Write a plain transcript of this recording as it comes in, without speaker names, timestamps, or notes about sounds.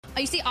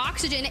You see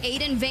Oxygen,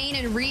 Aiden, Vayne,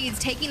 and Reeds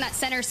taking that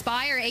center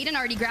spire. Aiden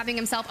already grabbing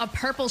himself a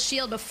purple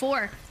shield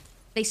before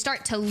they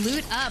start to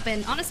loot up.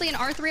 And honestly, an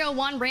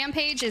R301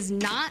 Rampage is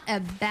not a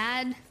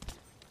bad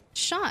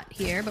shot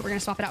here, but we're going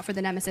to swap it out for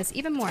the Nemesis.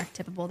 Even more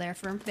tippable there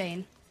for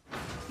Vayne.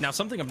 Now,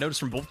 something I've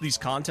noticed from both of these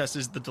contests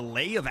is the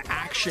delay of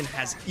action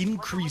has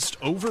increased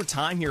over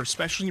time here,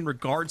 especially in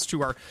regards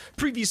to our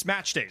previous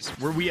match days,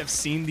 where we have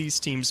seen these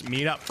teams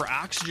meet up. For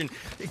Oxygen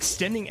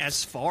extending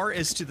as far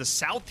as to the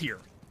south here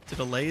to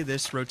delay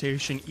this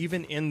rotation,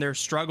 even in their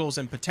struggles,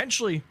 and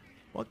potentially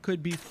what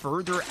could be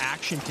further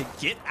action to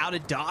get out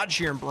of dodge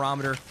here in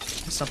Barometer.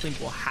 Something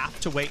we'll have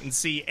to wait and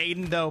see.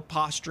 Aiden, though,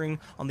 posturing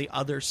on the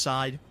other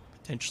side,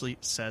 potentially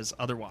says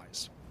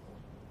otherwise.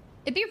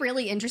 It'd be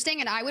really interesting,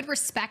 and I would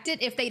respect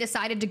it if they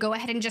decided to go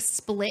ahead and just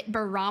split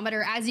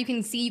Barometer. As you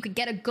can see, you could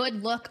get a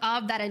good look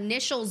of that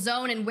initial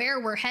zone and where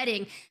we're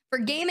heading. For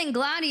Gaming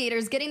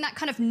Gladiators, getting that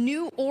kind of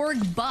new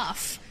org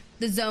buff,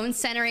 the zone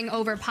centering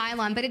over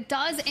Pylon, but it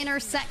does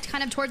intersect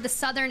kind of toward the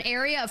southern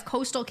area of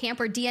Coastal Camp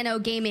where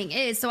DNO Gaming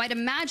is, so I'd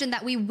imagine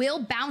that we will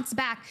bounce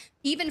back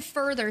even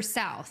further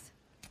south.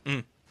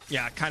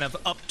 Yeah, kind of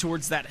up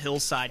towards that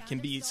hillside can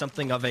be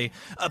something of a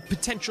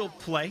potential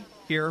play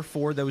here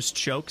for those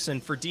chokes.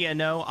 And for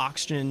DNO,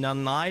 Oxygen and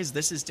None Lies,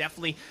 this is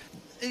definitely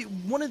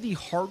one of the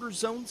harder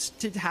zones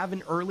to have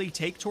an early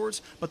take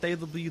towards, but they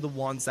will be the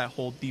ones that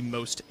hold the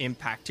most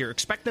impact here.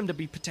 Expect them to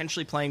be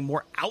potentially playing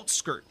more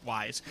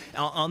outskirt-wise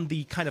on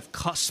the kind of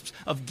cusp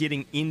of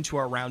getting into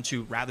our round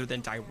 2 rather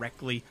than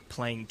directly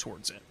playing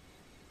towards it.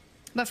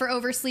 But for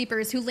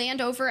Oversleepers who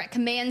land over at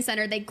Command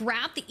Center, they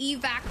grab the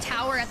evac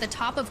tower at the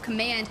top of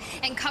Command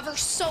and cover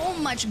so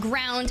much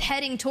ground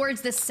heading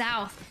towards the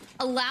south,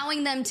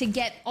 allowing them to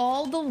get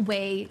all the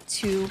way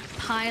to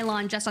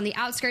Pylon just on the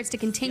outskirts to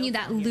continue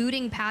that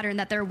looting pattern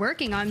that they're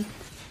working on.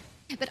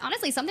 But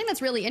honestly, something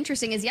that's really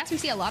interesting is, yes, we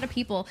see a lot of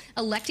people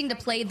electing to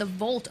play the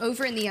Volt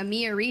over in the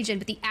EMEA region,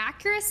 but the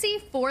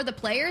accuracy for the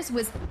players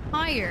was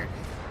higher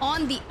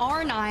on the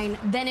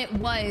R9 than it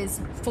was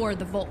for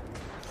the Volt.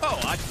 Oh,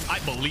 I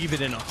believe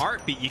it in a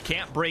heartbeat. You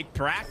can't break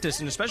practice,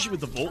 and especially with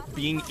the Volt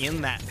being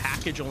in that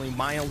package only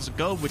miles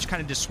ago, which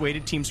kind of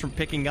dissuaded teams from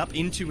picking up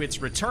into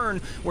its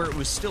return, where it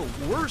was still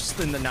worse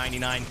than the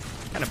 99.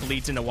 Kind of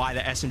bleeds into why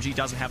the SMG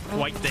doesn't have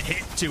quite the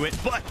hit to it,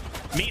 but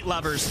Meat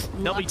Lovers,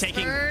 they'll be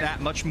taking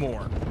that much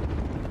more.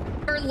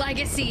 For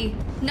Legacy,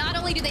 not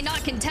only do they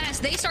not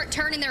contest, they start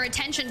turning their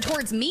attention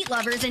towards Meat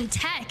Lovers, and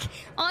Tech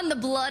on the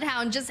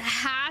Bloodhound just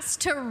has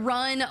to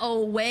run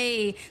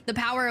away. The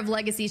power of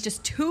Legacy is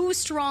just too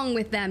strong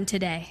with them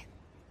today.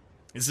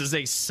 This is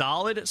a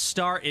solid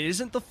start. It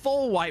isn't the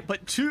full wipe,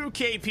 but 2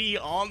 KP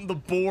on the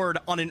board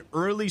on an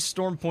early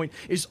storm point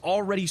is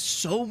already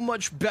so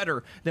much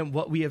better than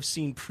what we have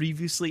seen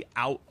previously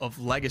out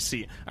of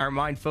Legacy. I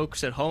remind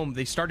folks at home,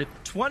 they started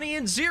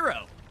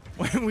 20-0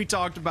 when we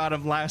talked about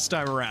them last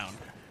time around.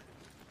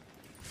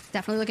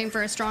 Definitely looking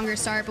for a stronger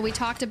start, but we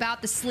talked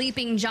about the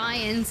sleeping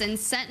giants, and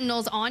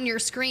Sentinels on your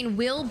screen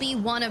will be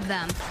one of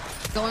them.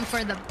 Going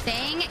for the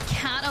Bang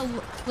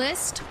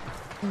Catalyst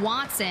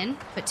Watson,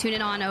 but tune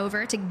it on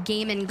over to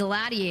Gaming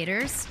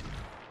Gladiators.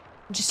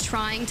 Just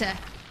trying to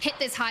hit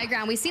this high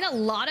ground. We've seen a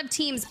lot of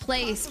teams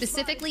play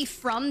specifically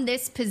from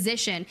this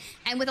position,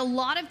 and with a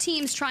lot of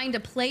teams trying to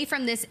play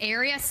from this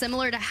area,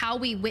 similar to how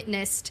we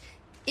witnessed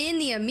in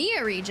the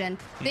EMEA region,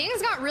 things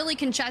got really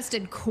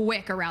congested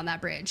quick around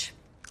that bridge.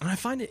 I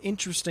find it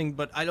interesting,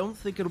 but I don't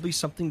think it'll be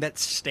something that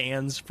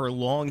stands for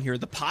long here.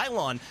 The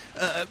Pylon,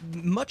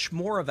 much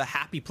more of a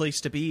happy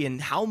place to be,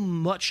 and how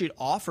much it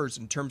offers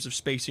in terms of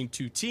spacing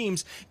 2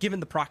 teams, given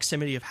the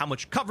proximity of how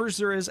much covers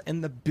there is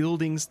and the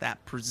buildings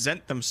that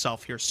present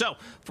themselves here. So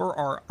for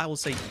our, I will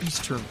say,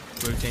 Eastern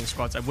rotating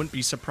squads, I wouldn't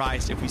be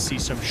surprised if we see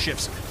some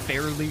shifts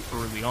fairly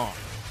early on.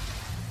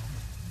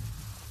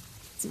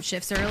 Some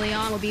shifts early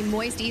on will be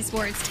Moist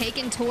Esports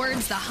taken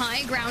towards the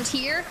high ground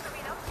here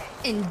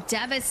in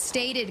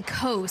devastated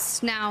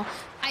Coast. Now,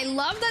 I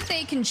love that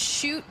they can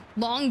shoot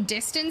long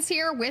distance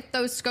here with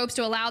those scopes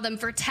to allow them.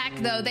 For Tech,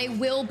 though, they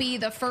will be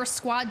the first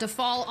squad to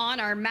fall on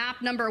our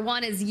map. Number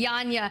 1 is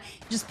Yanya,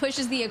 just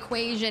pushes the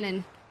equation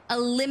and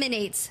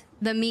eliminates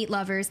the Meat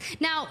Lovers.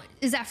 Now,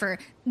 Zephyr,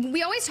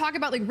 we always talk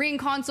about like ring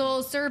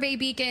consoles, survey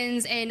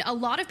beacons, and a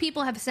lot of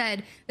people have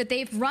said that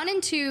they've run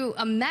into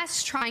a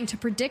mess trying to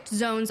predict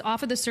zones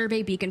off of the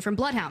survey beacon from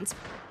Bloodhounds.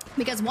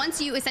 Because once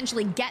you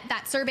essentially get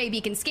that survey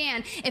beacon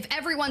scan, if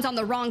everyone's on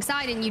the wrong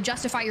side and you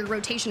justify your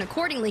rotation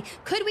accordingly,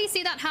 could we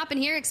see that happen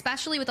here,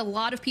 especially with a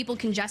lot of people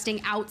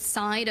congesting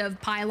outside of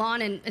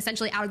Pylon and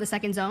essentially out of the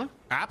second zone?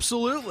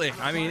 Absolutely.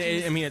 I mean,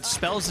 it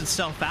spells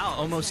itself out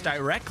almost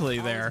directly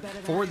there.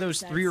 For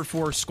those 3 or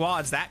 4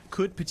 squads, that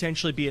could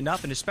potentially be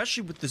enough, and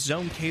especially with the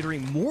zone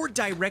catering more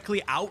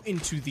directly out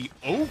into the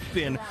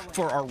open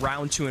for our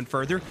round 2 and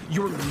further,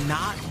 you're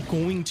not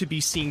going to be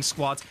seeing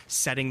squads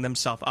setting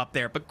themselves up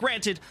there. But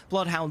granted,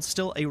 Bloodhound's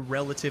still a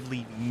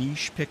relatively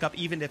niche pickup,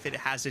 even if it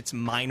has its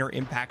minor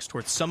impacts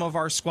towards some of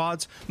our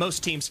squads.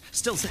 Most teams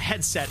still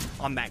head set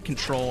on that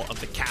control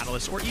of the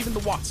Catalyst or even the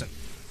Watson.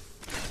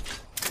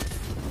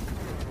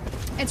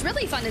 It's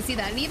really fun to see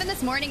that. And even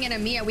this morning in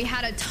EMEA, we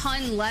had a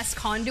ton less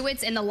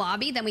conduits in the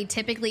lobby than we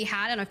typically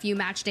had on a few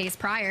match days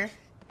prior.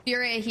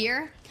 Furia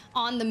here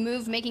on the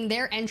move, making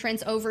their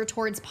entrance over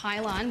towards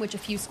Pylon, which a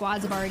few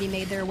squads have already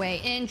made their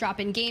way in. Drop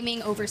in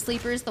Gaming over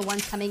Sleepers, the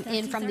ones coming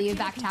in from the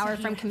evac tower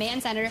from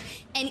Command Center,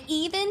 and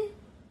even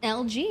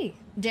LG.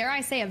 Dare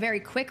I say a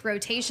very quick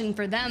rotation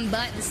for them,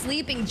 but the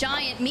Sleeping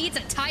Giant meets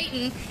a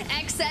Titan.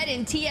 XZ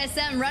and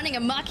TSM running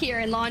amok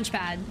here in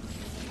Launchpad.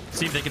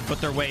 See if they can put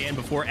their way in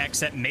before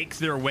XZ make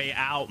their way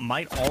out.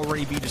 Might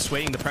already be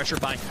dissuading the pressure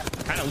by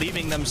kind of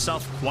leaving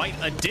themselves quite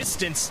a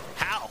distance.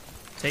 How?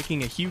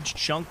 Taking a huge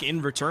chunk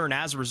in return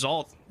as a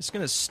result. It's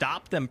going to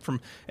stop them from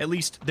at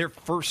least their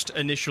first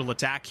initial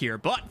attack here.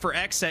 But for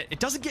XZ, it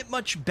doesn't get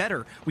much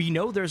better. We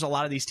know there's a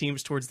lot of these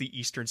teams towards the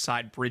eastern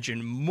side, bridge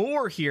and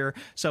more here.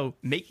 So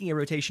making a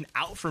rotation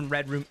out from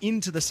Red Room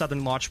into the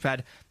southern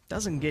launchpad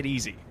doesn't get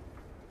easy.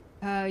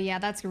 Oh, yeah,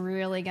 that's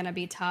really going to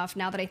be tough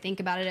now that I think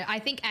about it. I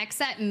think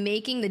XZ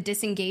making the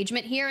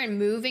disengagement here and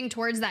moving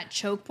towards that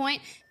choke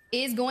point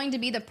is going to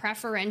be the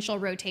preferential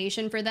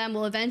rotation for them.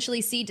 We'll eventually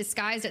see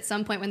Disguised at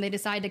some point when they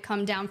decide to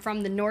come down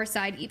from the north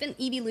side. Even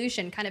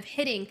Evolution kind of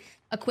hitting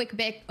a quick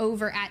bit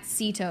over at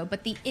Cito.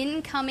 But the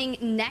incoming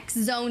next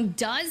zone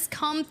does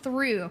come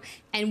through,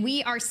 and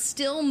we are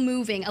still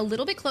moving a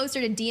little bit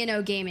closer to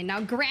DNO Gaming. Now,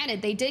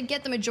 granted, they did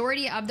get the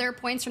majority of their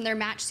points from their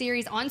match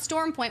series on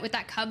Storm Point with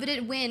that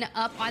coveted win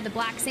up by the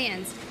Black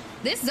Sands.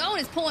 This zone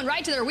is pulling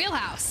right to their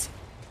wheelhouse.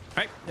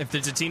 Right, if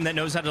there's a team that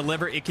knows how to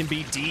deliver, it can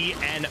be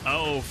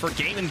DNO. For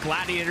Gaming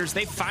Gladiators,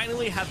 they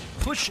finally have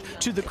pushed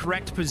to the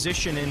correct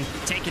position and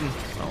taken,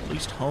 well, at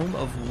least home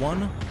of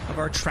one of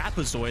our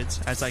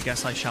trapezoids, as I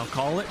guess I shall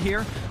call it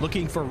here.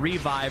 Looking for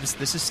revives.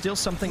 This is still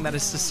something that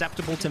is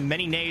susceptible to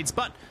many nades,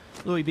 but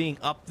Louis being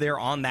up there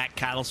on that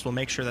catalyst will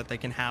make sure that they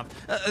can have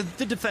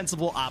the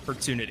defensible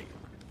opportunity.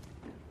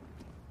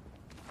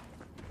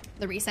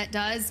 The reset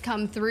does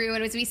come through,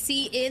 and as we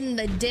see in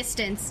the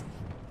distance,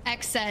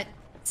 XZ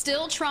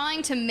still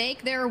trying to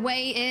make their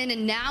way in,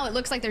 and now it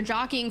looks like they're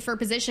jockeying for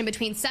position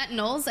between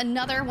Sentinels,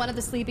 another one of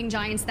the Sleeping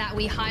Giants that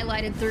we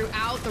highlighted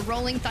throughout. The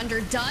Rolling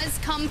Thunder does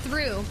come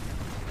through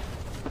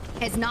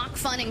as Knock,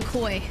 Fun, and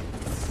Koi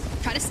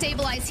try to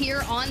stabilize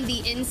here on the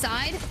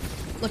inside,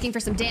 looking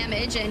for some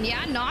damage. And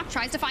yeah, Knock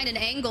tries to find an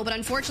angle, but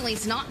unfortunately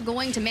it's not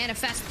going to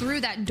manifest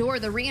through that door.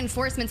 The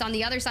reinforcements on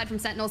the other side from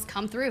Sentinels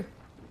come through.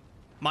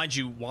 Mind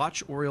you,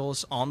 watch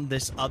Orioles on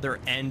this other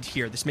end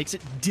here. This makes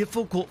it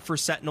difficult for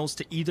Sentinels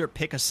to either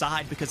pick a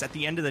side, because at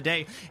the end of the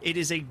day, it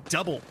is a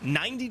double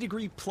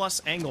 90-degree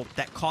plus angle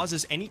that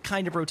causes any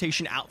kind of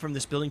rotation out from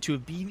this building to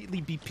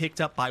immediately be picked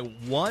up by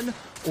one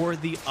or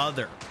the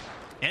other.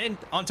 And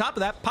on top of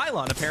that,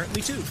 Pylon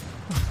apparently too.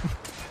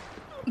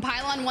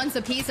 Pylon wants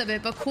a piece of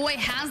it, but Koi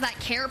has that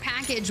care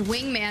package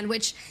wingman,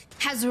 which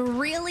has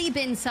really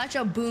been such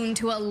a boon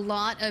to a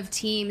lot of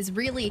teams,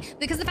 really,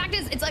 because the fact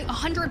is it's like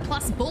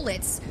 100+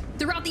 bullets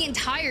throughout the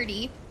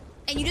entirety,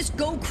 and you just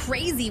go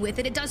crazy with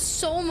it. It does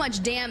so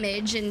much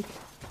damage, and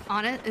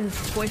on it,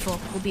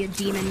 Koiful will be a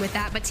demon with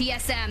that. But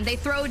TSM, they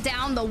throw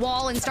down the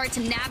wall and start to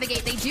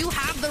navigate. They do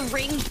have the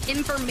ring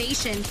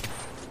information,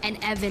 and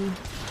Evan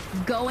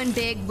going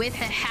big with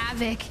a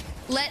Havoc,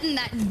 letting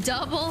that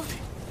double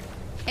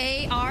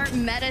AR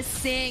meta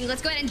sing.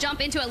 Let's go ahead and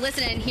jump into it,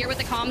 listen, and hear what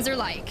the comms are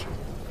like.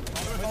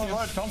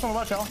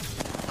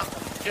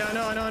 Yeah,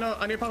 I know.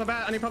 I need to pop a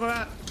bat.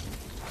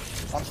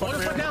 Hold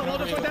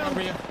the foot down.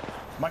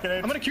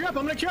 I'm gonna queue up.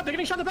 They're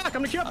getting shot in the back. I'm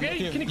gonna queue up.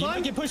 Can you climb?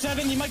 You might get pushed,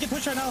 Evan. You might get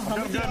pushed right now.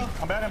 I'm good.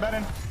 I'm bad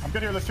in. I'm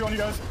good here. Let's 2 on you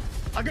guys.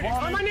 I'm good.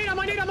 I might need.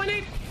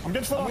 I'm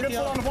getting slow. On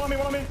me.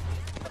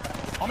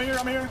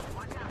 I'm here.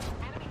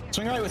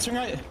 Swing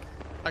right.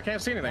 I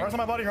can't see anything. Hers on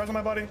my body.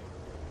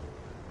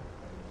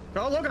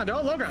 They're all low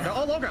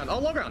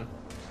ground.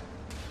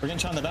 We're getting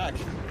shot in the back.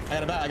 I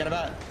got a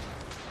bat.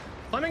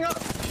 Climbing up.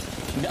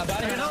 Got a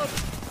bat here. Help.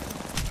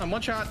 I'm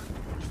one shot.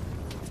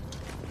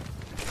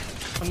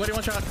 I'm literally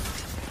one shot.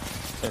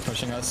 They're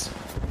pushing us.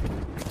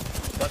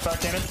 Left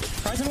back cannon.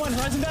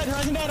 Horizon dead.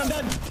 I'm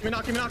dead. Give me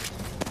knock.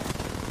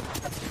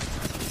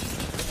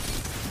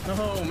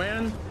 Oh,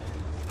 man.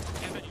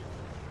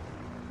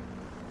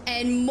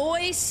 And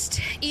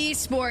Moist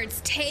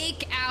Esports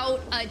take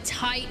out a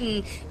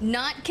Titan.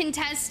 Not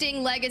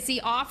contesting Legacy.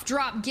 Off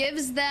drop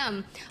gives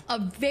them a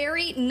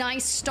very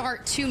nice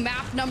start to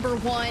map number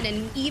 1,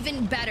 and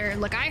even better.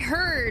 Look, I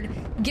heard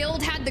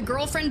Guild had the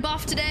girlfriend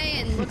buff today,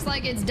 and looks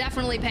like it's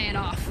definitely paying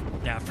off.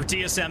 Yeah, for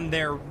TSM,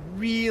 they're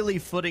really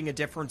footing a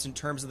difference in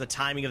terms of the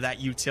timing of that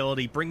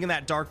utility, bringing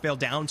that Dark Veil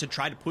down to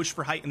try to push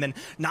for height, and then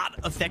not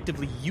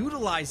effectively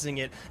utilizing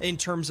it in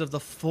terms of the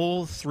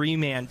full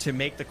 3-man to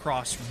make the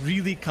cross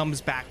really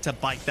comes back to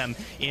bite them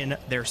in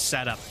their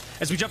setup.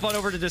 As we jump on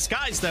over to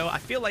Disguise, though, I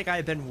feel like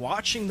I've been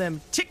watching them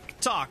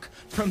tick-tock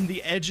from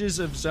the edges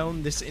of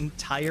zone this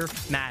entire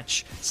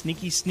match.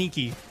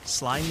 Sneaky,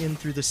 sliding in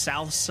through the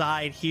south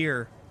side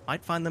here.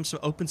 Might find them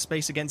some open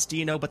space against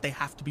DNO, but they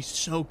have to be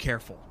so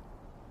careful.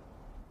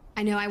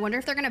 I know, I wonder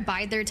if they're going to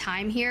bide their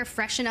time here,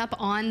 freshen up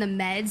on the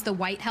meds, the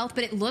white health,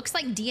 but it looks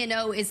like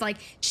DNO is like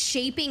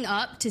shaping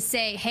up to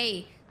say,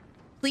 hey,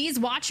 please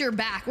watch your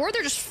back. Or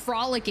they're just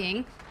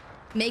frolicking,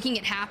 making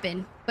it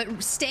happen.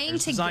 But staying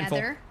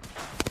together.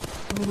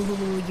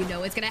 Ooh, you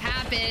know it's gonna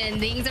happen.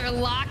 Things are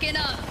locking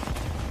up.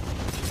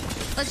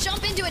 Let's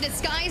jump into it.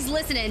 Sky's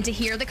listening to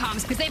hear the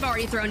comms because they've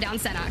already thrown down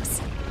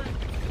Senox.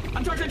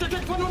 I'm tracked. No.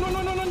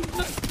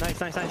 Nice.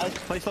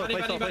 Play slow.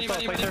 Play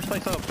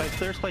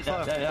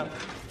slow. Yeah.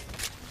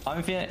 I'm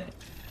in Phoenix.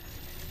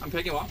 I'm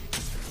picking one.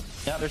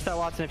 Yeah, there's that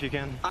Watson if you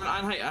can.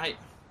 I'm height.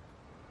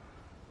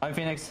 I'm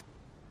Phoenix.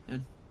 Yeah.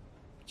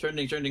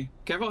 Trending.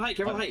 Careful height.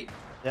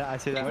 Yeah, I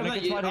see that. Careful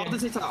height.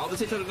 All the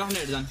seats are nothing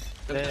here, then.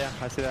 Yeah,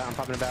 I see that. I'm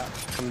popping it back.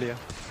 Coming to you.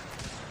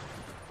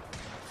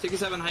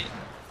 67 height.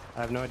 I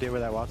have no idea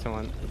where that Watson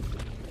went.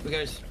 Who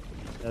cares?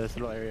 Yeah, this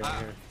little area right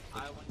here.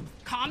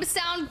 Comms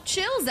sound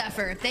chill,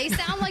 Zephyr. They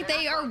sound like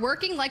they are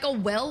working like a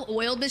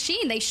well-oiled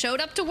machine. They showed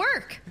up to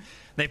work.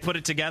 They put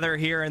it together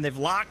here, and they've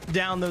locked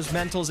down those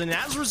mentals, and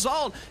as a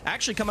result,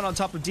 actually coming on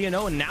top of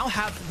DNO and now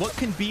have what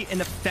can be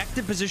an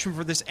effective position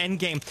for this end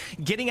game.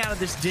 Getting out of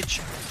this ditch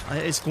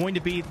is going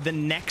to be the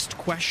next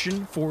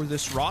question for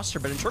this roster,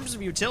 but in terms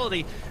of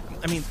utility,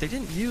 I mean, they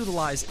didn't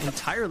utilize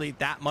entirely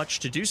that much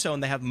to do so,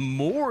 and they have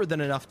more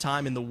than enough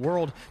time in the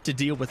world to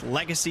deal with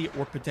Legacy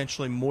or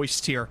potentially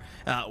Moist here,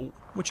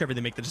 whichever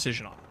they make the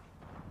decision on.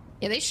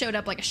 Yeah, they showed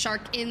up like a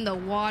shark in the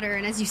water,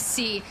 and as you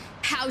see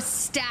how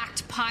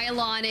stacked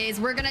Pylon is,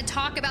 we're gonna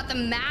talk about the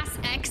mass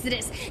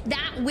exodus.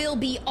 That will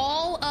be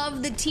all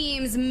of the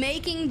teams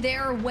making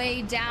their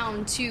way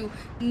down to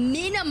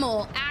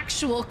minimal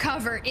actual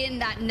cover in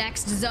that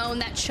next zone.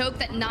 That choke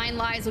that 9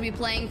 Lives will be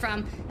playing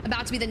from,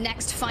 about to be the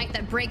next fight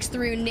that breaks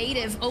through.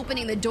 Native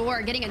opening the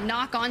door, getting a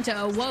knock onto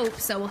a Wope,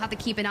 so we'll have to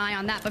keep an eye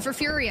on that. But for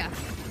Furia,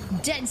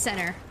 dead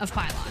center of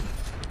Pylon.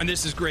 And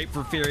this is great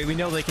for Fury. We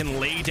know they can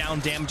lay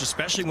down damage,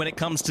 especially when it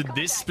comes to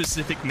this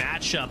specific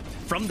matchup.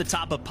 From the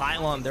top of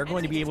Pylon, they're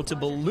going to be able to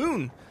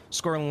balloon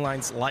scoring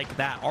lines like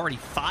that. Already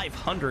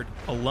 500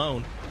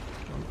 alone.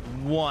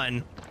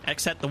 One.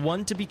 Except the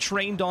one to be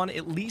trained on,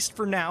 at least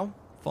for now.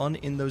 Fun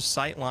in those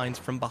sight lines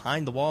from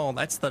behind the wall.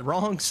 That's the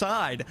wrong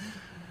side.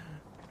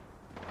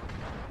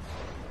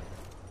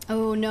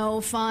 Oh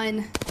no,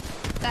 Fun.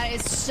 That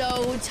is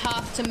so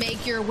tough to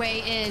make your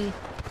way in.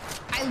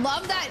 I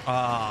love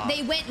that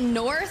they went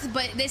north,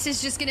 but this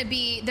is just going to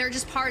be, they're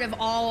just part of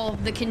all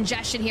the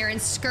congestion here. And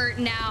Skirt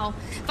now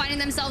finding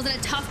themselves in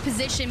a tough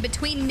position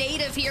between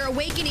Native here,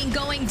 Awakening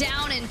going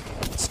down, and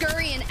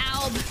Scurry and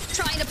Alb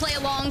trying to play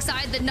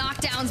alongside the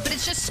knockdowns, but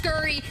it's just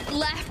Scurry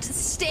left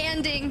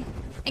standing.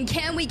 And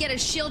can we get a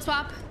shield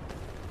swap?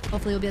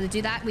 Hopefully we'll be able to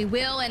do that. We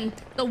will, and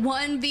the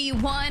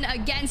 1v1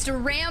 against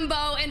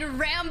Rambo, and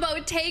Rambo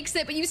takes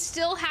it, but you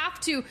still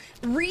have to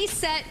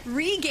reset,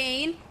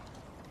 regain.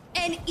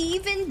 And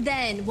even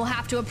then, we'll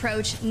have to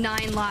approach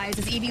 9 Lives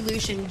as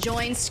Evolution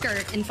joins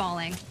Skirt in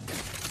falling.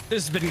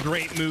 This has been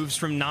great moves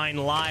from 9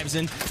 Lives,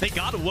 and they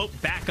got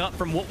Woke back up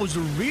from what was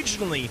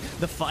originally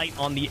the fight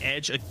on the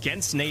edge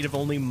against Native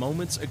only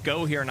moments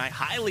ago here, and I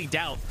highly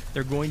doubt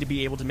they're going to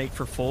be able to make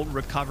for full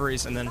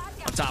recoveries. And then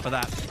on top of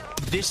that,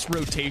 this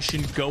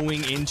rotation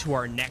going into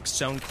our next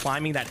zone,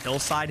 climbing that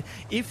hillside,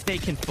 if they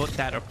can foot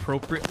that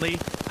appropriately,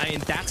 I mean,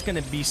 that's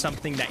going to be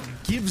something that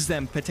gives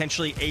them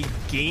potentially a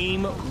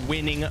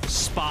game-winning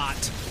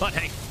spot. But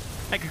hey,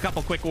 make a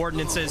couple quick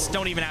ordinances,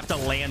 don't even have to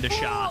land a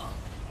shot.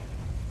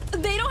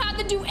 They don't have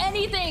to do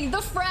anything.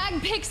 The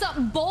frag picks up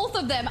both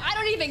of them. I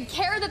don't even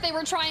care that they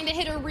were trying to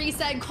hit a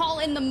reset, call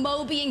in the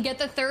Moby, and get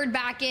the third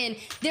back in.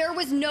 There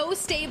was no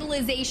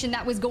stabilization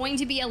that was going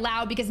to be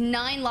allowed because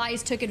 9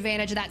 Lives took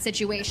advantage of that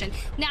situation.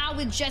 Now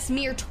with just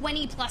mere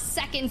 20 plus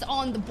seconds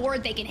on the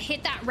board, they can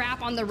hit that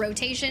wrap on the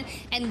rotation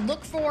and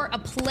look for a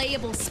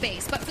playable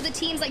space. But for the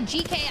teams like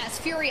GKS,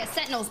 Furia,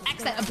 Sentinels,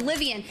 Exet,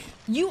 Oblivion,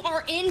 you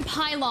are in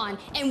Pylon,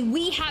 and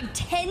we have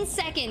 10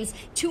 seconds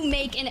to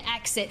make an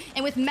exit.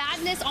 And with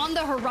Madness on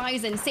the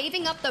horizon,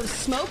 saving up those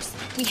smokes,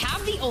 we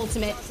have the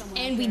ultimate,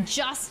 and we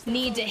just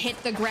need to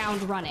hit the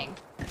ground running.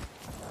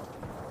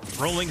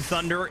 Rolling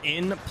Thunder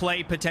in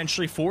play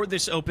potentially for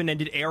this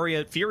open-ended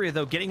area. Furia,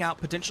 though, getting out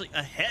potentially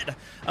ahead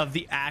of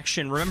the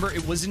action. Remember,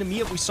 it was in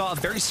EMEA we saw a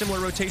very similar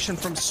rotation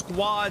from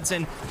squads,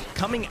 and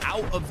coming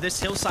out of this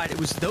hillside, it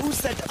was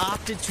those that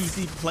opted to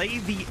play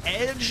the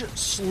edge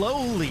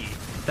slowly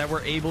that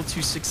were able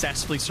to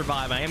successfully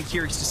survive. I am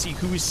curious to see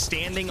who is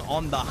standing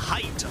on the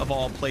height of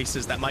all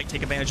places that might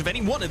take advantage of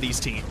any one of these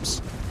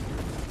teams.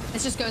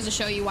 This just goes to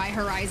show you why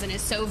Horizon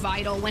is so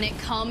vital when it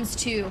comes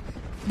to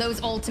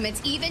those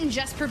ultimates, even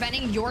just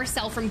preventing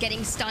yourself from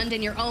getting stunned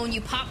in your own.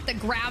 You pop the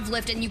grav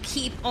lift and you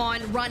keep on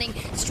running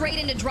straight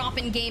into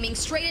drop-in gaming,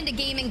 straight into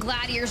gaming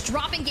gladiators,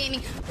 dropping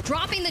gaming,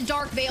 dropping the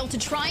dark veil to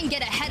try and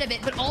get ahead of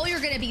it. But all you're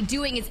going to be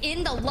doing is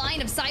in the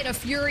line of sight of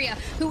Furia,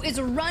 who is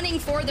running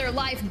for their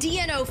life.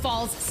 DNO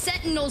falls,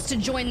 Sentinels to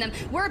join them.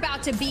 We're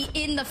about to be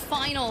in the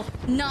final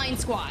 9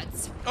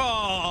 squads.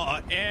 Oh,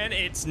 and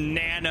it's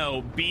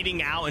Nano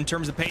beating out in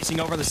terms of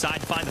pacing over the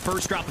side to find the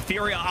first drop of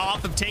Furia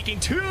off of taking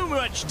too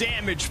much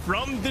damage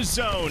from the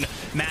zone.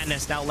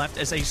 Madness now left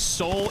as a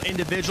sole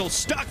individual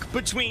stuck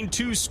between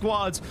 2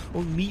 squads,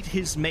 will meet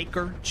his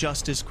maker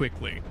just as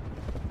quickly.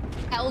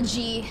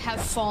 LG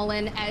have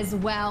fallen as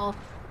well.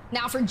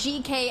 Now for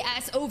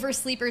GKS,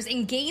 Oversleepers,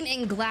 and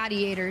Gaming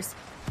Gladiators,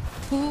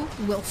 who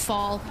will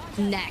fall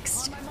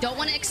next? Don't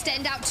want to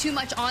extend out too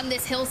much on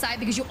this hillside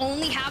because you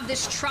only have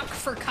this truck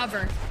for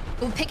cover.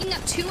 But picking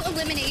up 2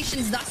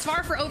 eliminations thus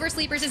far for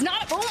Oversleepers is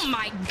not... Oh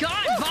my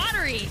god,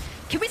 Vattery!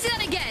 Can we see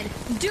that again?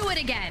 Do it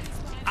again.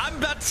 I'm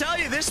about to tell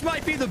you, this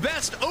might be the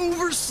best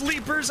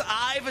Oversleepers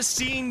I've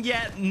seen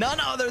yet. None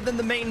other than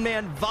the main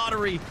man,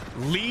 Vattery,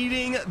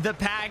 leading the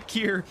pack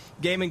here.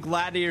 Gaming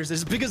Gladiators,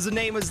 as big as the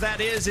name as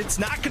that is, it's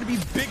not going to be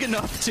big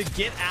enough to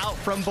get out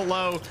from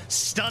below.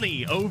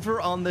 Stunny over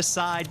on the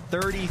side,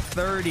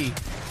 30-30. Able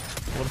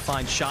to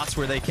find shots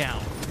where they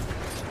count.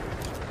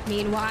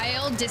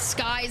 Meanwhile,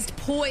 Disguised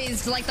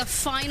poised like the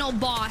final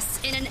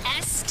boss in an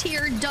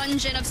S-tier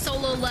dungeon of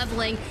solo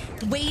leveling,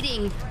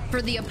 waiting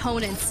for the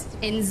opponents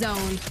in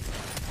zone.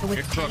 But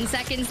with 10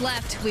 seconds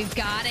left, we've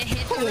got to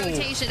hit the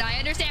rotation. I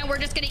understand we're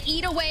just going to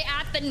eat away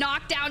at the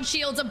knockdown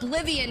shields.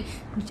 Oblivion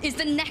is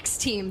the next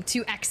team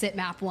to exit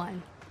map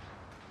 1.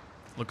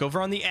 Look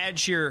over on the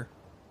edge here.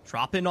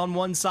 Drop in on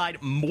one side,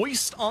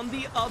 Moist on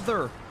the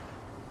other.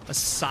 A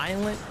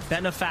silent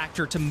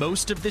benefactor to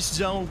most of this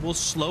zone will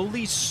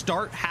slowly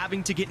start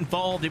having to get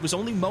involved. It was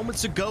only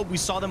moments ago we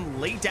saw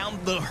them lay down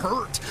the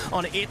hurt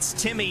on It's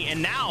Timmy,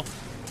 and now,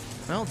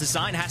 well,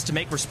 Design has to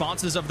make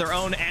responses of their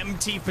own.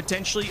 MT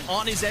potentially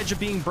on his edge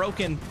of being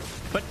broken,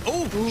 but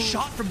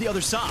shot from the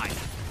other side.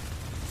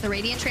 The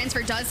Radiant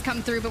transfer does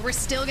come through, but we're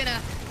still gonna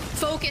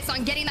focus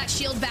on getting that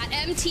shield bat.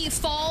 MT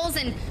falls,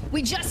 and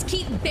we just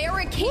keep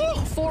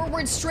barricading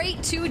forward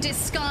straight to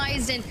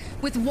Disguised. And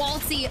with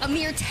Waltzy, a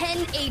mere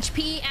 10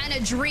 HP and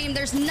a dream,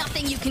 there's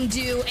nothing you can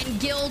do, and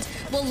Guild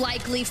will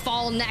likely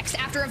fall next.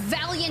 After a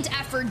valiant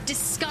effort,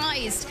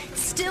 Disguised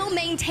still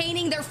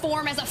maintaining their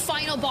form as a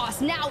final boss,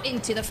 now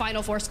into the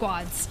final 4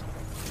 squads.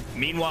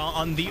 Meanwhile,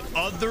 on the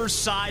other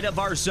side of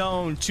our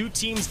zone, 2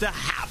 teams that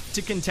have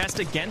to contest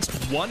against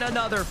one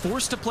another,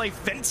 forced to play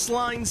fence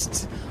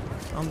lines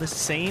on the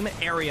same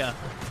area.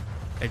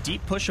 A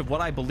deep push of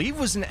what I believe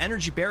was an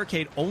energy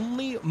barricade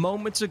only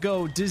moments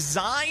ago.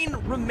 Design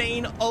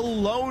remain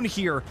alone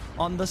here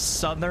on the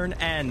southern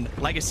end.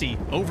 Legacy,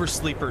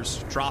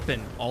 Oversleepers drop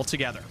in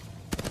altogether.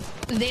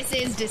 This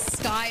is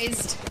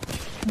Disguised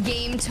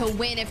game to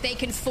win if they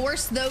can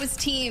force those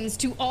teams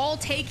to all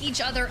take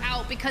each other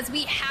out, because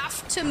we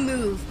have to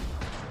move.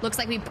 Looks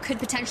like we could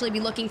potentially be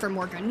looking for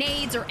more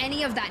grenades or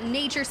any of that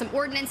nature, some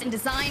ordnance and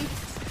Design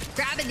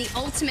grabbing the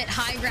ultimate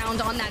high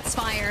ground on that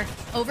Spire.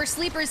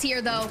 Oversleepers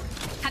here, though,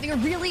 having a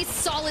really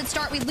solid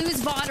start. We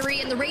lose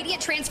Vattery, and the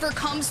Radiant transfer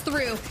comes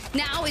through.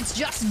 Now it's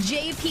just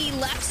JP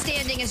left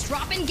standing as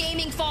Drop-In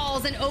Gaming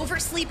falls, and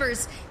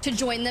Oversleepers to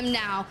join them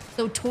now.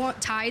 Though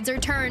tides are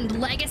turned,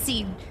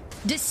 Legacy,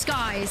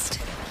 Disguised.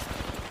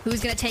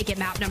 Who's gonna take it,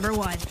 map number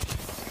 1?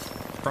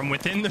 From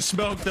within the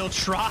smoke, they'll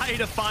try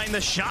to find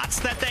the shots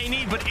that they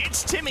need, but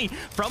It's Timmy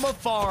from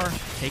afar,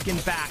 taken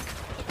back.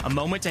 A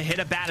moment to hit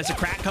a bat as a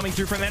crack coming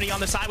through from Eddie on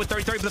the side with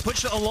 30-30, but the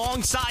push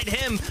alongside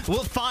him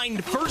will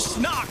find first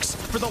knocks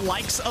for the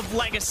likes of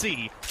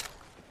Legacy.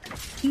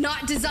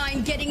 Not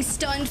Design getting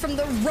stunned from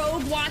the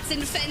Rogue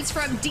Watson fence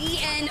from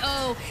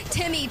DNO.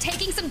 Timmy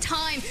taking some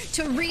time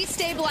to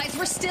restabilize.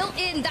 We're still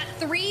in that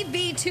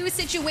 3v2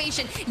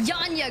 situation.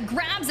 Yanya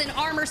grabs an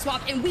armor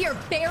swap, and we are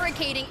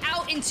barricading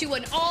out into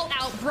an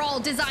all-out brawl.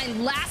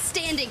 Design last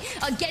standing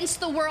against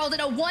the world in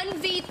a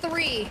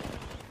 1v3.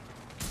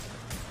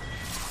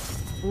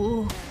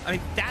 Ooh. I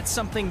mean, that's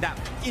something that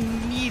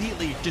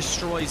immediately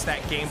destroys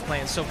that game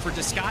plan. So for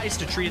Disguise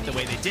to treat it the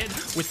way they did,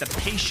 with the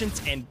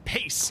patience and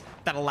pace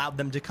that allowed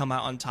them to come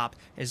out on top,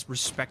 is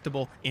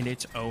respectable in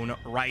its own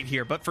right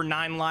here. But for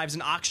 9 lives,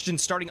 and Oxygen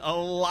starting a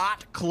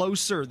lot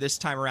closer this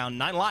time around.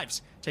 9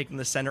 lives taking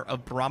the center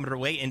of Barometer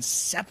away and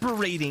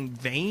separating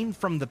Vayne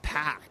from the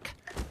pack.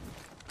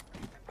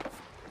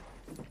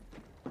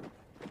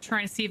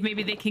 Trying to see if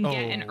maybe they can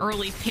get an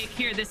early pick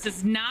here. This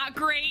is not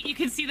great. You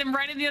can see them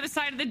right on the other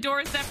side of the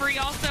door. Zephyr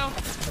also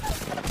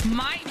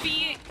might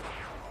be...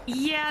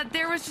 Yeah,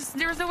 there was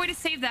no way to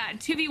save that.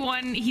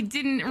 2v1, he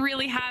didn't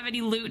really have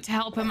any loot to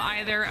help him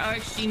either. I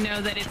actually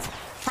know that it's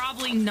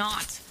probably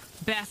not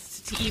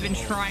best to even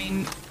try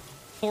and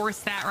force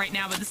that right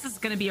now, but this is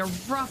going to be a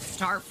rough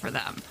start for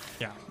them.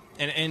 Yeah.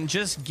 And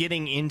just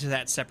getting into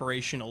that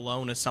separation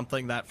alone is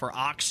something that for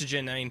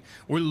Oxygen, I mean,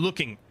 we're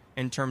looking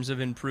in terms of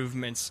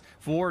improvements.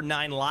 For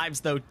 9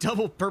 lives, though,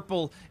 double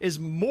purple is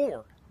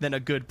more than a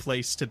good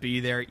place to be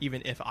there,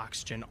 even if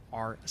Oxygen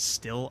are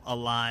still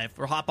alive.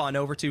 We'll hop on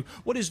over to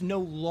what is no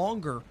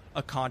longer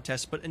a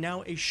contest, but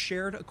now a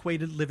shared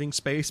equated living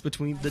space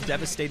between the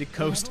devastated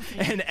coast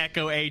and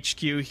Echo HQ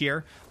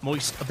here.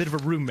 Moist, a bit of a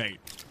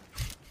roommate.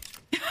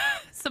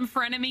 Some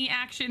frenemy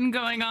action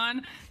going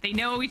on. They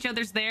know each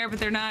other's there, but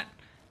they're not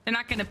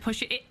going to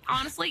push it.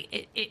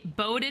 Honestly, it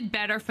boded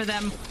better for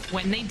them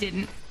when they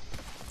didn't.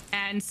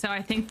 And so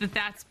I think that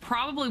that's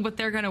probably what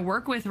they're going to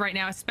work with right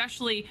now,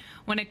 especially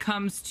when it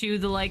comes to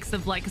the likes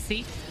of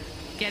Legacy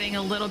getting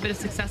a little bit of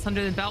success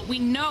under the belt. We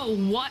know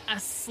what a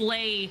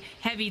slay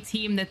heavy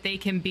team that they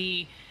can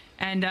be.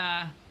 And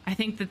I I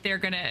think that they're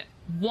going to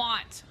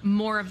want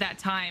more of that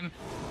time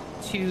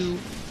to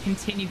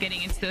continue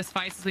getting into those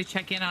fights as we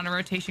check in on a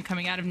rotation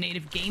coming out of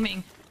Native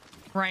Gaming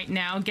right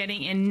now,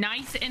 getting in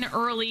nice and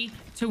early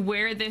to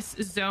where this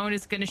zone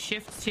is going to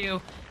shift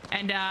to.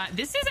 And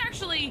this is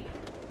actually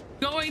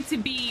going to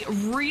be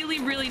really,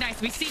 really nice.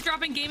 We see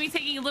Dropping Gaming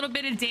taking a little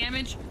bit of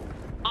damage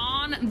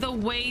on the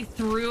way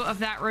through of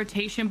that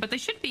rotation, but they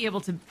should be able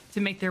to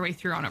make their way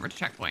through on over to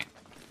Checkpoint.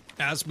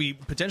 As we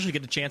potentially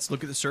get a chance to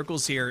look at the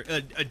circles here,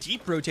 a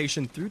deep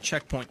rotation through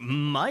Checkpoint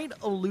might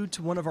allude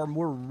to one of our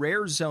more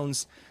rare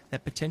zones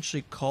that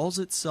potentially calls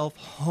itself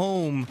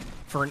home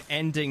for an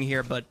ending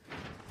here, but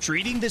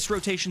treating this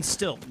rotation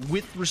still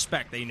with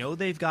respect. They know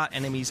they've got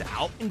enemies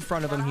out in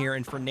front of them here,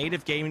 and for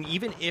Native Gaming,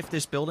 even if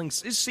this building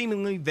is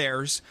seemingly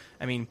theirs,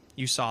 I mean,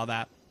 you saw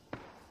that.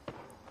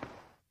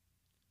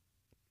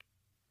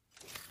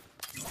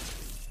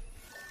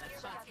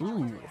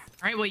 Ooh. All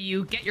right, well,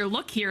 you get your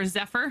look here,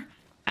 Zephyr,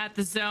 at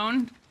the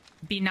zone.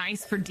 Be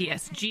nice for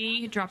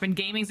DSG. Dropping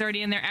Gaming's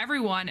already in there.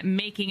 Everyone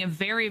making a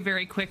very,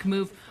 very quick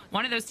move.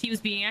 One of those teams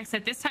being X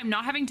at this time,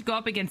 not having to go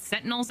up against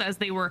Sentinels as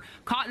they were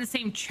caught in the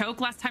same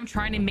choke last time,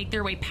 trying to make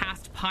their way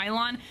past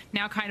Pylon.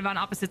 Now kind of on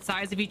opposite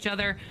sides of each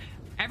other.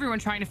 Everyone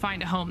trying to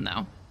find a home,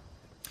 though.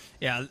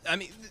 Yeah, I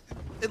mean,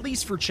 at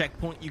least for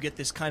Checkpoint, you get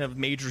this kind of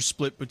major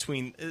split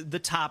between the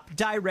top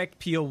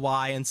direct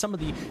POI and some of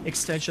the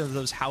extension of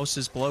those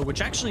houses below, which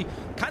actually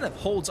kind of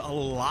holds a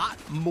lot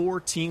more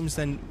teams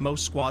than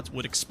most squads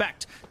would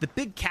expect. The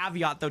big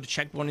caveat, though, to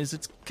Checkpoint is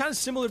it's kind of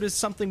similar to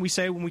something we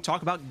say when we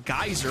talk about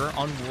Geyser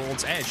on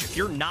World's Edge. If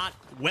you're not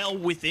well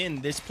within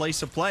this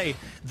place of play,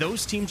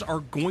 those teams are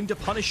going to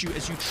punish you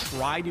as you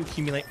try to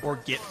accumulate or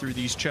get through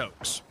these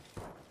chokes.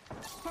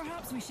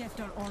 Perhaps we shift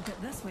our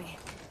orbit this way.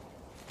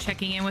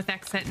 Checking in with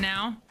Exit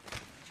now,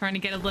 trying to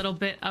get a little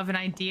bit of an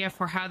idea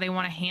for how they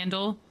want to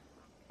handle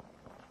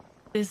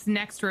this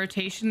next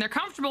rotation. They're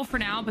comfortable for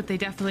now, but they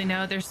definitely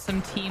know there's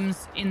some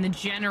teams in the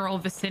general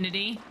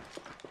vicinity.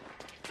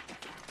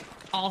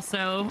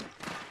 Also,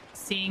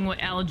 seeing what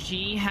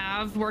LG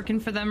have working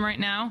for them right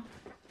now.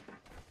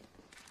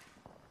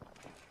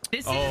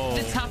 This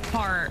is the tough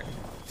part.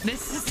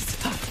 This is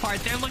the tough part.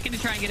 They're looking to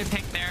try and get a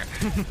pick there.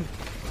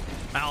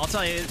 I'll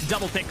tell you,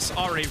 double picks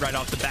already right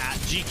off the bat.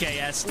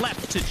 GKS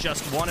left to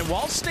just one, and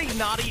while Stay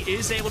Naughty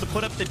is able to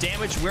put up the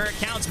damage where it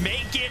counts,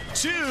 make it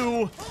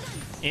two.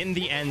 In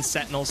the end,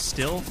 Sentinels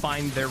still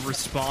find their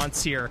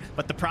response here,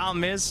 but the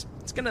problem is,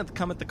 it's going to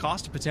come at the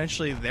cost of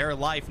potentially their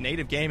life.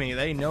 Native Gaming,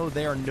 they know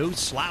they are no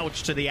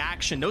slouch to the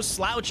action, no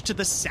slouch to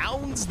the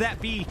sounds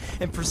that be,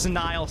 and for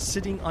Zenile,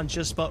 sitting on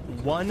just but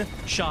one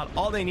shot,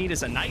 all they need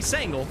is a nice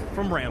angle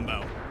from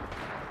Rambo.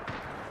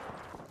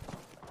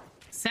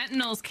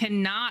 Sentinels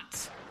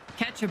cannot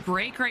catch a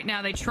break right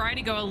now. They try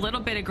to go a little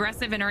bit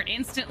aggressive and are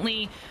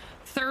instantly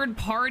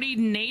third-party.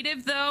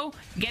 Native, though,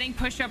 getting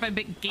pushed up by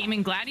big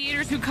gaming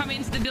gladiators who come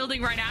into the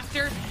building right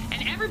after.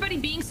 And everybody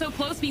being so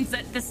close means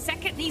that the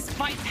second these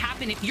fights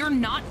happen, if you're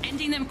not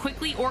ending them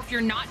quickly or if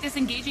you're not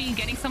disengaging and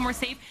getting somewhere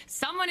safe,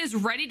 someone is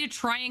ready to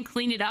try and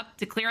clean it up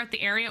to clear out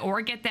the area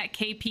or get that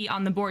KP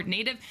on the board.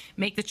 Native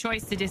make the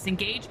choice to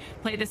disengage,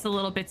 play this a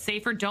little bit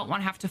safer, don't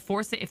want to have to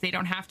force it if they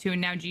don't have to,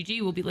 and now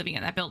GG will be living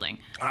in that building.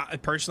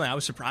 Personally, I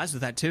was surprised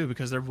with that too,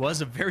 because there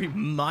was a very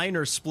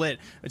minor split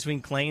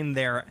between Klein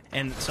there,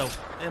 and so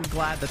I'm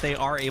glad that they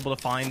are able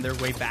to find their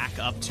way back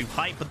up to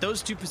height, but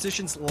those two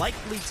positions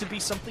likely to be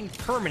something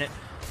permanent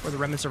for the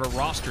remnants of our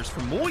rosters. For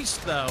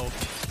Moist, though,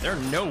 they're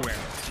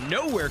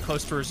nowhere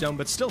close to our zone,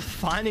 but still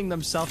finding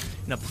themselves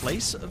in a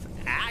place of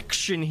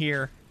action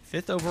here.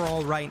 5th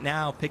overall right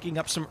now, picking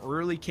up some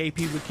early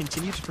KP would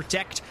continue to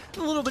protect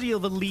a little bit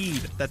of a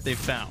lead that they've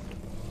found.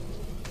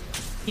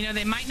 You know,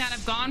 they might not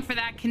have gone for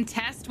that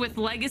contest with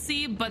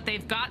Legacy, but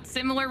they've got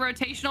similar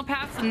rotational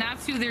paths, and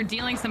that's who they're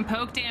dealing some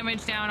poke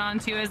damage down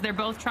onto as they're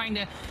both trying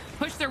to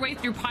push their way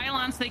through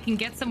pylons so they can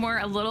get somewhere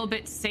a little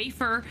bit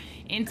safer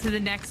into the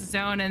next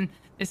zone. And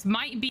this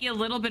might be a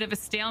little bit of a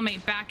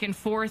stalemate back and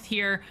forth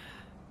here.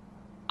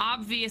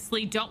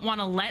 Obviously don't want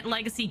to let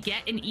Legacy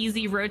get an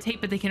easy rotate,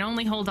 but they can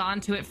only hold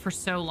on to it for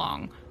so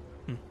long.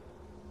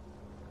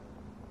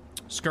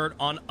 Skirt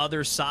on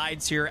other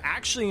sides here,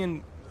 actually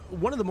in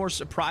one of the more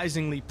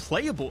surprisingly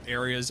playable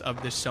areas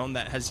of this zone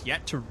that has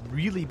yet to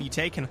really be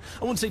taken.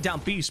 I wouldn't say down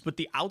beast, but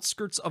the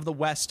outskirts of the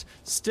west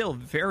still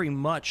very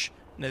much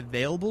an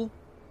available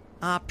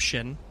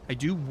option. I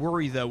do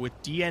worry, though,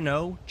 with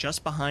DNO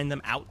just behind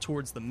them out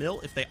towards the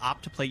mill. If they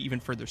opt to play even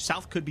further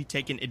south, could be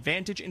taken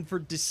advantage. And for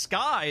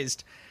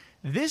Disguised,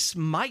 this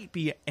might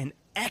be an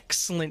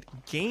excellent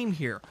game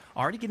here.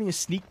 Already getting a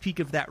sneak peek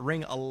of that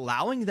ring,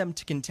 allowing them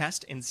to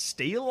contest and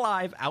stay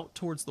alive out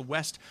towards the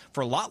west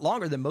for a lot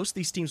longer than most of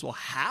these teams will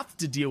have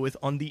to deal with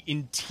on the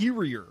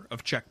interior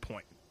of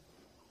Checkpoint.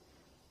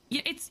 Yeah,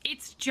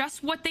 it's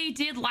just what they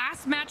did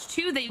last match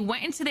too. They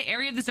went into the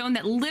area of the zone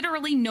that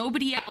literally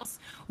nobody else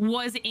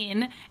was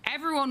in.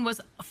 Everyone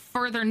was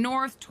further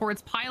north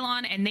towards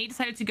Pylon, and they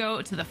decided to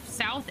go to the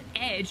south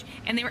edge,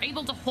 and they were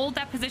able to hold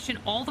that position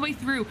all the way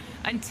through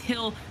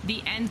until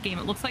the end game.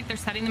 It looks like they're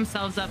setting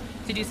themselves up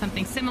to do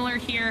something similar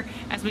here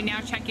as we now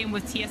check in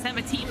with TSM,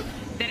 a team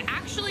that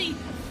actually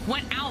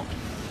went out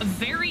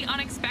very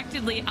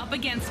unexpectedly up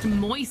against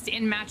Moist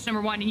in match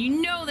number 1, and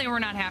you know they were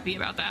not happy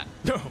about that.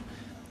 No.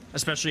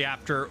 Especially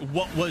after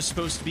what was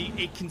supposed to be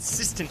a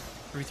consistent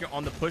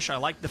on the push. I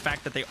like the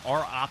fact that they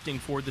are opting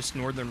for this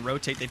northern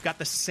rotate. They've got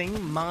the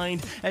same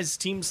mind as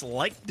teams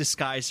like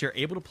Disguise here,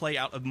 able to play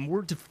out a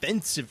more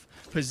defensive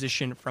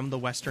position from the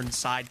western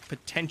side,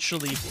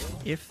 potentially,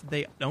 if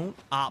they don't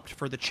opt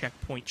for the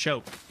checkpoint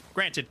choke.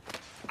 Granted,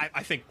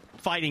 I think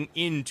fighting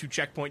into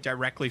checkpoint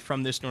directly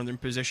from this northern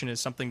position is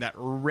something that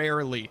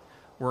rarely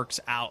works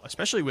out,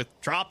 especially with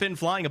drop-in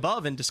flying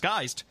above and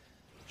Disguised.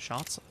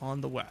 Shots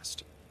on the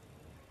west.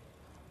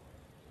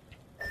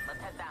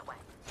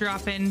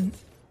 Drop in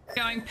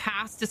going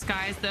past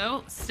Disguise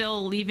though,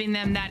 still leaving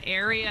them that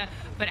area,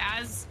 but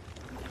as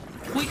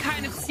we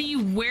kind of see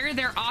where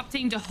they're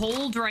opting to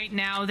hold right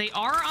now, they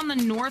are on the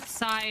north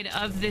side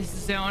of this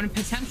zone.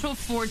 Potential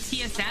for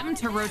TSM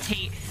to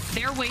rotate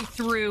their way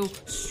through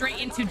straight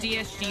into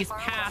DSG's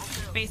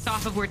path based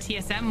off of where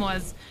TSM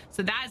was.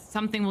 So that's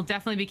something we'll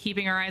definitely be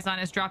keeping our eyes on,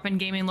 as Drop-In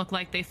Gaming look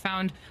like they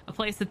found a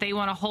place that they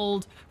want to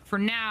hold for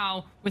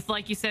now, with,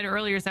 like you said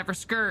earlier, Zephyr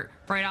Skirt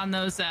right on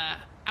those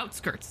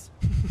outskirts.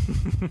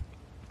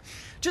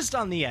 Just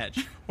on the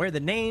edge, where the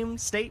name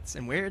states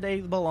and where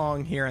they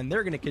belong here, and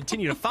they're going to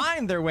continue to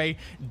find their way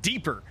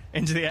deeper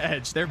into the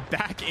edge. They're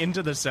back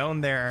into the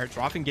zone there,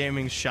 dropping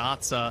gaming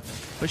shots,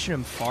 pushing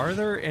them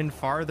farther and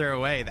farther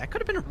away. That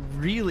could have been a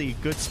really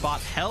good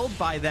spot held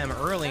by them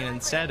early, and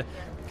instead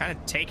kind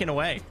of taken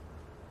away.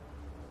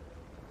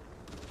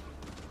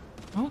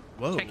 Oh,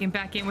 whoa. Checking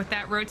back in with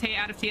that rotate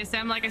out of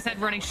TSM. Like I said,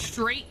 running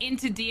straight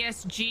into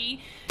DSG.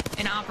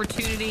 An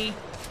opportunity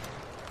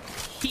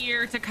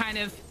here to kind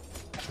of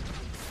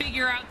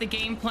figure out the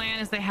game plan,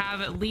 as they have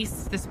at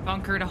least this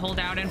bunker to hold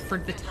out in for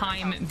the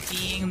time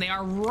being. They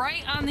are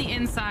right on the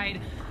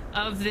inside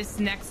of this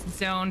next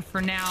zone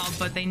for now,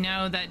 but they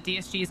know that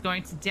DSG is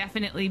going to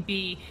definitely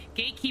be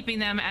gatekeeping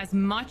them as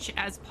much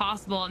as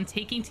possible, and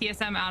taking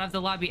TSM out of the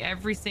lobby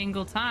every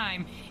single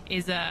time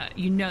is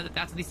you know that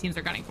that's what these teams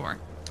are gunning for.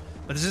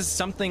 But this is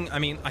something, I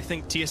mean, I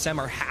think TSM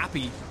are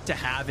happy to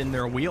have in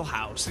their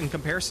wheelhouse in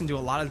comparison to a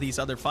lot of these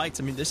other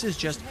fights. I mean, this is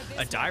just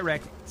a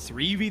direct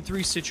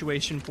 3v3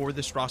 situation for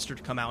this roster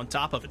to come out on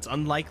top of. It's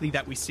unlikely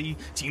that we see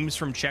teams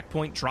from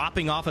Checkpoint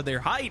dropping off of their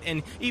height,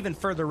 and even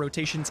further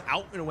rotations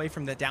out and away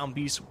from the down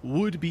beast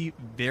would be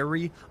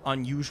very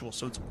unusual.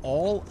 So it's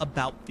all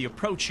about the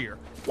approach here.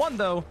 One,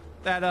 though,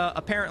 that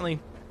apparently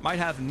might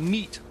have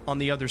meat on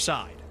the other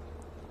side.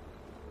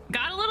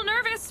 Got a little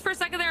nervous for a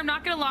second there, I'm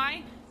not gonna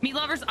lie. Meat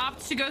Lovers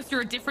opt to go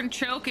through a different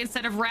choke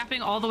instead of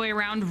wrapping all the way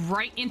around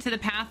right into the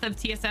path of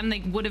TSM. They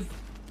would have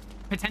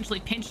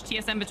potentially pinched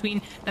TSM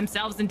between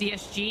themselves and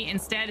DSG.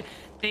 Instead,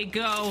 they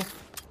go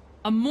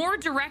a more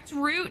direct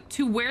route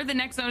to where the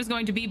next zone is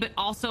going to be, but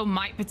also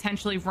might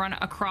potentially run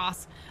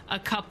across a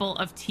couple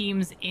of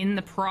teams in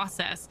the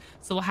process.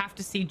 So we'll have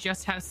to see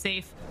just how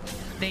safe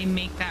they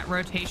make that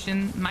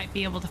rotation. Might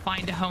be able to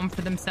find a home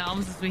for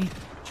themselves as we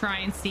try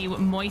and see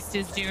what Moist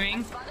is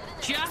doing.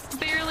 Just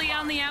barely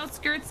on the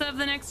outskirts of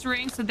the next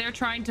ring, so they're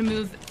trying to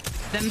move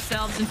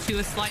themselves into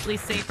a slightly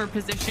safer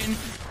position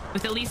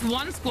with at least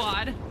one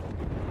squad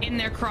in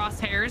their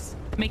crosshairs,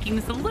 making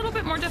this a little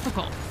bit more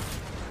difficult.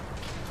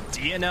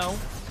 DNO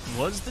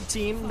was the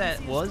team that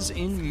was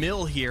in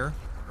mill here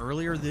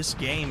earlier this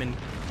game, and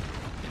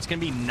it's going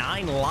to be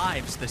 9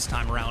 lives this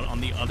time around on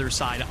the other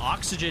side.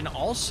 Oxygen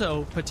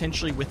also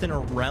potentially within a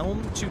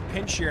realm to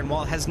pinch here, and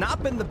while it has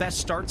not been the best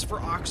starts for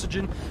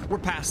Oxygen, we're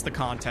past the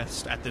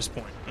contest at this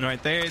point. All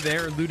right,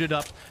 they're looted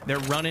up, they're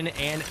running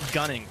and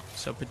gunning,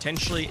 so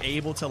potentially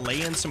able to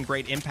lay in some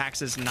great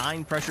impacts as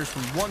 9 pressures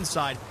from one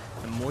side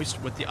and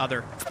Moist with the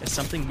other is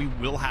something we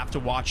will have to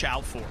watch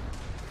out for.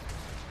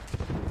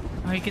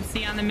 Oh, you can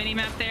see on the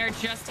minimap there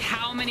just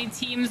how many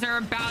teams are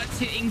about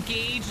to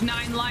engage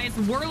 9 lives.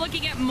 We're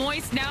looking at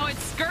Moist now.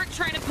 It's Skirt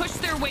trying to push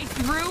their way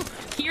through,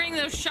 hearing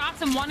those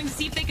shots and wanting to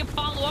see if they can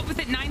follow up with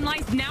it. 9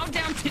 lives now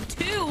down to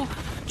 2,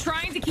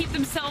 trying to keep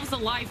themselves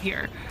alive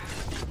here.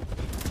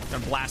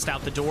 Gonna blast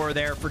out the door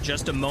there for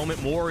just a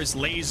moment more as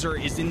Laser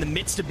is in the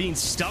midst of being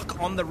stuck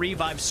on the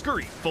revive.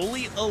 Scurry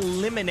fully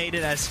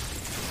eliminated as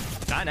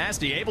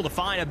Dynasty able to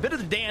find a bit of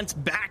the dance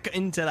back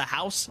into the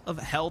House of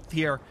Health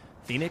here.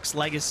 Phoenix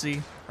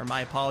Legacy, or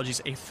my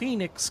apologies, a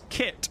Phoenix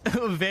kit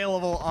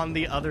available on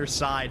the other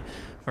side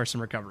for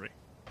some recovery.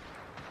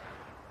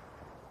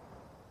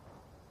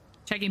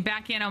 Checking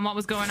back in on what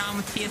was going on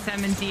with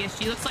TSM and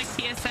DSG. Looks like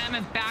TSM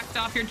have backed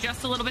off here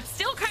just a little bit.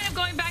 Still kind of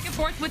going back and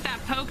forth with that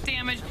poke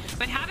damage,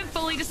 but haven't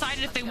fully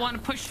decided if they want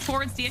to push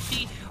towards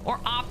DSG or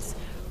opt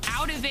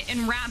out of it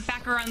and wrap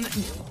back around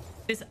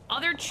this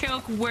other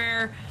choke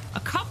where a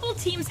couple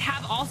teams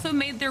have also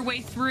made their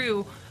way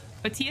through.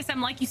 But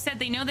TSM, like you said,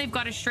 they know they've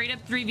got a straight up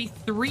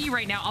 3v3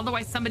 right now.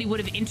 Otherwise, somebody would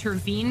have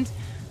intervened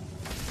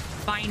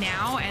by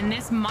now. And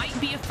this might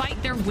be a fight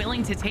they're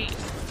willing to take.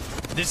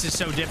 This is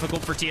so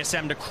difficult for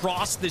TSM to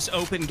cross this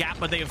open gap,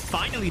 but they have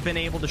finally been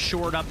able to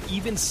shore it up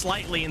even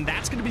slightly, and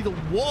that's going to be the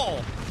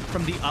wall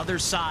from the other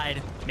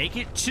side. Make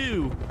it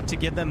 2 to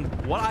give them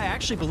what I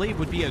actually believe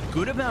would be a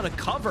good amount of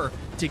cover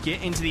to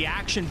get into the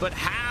action, but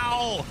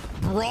how?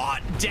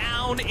 Brought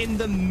down in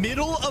the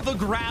middle of a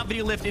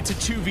gravity lift. It's a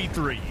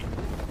 2v3.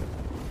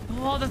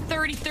 Oh, the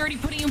 30-30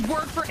 putting in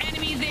work for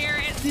enemy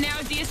there. It's now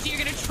DSG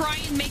are going to try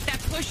and make that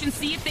push and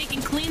see if they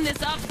can clean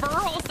this up. Burr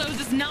also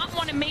does not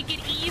want to make it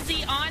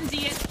easy on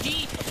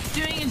DSG.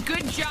 Doing a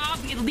good job,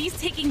 at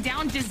least taking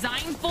down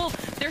Designful.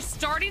 They're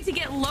starting to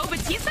get low, but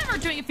TSM are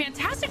doing a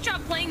fantastic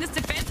job playing this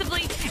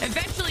defensively.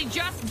 Eventually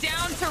just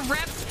down to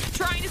Reps,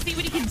 trying to see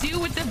what he can do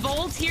with the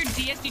Volt here.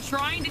 DSG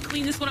trying to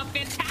clean this one up.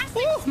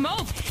 Fantastic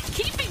smoke,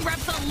 keeping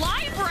Reps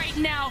alive right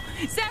now.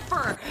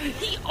 Zephyr,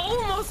 he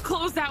almost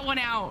closed that one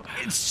out.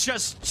 It's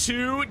just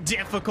too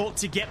difficult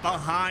to get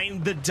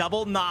behind the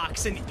double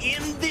knocks, and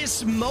in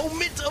this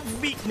moment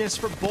of weakness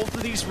for both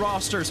of these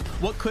rosters,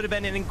 what could have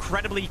been an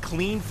incredibly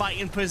clean fight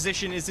in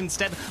position is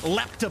instead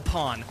leapt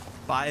upon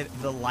by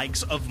the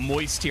likes of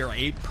Moist here.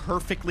 A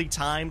perfectly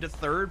timed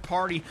third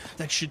party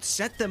that should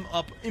set them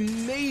up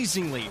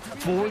amazingly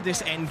for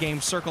this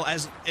endgame circle.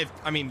 As if,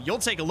 I mean, you'll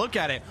take a look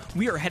at it,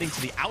 we are heading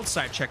to the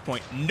outside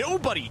checkpoint.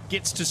 Nobody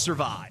gets to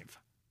survive.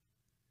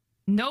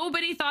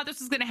 Nobody thought this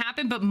was going to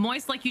happen, but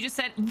Moist, like you just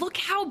said, look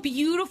how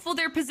beautiful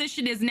their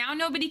position is. Now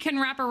nobody can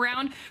wrap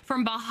around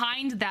from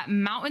behind that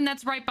mountain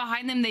that's right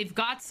behind them. They've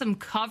got some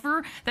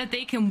cover that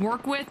they can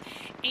work with,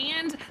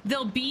 and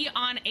they'll be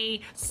on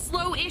a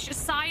slow-ish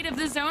side of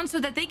the zone so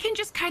that they can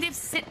just kind of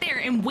sit there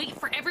and wait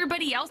for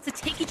everybody else to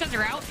take each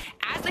other out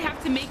as they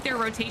have to make their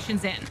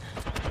rotations in.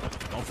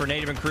 Well, for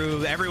Native and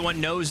crew, everyone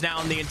knows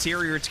now in the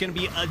interior it's going to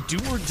be a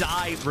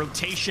do-or-die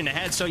rotation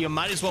ahead, so you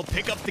might as well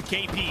pick up the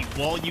KP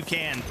while you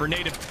can. For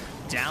Native,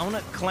 down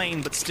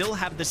Claim, but still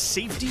have the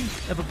safety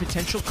of a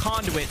potential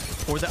conduit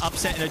for the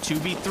upset in a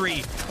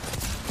 2v3.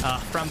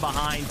 From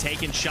behind,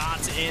 taking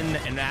shots in,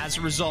 and as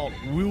a result,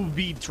 will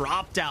be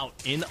dropped out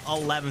in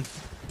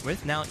 11th,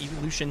 with now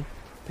Evolution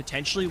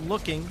potentially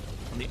looking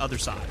on the other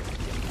side.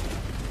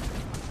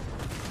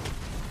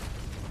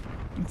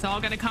 It's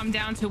all going to come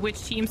down to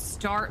which teams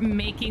start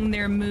making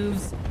their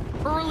moves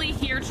early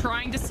here,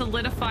 trying to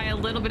solidify a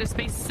little bit of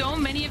space. So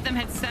many of them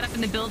had set up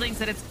in the buildings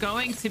that it's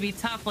going to be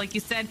tough. Like you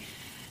said,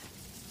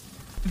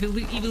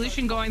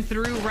 Evolution going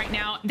through right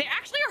now. They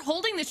actually are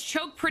holding this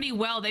choke pretty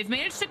well. They've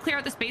managed to clear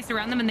out the space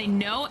around them, and they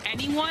know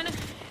anyone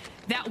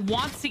that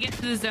wants to get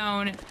to the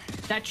zone,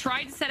 that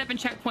tried to set up in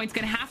checkpoints,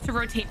 going to have to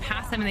rotate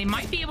past them, and they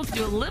might be able to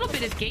do a little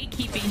bit of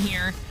gatekeeping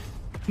here.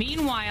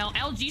 Meanwhile,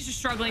 ALGS are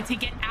struggling to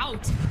get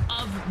out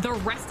of the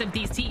rest of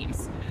these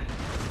teams.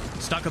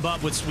 Stuck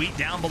above with Sweet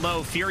down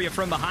below. Furia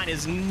from behind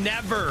is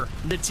never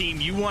the team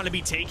you want to be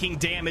taking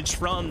damage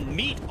from.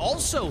 Meat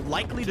also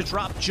likely to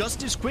drop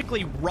just as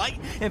quickly right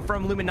in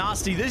from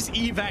Luminosity. This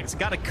evac's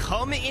got to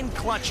come in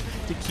clutch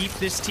to keep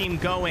this team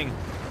going.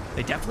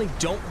 They definitely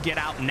don't get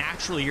out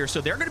naturally here, so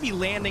they're going to be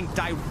landing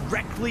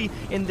directly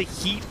in the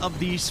heat of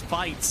these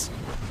fights.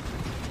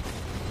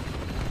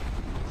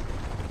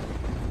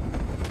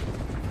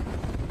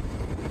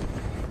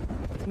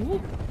 Ooh.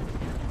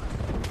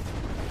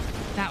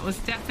 That was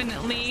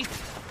definitely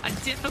a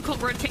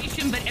difficult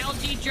rotation, but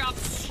LG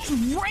drops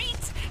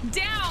straight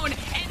down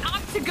and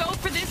opt to go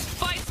for this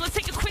fight. So let's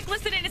take a quick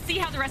listen in and see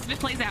how the rest of it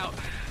plays out.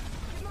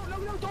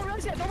 No, don't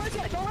res yet, don't res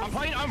yet, don't res.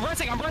 I'm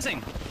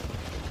resing.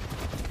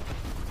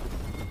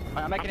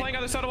 I'm playing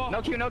other side of the wall.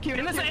 No Q.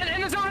 In the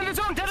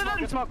zone,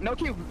 dead. Smoke, no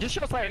Q. Just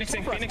show player.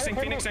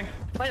 Phoenixing.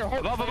 Player,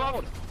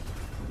 hold.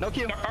 No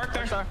Q. Arc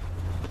there.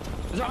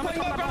 I'm playing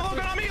logo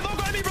on me.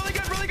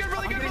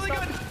 Really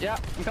good. Yeah,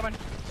 I'm coming.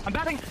 I'm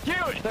batting.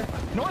 Dude.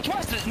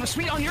 Northwest.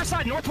 Sweet on your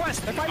side.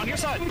 Northwest. On your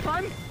side.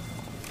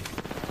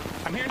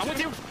 I'm here. I'm with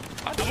you.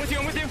 I'm with you.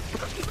 I'm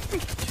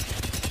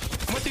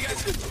with you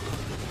guys.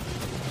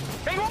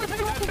 Bang one.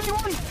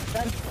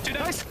 Two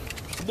down. Nice.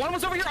 One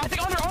was over here. I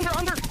think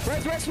under.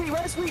 Res,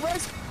 sweet.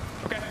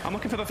 Okay, I'm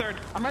looking for the third.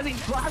 I'm ready.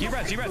 You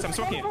res. I'm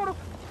smoking it.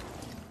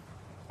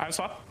 I have a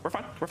swap. We're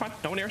fine.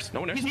 No one nears.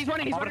 He's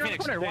running around the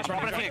corner.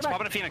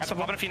 Popping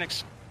a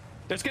Phoenix.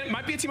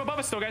 Might be a team above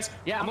us still, guys.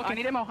 Yeah, I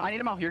need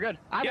ammo. You're good.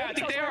 Yeah, I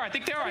think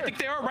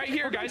they are. Right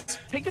here, guys.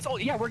 Take this.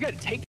 Yeah, we're good.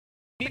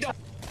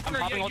 I'm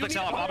popping ult XL.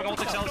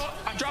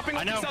 I'm dropping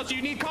ult XL, so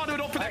you need conduit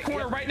ult for that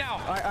corner right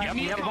now. You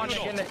need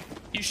conduit ult.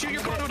 You shoot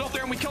your conduit ult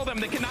there and we kill them.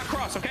 They cannot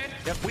cross, okay?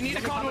 Yep. We need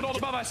a conduit ult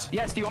above us.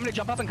 Yes, do you want me to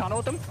jump up and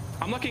conduit them?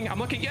 I'm looking.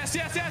 Yes.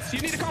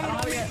 You need a conduit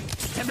ult on me.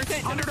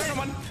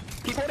 10%.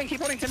 Keep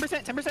holding.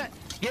 10%.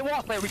 Get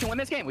wall, player. We can win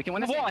this game.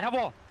 I have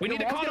wall. We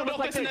need a conduit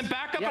ult this and then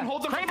back up and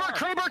hold them.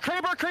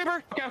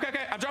 Kraber.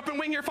 Okay. I'm dropping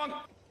wing here, Funk.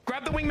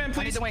 Grab the wingman, please.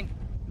 I need the wing.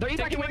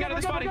 Take a wing out of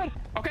this body.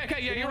 Okay,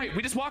 yeah, you're right.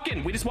 We just walk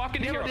into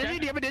here, okay?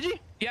 Do you have a digi?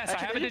 Yes, I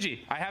have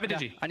a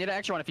digi. I need an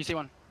extra one if you see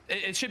one.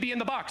 It should be in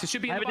the box. It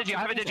should be in the box. I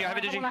have a digi.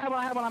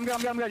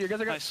 I'm good. You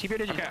guys are good. Keep your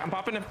digi. Okay, I'm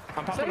popping him.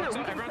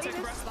 Everyone take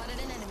a breath. Spotted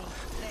an enemy.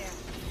 There.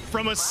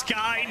 From a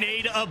sky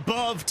nade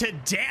above to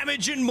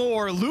damage and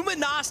more,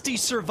 Luminosity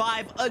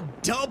survive a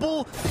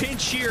double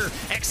pinch here.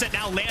 Exit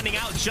now landing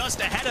out just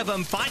ahead of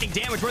him, finding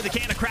damage where they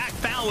can. A crack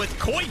foul with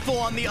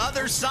Koifel on the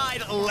other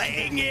side,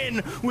 laying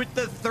in with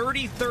the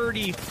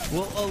 30-30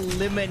 will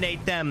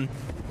eliminate them.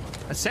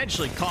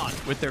 Essentially caught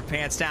with their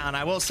pants down.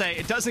 I will say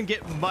it doesn't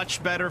get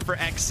much better for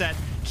Xset.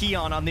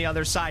 Keon on the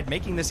other side,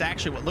 making this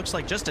actually what looks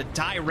like just a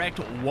direct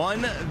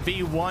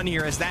 1v1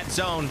 here as that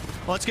zone,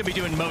 well, it's going to be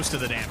doing most of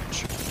the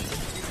damage.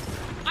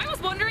 I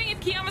was wondering if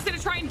Keon was going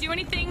to try and do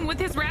anything with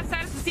his rat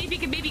status to see if he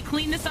could maybe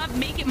clean this up,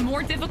 make it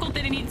more difficult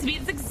than it needs to be.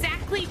 It's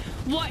exactly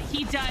what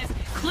he does.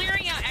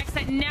 Clearing out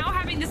Xset, now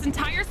having this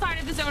entire side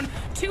of the zone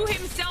to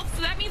himself.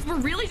 So that means we're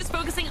really just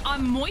focusing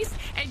on Moist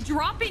and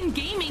Drop-In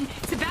Gaming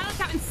to balance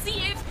out and see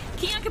if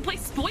Keon can play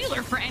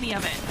spoiler for any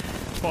of it.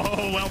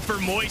 Oh, well, for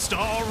Moist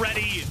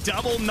already,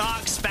 double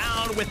knocks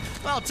found with,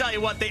 well, I'll tell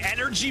you what, the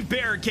Energy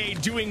Barricade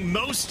doing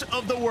most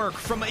of the work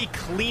from a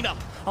cleanup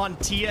on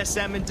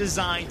TSM and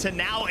Design to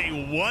now a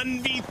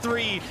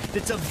 1v3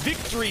 that's a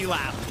victory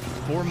lap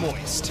for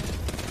Moist.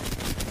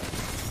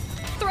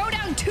 Throw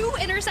down 2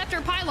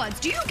 interceptor pylons.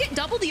 Do you get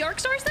double the arc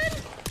stars then?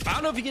 I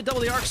don't know if you get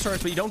double the arc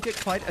stars, but you don't get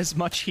quite as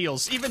much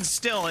heals. Even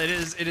still, it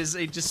is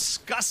a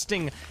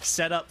disgusting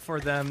setup for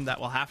them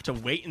that we'll have to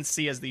wait and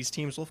see, as these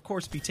teams will, of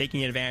course, be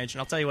taking advantage. And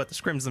I'll tell you what, the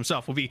scrims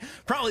themselves will be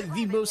probably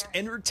the most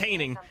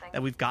entertaining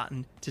that we've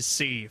gotten to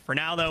see. For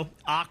now, though,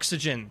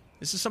 Oxygen.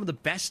 This is some of the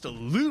best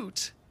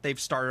loot they've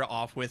started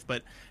off with,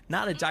 but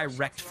not a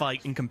direct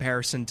fight in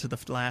comparison to the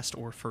last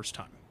or first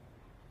time.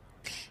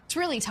 It's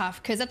really tough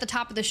because at the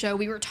top of the show,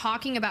 we were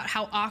talking about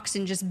how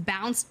Oxen just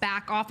bounced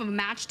back off of a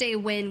match day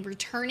win,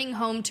 returning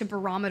home to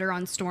Barometer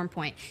on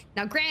Stormpoint.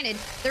 Now, granted,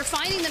 they're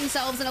finding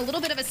themselves in a little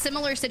bit of a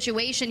similar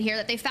situation here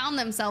that they found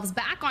themselves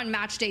back on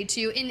match day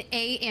 2 in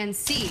A and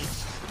C,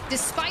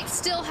 despite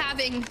still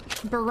having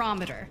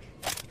Barometer.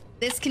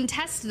 This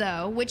contest,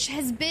 though, which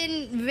has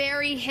been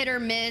very hit or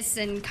miss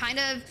and kind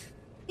of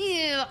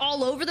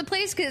all over the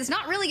place because it's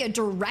not really a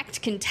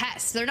direct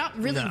contest. They're not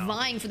really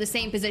vying for the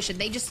same position.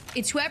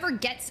 It's whoever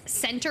gets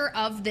center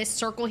of this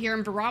circle here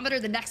in Barometer,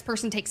 the next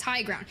person takes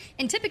high ground.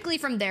 And typically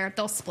from there,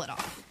 they'll split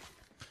off.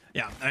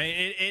 Yeah, I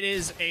mean, it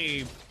is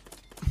a...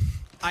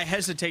 I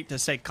hesitate to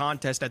say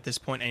contest at this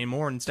point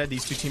anymore. Instead,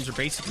 these two teams are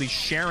basically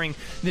sharing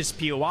this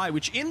POI,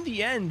 which in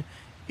the end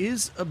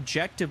is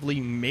objectively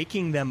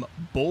making them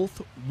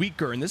both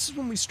weaker. And this is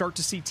when we start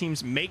to see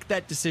teams make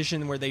that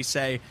decision where they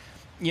say,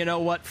 you know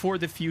what, for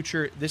the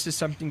future, this is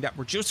something that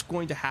we're just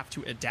going to have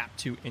to adapt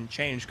to and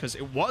change, because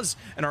it was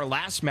in our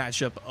last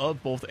matchup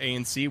of both A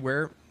and C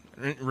where,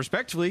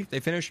 respectively, they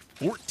finished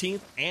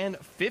 14th and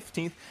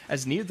 15th,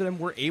 as neither of them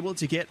were able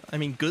to get,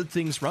 good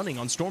things running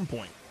on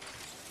Stormpoint.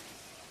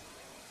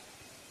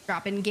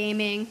 Drop-In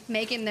Gaming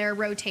making their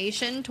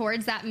rotation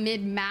towards that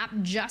mid-map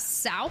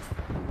just south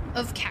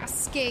of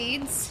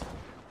Cascades.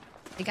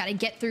 They got to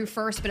get through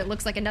first, but it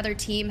looks like another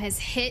team has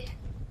hit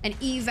an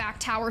evac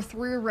tower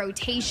through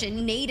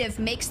rotation. Native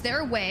makes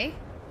their way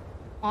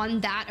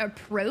on that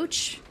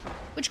approach,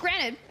 which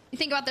granted, you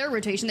think about their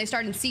rotation, they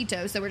start in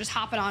Cito, so we're just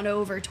hopping on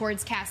over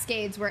towards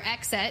Cascades, where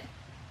Xset,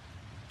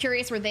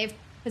 curious where they've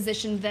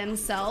positioned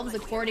themselves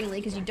accordingly,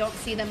 because you don't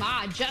see them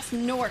just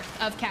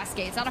north of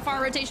Cascades. Not a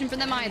far rotation for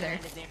them either.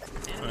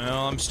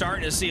 Well, I'm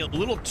starting to see a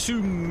little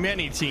too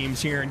many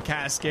teams here in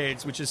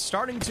Cascades, which is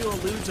starting to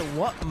allude to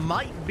what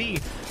might be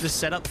the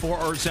setup for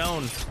our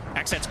zone.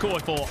 Xset's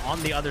Koifel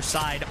on the other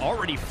side,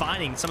 already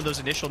finding some of those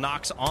initial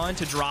knocks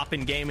onto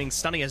Drop-In Gaming,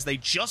 stunning as they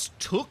just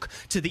took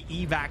to the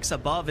evacs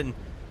above, and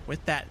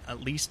with that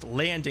at least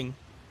landing,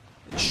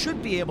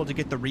 should be able to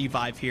get the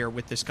revive here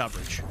with this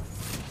coverage.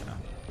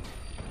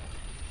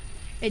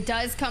 It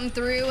does come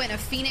through in a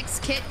Phoenix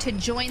kit to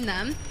join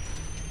them.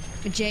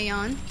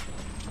 Jayon.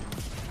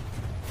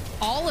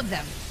 All of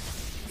them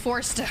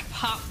forced to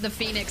pop the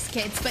Phoenix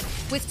kits, but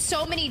with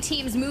so many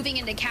teams moving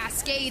into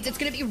Cascades, it's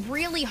going to be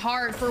really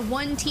hard for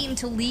one team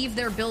to leave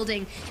their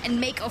building and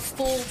make a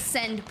full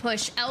send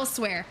push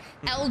elsewhere.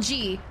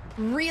 LG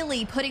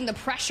really putting the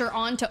pressure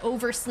on to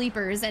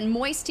Oversleepers, and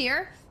Moist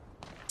here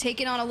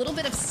taking on a little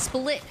bit of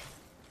split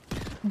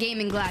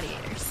Gaming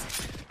Gladiators.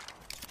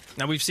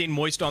 Now, we've seen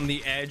Moist on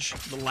the edge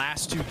the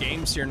last 2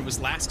 games here, and it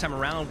was last time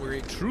around where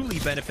it truly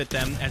benefited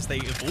them as they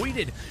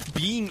avoided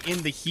being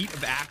in the heat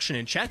of action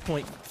and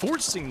checkpoint,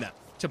 forcing them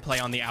to play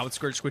on the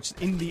outskirts, which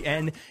in the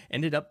end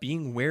ended up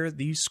being where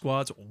these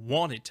squads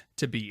wanted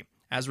to be.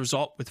 As a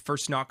result, with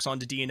first knocks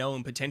onto DNO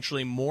and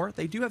potentially more,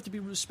 they do have to be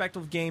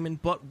respectful of gaming,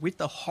 but with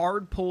the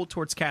hard pull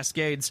towards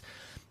Cascades,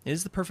 it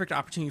is the perfect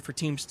opportunity for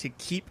teams to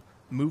keep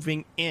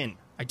moving in.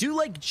 I do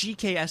like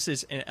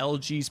GKS's and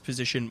LG's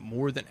position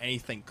more than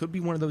anything. Could be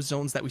one of those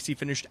zones that we see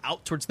finished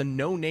out towards the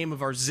no name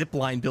of our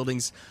zipline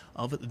buildings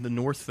of the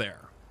north there.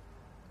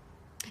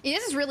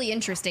 This is really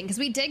interesting because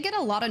we did get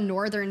a lot of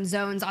northern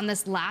zones on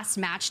this last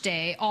match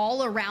day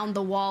all around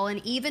the wall, and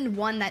even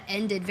one that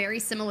ended very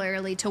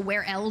similarly to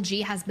where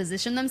LG has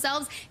positioned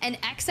themselves, and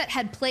Exet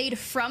had played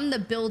from the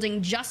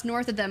building just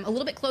north of them, a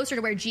little bit closer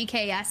to where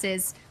GKS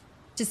is,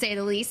 to say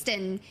the least,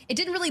 and it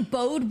didn't really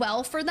bode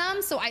well for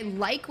them. So I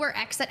like where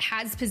Exet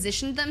has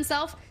positioned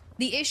themselves.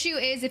 The issue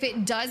is if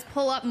it does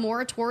pull up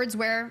more towards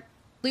where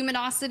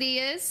Luminosity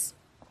is,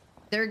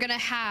 they're gonna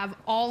have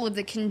all of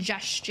the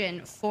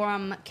congestion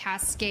from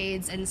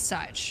cascades and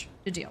such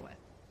to deal with.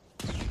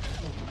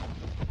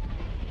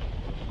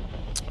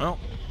 Well,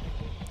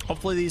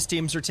 hopefully these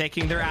teams are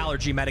taking their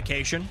allergy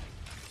medication.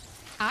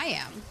 I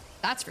am,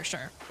 that's for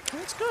sure.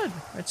 That's good.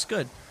 That's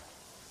good.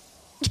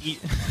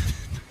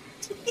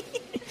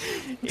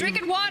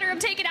 Drinking water, I'm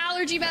taking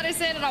allergy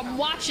medicine, and I'm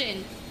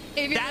watching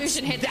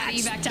Evolution hit that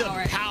evac tower.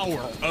 That's the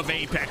power of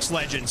Apex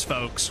Legends,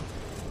 folks.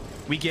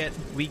 We get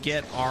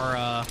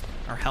our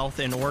health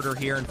in order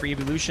here in Free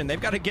Evolution. They've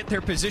got to get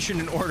their position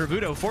in order.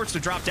 Vudo forced to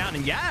drop down,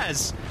 and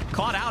Yaz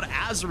caught out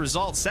as a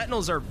result.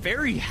 Sentinels are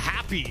very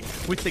happy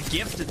with the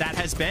gift that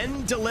has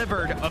been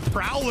delivered. A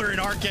Prowler in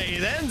RK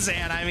then,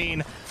 Zan. I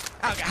mean,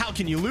 how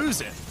can you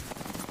lose it?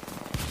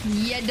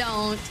 You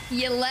don't.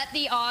 You let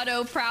the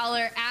auto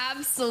Prowler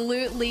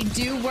absolutely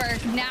do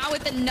work. Now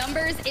with the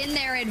numbers in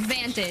their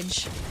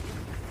advantage,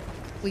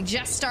 we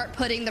just start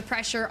putting the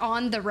pressure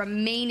on the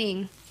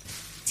remaining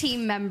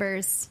team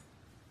members.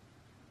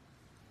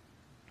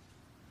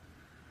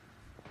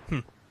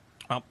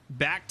 Well,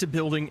 back to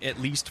building at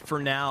least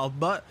for now,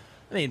 but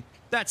I mean,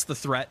 that's the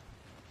threat.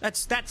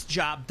 That's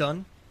job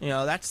done. You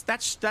know,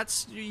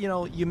 that's you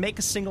know, you make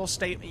a single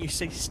statement, you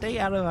say stay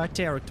out of our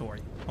territory,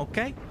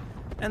 okay?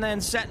 And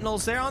then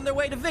Sentinels, they're on their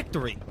way to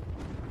victory.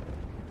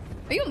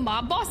 Are you a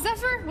mob boss,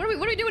 Zephyr? What are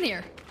we doing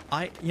here?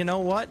 You know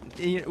what?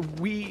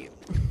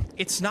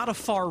 It's not a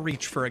far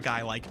reach for a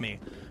guy like me.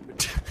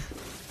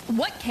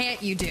 What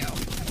can't you do?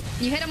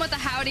 You hit him with a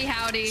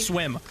howdy.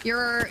 Swim.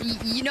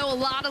 You know a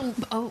lot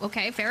of... Oh,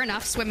 okay, fair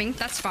enough. Swimming,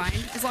 that's fine.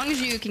 As long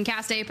as you can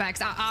cast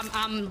Apex,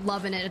 I'm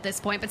loving it at this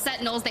point. But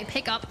Sentinels, they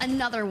pick up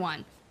another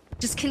one.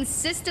 Just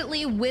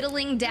consistently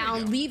whittling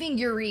down, leaving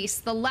Euryce,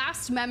 the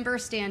last member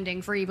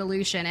standing for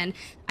Evolution. And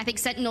I think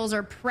Sentinels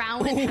are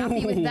proud and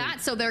happy with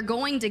that, so they're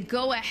going to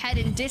go ahead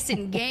and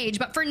disengage.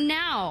 But for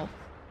now,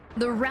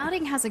 the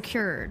routing has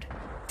occurred.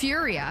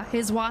 Furia,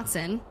 his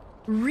Watson,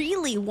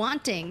 really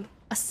wanting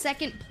a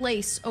second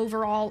place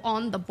overall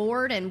on the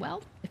board, and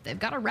well, if they've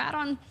got a rat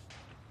on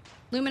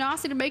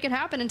Luminosity to make it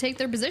happen and take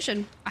their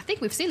position, I think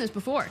we've seen this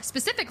before,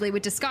 specifically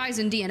with Disguise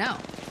and DNO.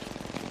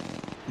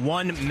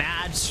 One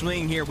mad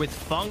swing here with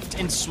Funked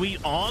and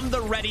Sweet on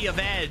the ready of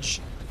edge.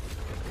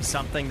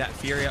 Something that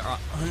Furia are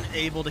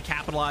unable to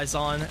capitalize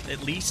on,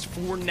 at least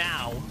for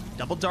now.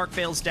 Double Dark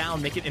fails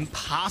down, make it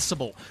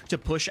impossible to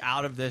push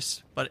out of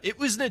this, but it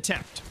was an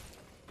attempt.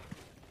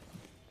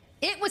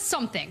 It was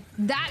something,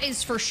 that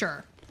is for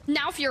sure.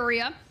 Now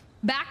Furia,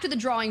 back to the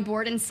drawing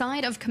board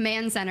inside of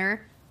Command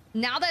Center.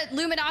 Now that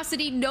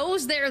Luminosity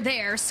knows they're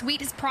there,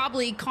 Sweet has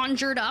probably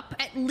conjured up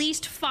at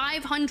least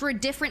 500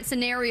 different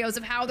scenarios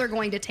of how they're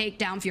going to take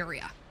down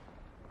Furia.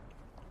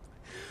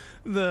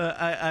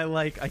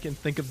 I can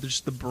think of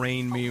just the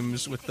brain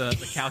memes with the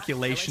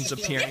calculations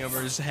appearing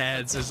over his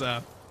heads as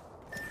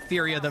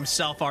Furia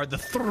themselves are the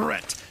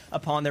threat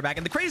upon their back.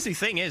 And the crazy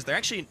thing is, they're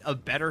actually a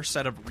better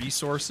set of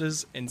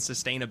resources and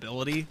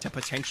sustainability to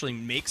potentially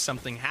make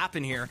something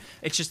happen here.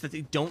 It's just that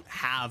they don't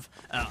have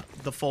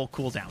the full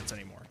cooldowns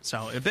anymore.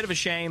 So a bit of a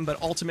shame,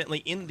 but ultimately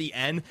in the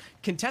end,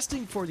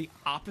 contesting for the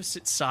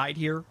opposite side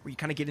here, where you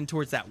kind of get in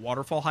towards that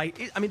waterfall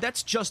height, I mean,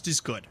 that's just as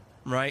good,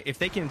 right? If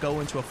they can go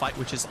into a fight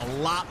which is a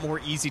lot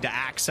more easy to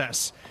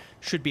access,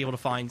 should be able to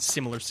find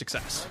similar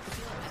success.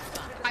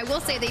 I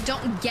will say they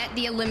don't get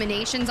the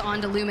eliminations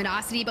onto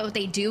Luminosity, but what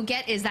they do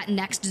get is that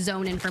next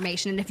zone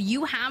information. And if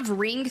you have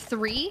Ring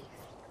 3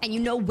 and you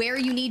know where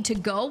you need to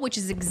go, which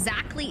is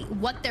exactly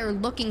what they're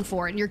looking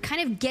for, and you're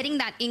kind of getting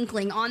that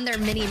inkling on their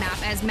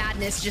mini-map as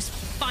Madness just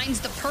finds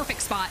the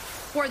perfect spot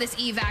for this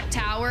evac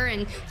tower,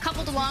 and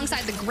coupled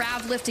alongside the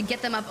grav lift to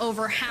get them up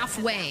over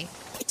halfway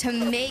to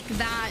make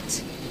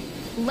that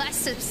less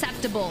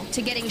susceptible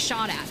to getting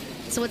shot at.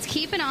 So let's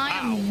keep an eye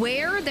on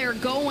where they're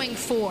going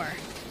for.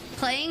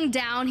 Playing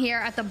down here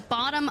at the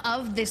bottom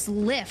of this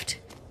lift,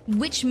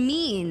 which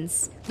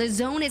means the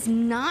zone is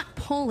not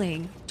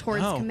pulling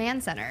towards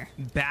Command Center.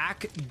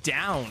 Back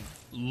down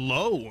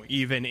low,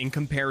 even in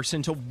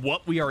comparison to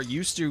what we are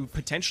used to,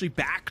 potentially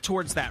back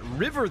towards that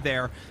river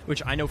there,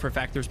 which I know for a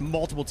fact there's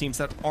multiple teams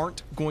that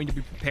aren't going to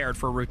be prepared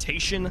for a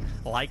rotation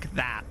like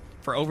that.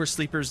 For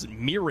Oversleepers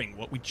mirroring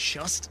what we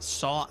just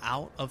saw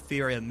out of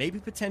Furia, maybe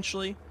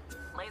potentially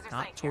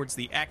not towards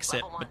the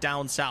exit, but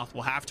down south.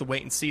 We'll have to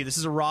wait and see. This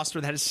is a roster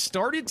that has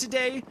started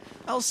today,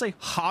 I'll say,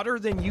 hotter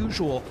than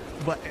usual,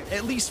 but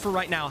at least for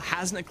right now,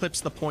 hasn't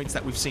eclipsed the points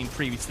that we've seen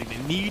previously.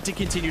 They need to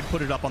continue to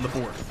put it up on the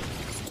board.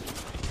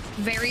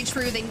 Very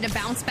true. They need to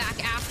bounce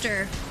back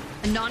after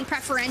a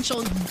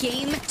non-preferential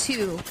game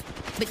 2.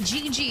 But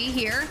GG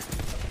here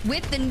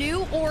with the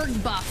new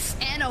org buff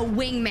and a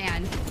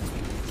wingman.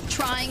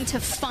 trying to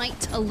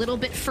fight a little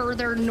bit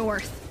further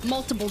north.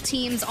 Multiple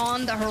teams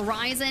on the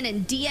horizon,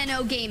 and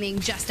DNO Gaming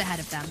just ahead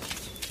of them.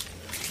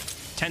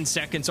 10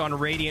 seconds on a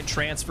Radiant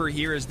transfer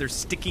here as they're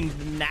sticking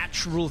the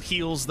natural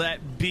heals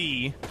that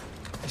be.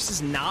 This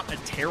is not a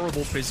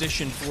terrible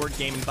position for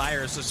Gaming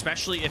Virus,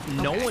 especially if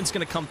no one's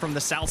going to come from the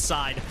south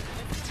side.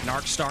 An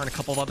Arcstar and a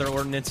couple of other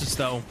ordinances,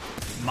 though,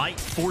 might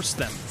force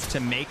them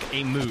to make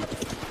a move.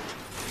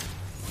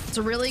 It's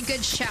a really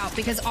good shout,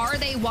 because are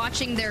they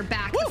watching their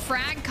back? Woo! The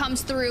frag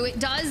comes through, it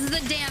does the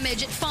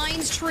damage, it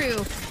finds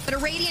True, but a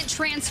Radiant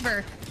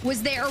transfer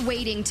was there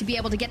waiting to be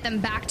able to get them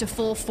back to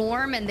full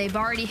form, and they've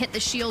already hit the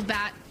shield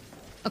bat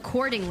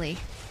accordingly.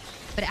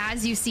 But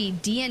as you see,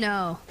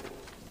 DNO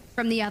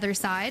from the other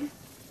side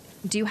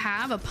do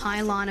have a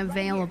pylon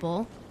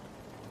available.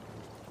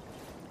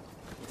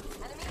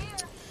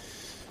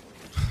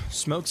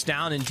 Smoke's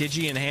down and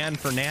Digi in hand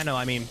for Nano.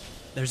 I mean,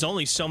 there's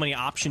only so many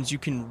options you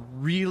can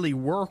really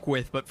work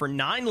with, but for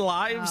 9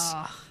 lives,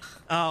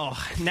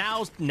 now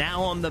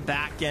on the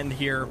back end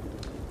here,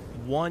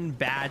 one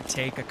bad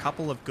take, a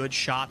couple of good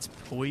shots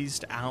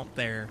poised out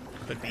there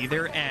could be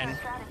their end.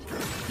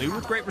 Lou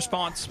with great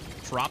response,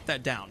 drop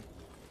that down.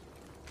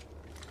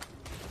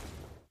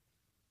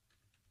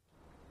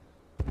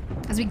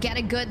 As we get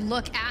a good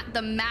look at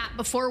the map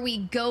before we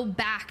go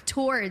back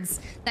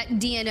towards that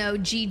DNO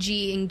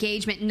GG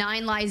engagement,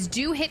 9 Lives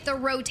do hit the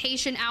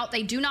rotation out.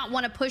 They do not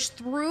want to push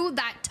through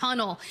that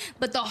tunnel,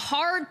 but the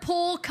hard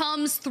pull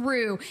comes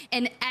through,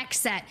 and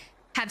Exet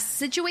have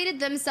situated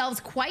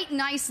themselves quite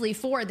nicely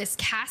for this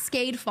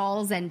Cascade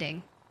Falls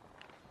ending.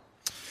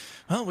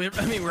 Well, we're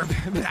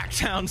back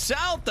down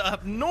south,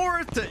 up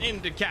north,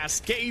 into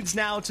Cascades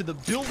now, to the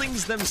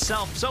buildings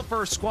themselves. So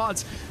far,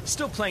 squads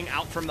still playing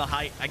out from the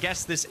height. I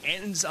guess this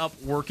ends up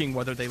working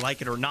whether they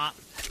like it or not.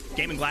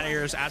 Gaming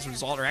Gladiators, as a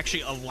result, are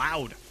actually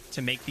allowed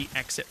to make the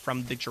exit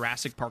from the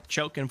Jurassic Park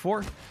choke. And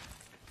well,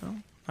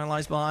 9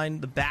 Lives behind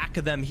the back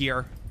of them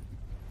here.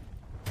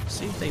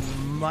 See if they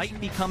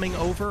might be coming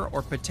over,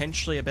 or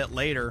potentially a bit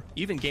later.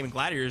 Even Gaming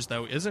Gladiators,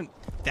 though, isn't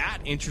that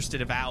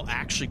interested about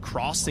actually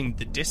crossing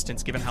the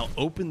distance, given how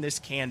open this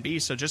can be.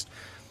 So just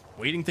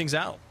waiting things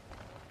out.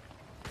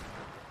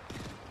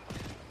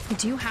 We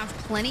do have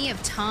plenty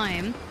of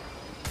time.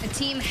 A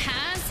team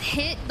has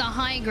hit the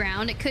high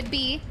ground. It could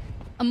be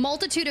a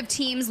multitude of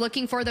teams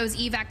looking for those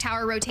evac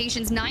tower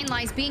rotations, 9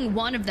 Lives being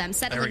one of them,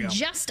 settling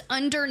just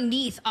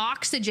underneath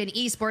Oxygen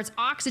Esports.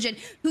 Oxygen,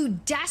 who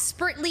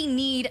desperately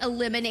need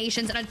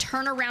eliminations and a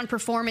turnaround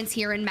performance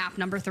here in map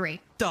number 3.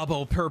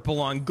 Double purple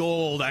on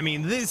gold. I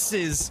mean, this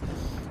is...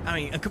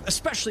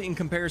 especially in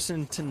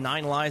comparison to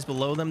 9 Lives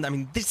below them, I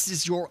mean, this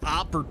is your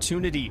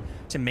opportunity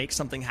to make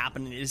something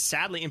happen. It is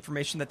sadly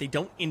information that they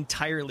don't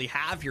entirely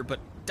have here, but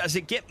does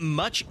it get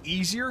much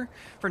easier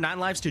for 9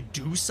 Lives to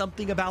do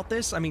something about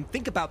this? I mean,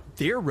 think about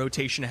their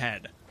rotation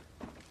ahead.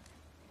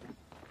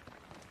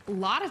 A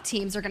lot of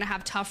teams are going to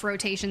have tough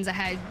rotations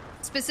ahead,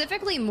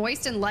 specifically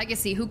Moist and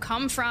Legacy, who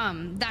come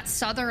from that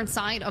southern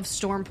side of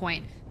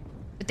Stormpoint.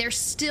 But they're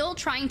still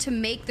trying to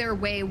make their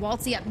way.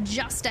 Waltzy up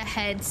just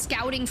ahead,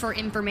 scouting for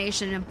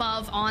information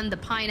above on the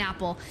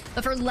Pineapple.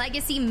 But for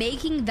Legacy,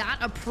 making that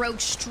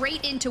approach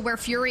straight into where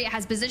Furia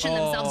has positioned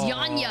themselves.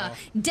 Yanya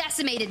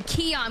decimated.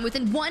 Keon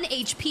within 1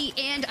 HP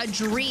and a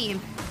dream.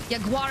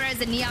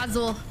 Jaguares and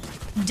Niazul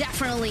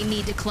definitely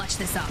need to clutch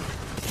this up.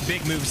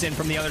 Big moves in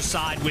from the other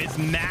side with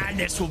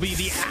Madness will be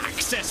the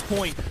access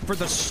point for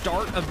the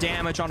start of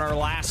damage on our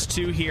last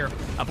 2 here.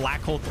 A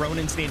black hole thrown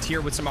into the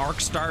interior with some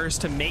arc stars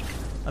to make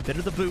a bit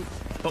of the boot,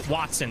 but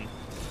Watson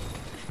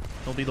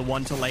will be the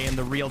one to lay in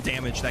the real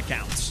damage that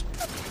counts.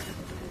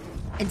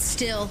 And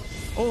still,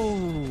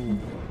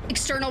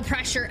 external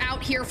pressure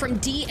out here from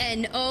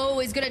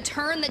DNO is going to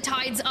turn the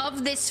tides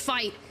of this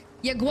fight.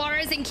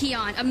 Jaguares and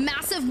Keon, a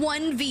massive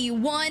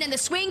 1v1, and the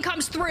swing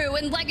comes through,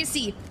 and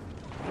Legacy,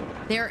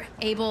 they're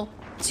able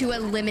to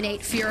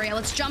eliminate Furia.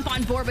 Let's jump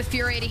on board with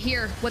Furia to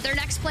hear what their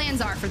next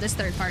plans are for this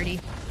third party.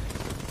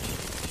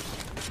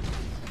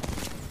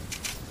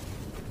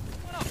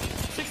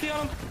 60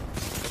 on him.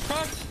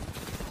 Cracked.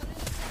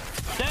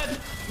 Dead.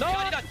 No!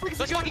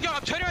 Let's fucking go.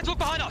 I'm turning around to look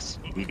behind us.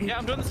 Yeah,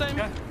 I'm doing the same.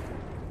 Okay.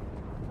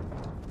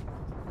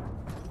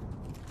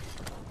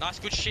 Nice,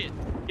 good shit.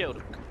 Killed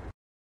him.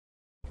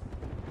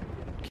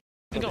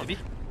 Go.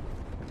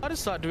 Other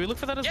side, do we look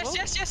for that as well?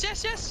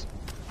 Yes.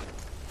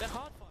 They're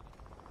hard.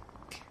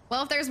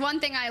 Well, if there's one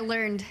thing I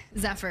learned,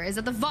 Zephyr, is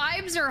that the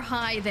vibes are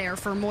high there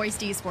for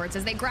Moist Esports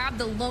as they grab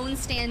the lone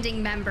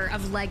standing member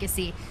of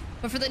Legacy.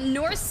 But for the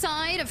north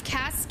side of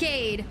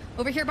Cascade,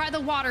 over here by the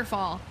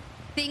waterfall,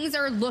 things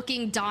are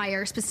looking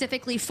dire,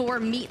 specifically for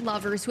meat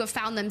lovers who have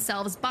found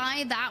themselves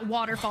by that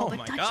waterfall.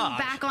 But touching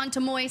back onto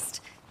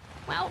Moist,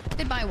 well,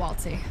 goodbye,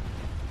 Waltzy.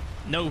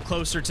 No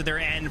closer to their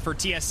end for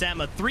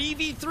TSM. A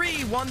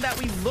 3v3, one that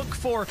we look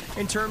for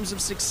in terms of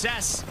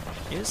success,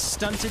 is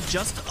stunted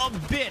just a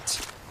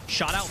bit.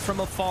 Shot out from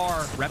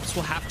afar. Reps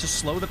will have to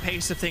slow the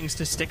pace of things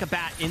to stick a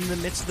bat in the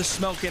midst of the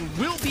smoke and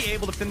will be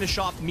able to finish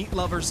off Meat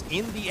Lovers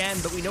in the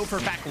end. But we know for a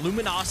fact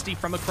Luminosity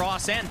from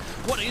across, and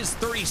what is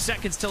 30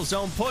 seconds till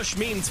zone push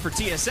means for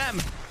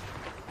TSM.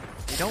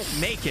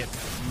 don't make it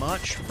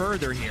much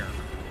further here.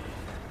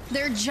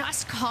 They're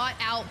just caught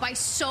out by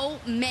so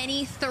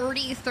many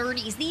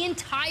 30-30s. The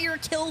entire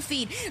kill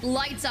feed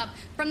lights up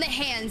from the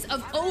hands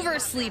of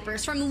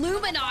Oversleepers, from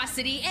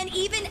Luminosity, and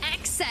even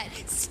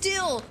Xset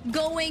still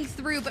going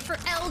through. But for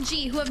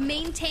LG, who have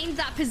maintained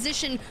that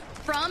position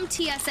from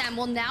TSM,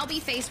 will now be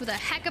faced with a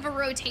heck of a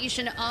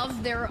rotation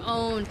of their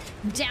own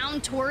down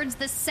towards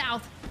the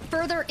south,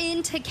 further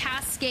into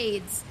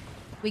Cascades.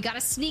 We got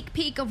a sneak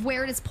peek of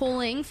where it is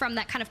pulling from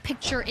that kind of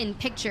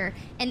picture-in-picture,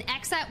 and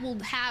Xset will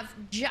have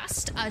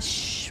just a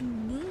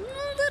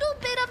little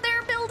bit of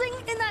their building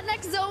in that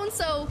next zone,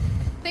 so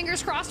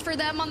fingers crossed for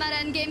them on that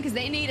end game because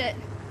they need it.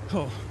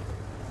 Oh.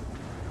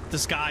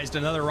 Disguised,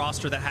 another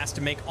roster that has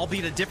to make,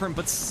 albeit a different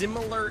but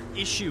similar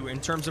issue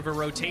in terms of a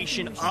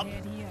rotation up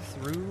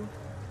through.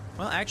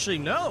 Well, actually,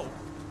 no.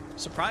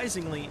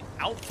 Surprisingly,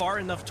 out far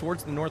enough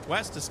towards the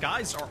northwest,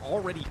 Disguised are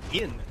already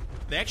in.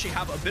 They actually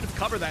have a bit of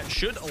cover that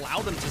should allow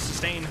them to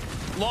sustain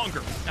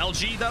longer.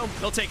 LG, though,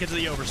 they'll take it to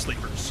the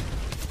Oversleepers.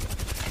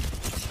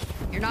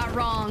 You're not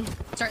wrong.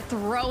 Start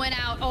throwing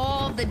out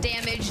all the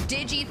damage.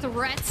 Digi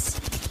threats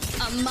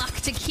amok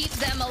to keep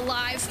them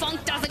alive.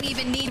 Funk doesn't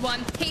even need one.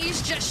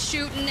 He's just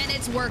shooting and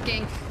it's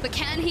working. But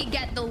can he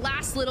get the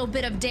last little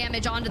bit of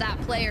damage onto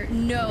that player?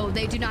 No,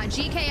 they do not.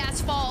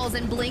 GKS falls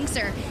and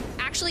Blinkser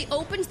actually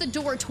opens the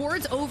door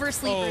towards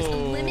Oversleepers,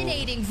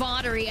 eliminating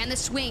Vaudery, and the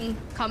swing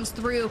comes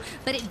through,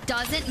 but it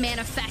doesn't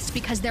manifest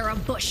because they're a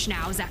bush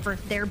now, Zephyr.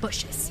 They're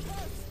bushes.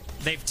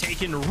 They've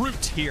taken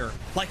root here,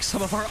 like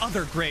some of our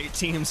other great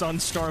teams on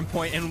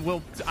Stormpoint, and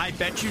will, I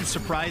bet you,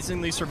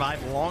 surprisingly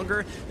survive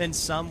longer than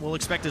some will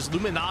expect, as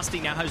Luminosity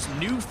now has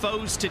new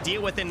foes to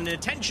deal with in an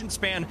attention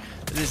span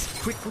that is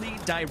quickly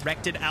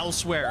directed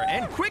elsewhere,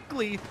 and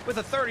quickly, with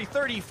a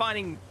 30-30,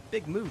 finding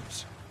big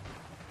moves.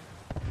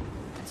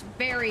 That's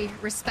very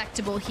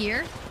respectable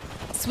here.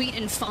 Sweet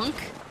and Funk.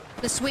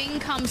 The swing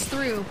comes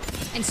through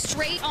and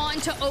straight on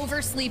to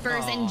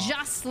Oversleepers, and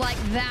just like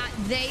that,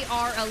 they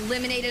are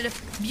eliminated.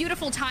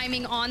 Beautiful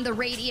timing on the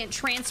Radiant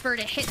transfer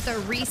to hit the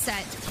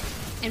reset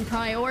and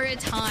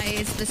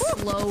prioritize the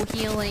slow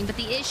healing. But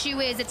the issue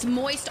is it's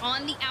Moist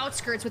on the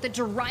outskirts with a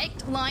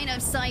direct line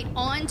of sight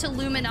onto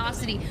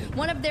Luminosity,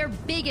 one of their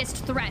biggest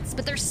threats,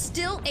 but they're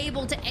still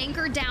able to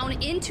anchor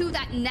down into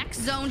that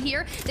next zone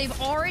here. They've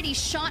already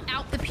shot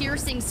out the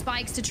piercing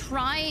spikes to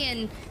try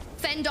and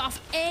fend off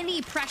any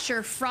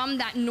pressure from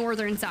that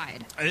northern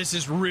side. This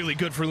is really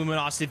good for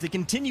Luminosity. If they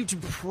continue to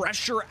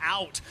pressure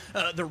out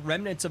the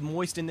remnants of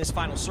Moist in this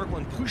final circle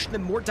and push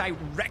them more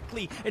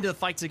directly into the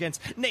fights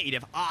against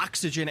Native,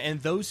 Oxygen, and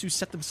those who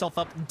set themselves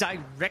up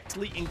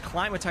directly in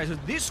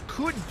Climatizer, this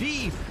could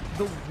be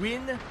the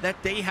win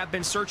that they have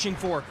been searching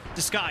for.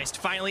 Disguised,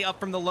 finally up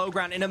from the low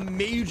ground, and a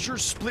major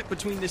split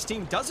between this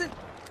team doesn't,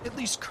 at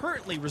least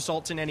currently,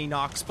 result in any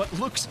knocks, but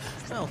looks,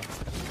 well,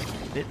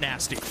 a bit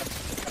nasty.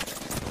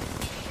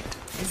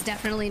 Is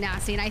definitely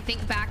nasty, and I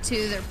think back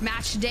to their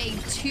match day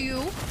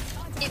 2.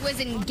 It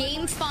was in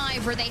game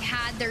 5 where they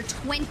had their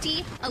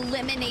 20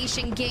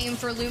 elimination game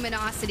for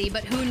Luminosity,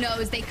 but who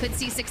knows, they could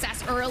see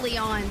success early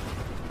on.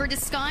 For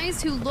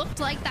Disguise, who looked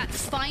like that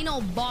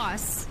final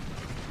boss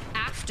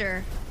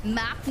after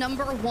map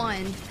number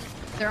 1,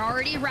 they're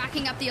already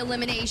racking up the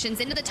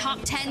eliminations into the top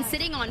 10,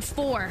 sitting on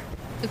 4.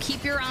 So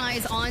keep your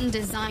eyes on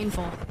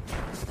Designful.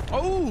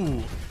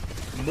 Oh,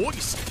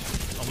 Moist.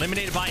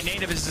 Eliminated by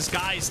Native as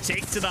Disguise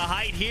take to the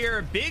height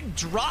here. Big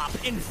drop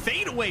in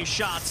fadeaway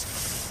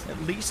shots. At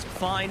least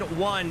find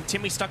one.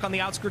 Timmy stuck on the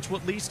outskirts will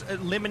at least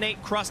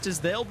eliminate Crust, as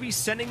they'll be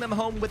sending them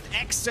home with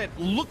Exit,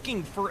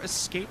 looking for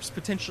escapes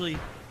potentially.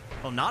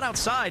 Well, not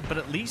outside, but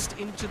at least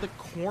into the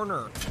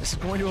corner. This is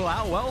going to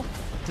allow, well,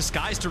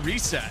 Disguise to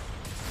reset.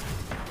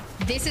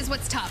 This is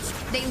what's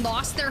tough. They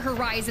lost their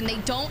horizon. They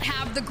don't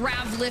have the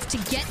grav lift to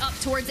get up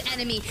towards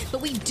enemy,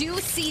 but we do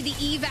see the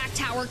evac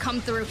tower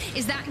come through.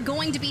 Is that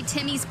going to be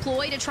Timmy's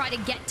ploy to try to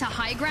get to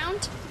high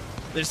ground?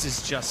 This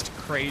is just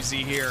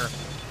crazy here.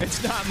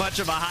 It's not much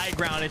of a high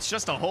ground. It's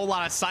just a whole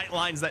lot of sight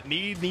lines that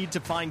need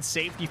to find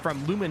safety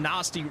from.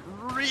 Luminosity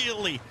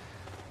really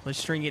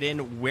blistering it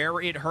in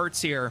where it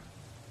hurts here.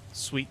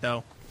 Sweet,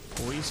 though.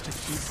 Poised to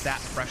keep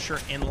that pressure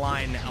in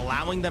line,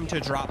 allowing them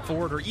to drop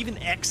forward, or even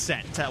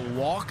Exit to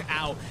walk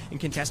out and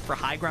contest for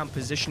high ground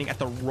positioning at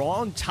the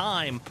wrong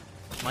time.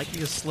 Might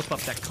be a slip up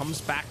that comes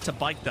back to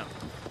bite them.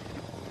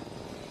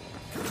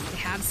 They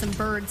have some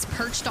birds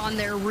perched on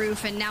their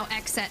roof, and now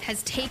Exet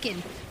has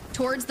taken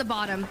towards the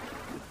bottom.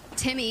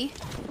 Timmy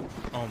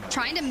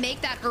trying to make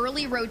that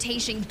early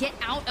rotation, get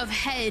out of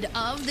head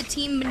of the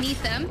team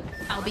beneath them,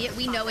 albeit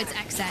we know it's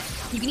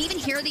Exet. You can even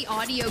hear the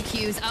audio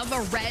cues of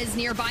a res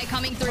nearby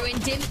coming through,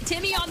 and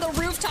Timmy on the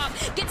rooftop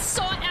gets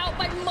sought out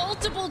by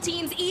multiple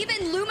teams,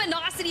 even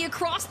Luminosity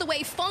across the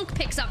way. Funk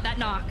picks up that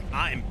knock.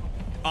 I'm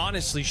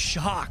honestly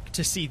shocked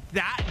to see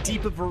that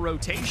deep of a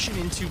rotation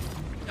into,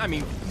 I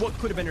mean, what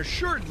could have been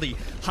assuredly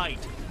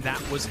height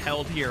that was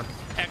held here.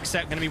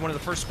 XSET going to be one of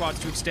the first squads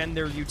to extend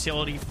their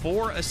utility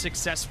for a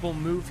successful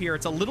move here.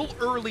 It's a little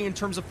early in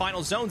terms of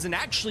final zones, and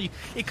actually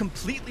it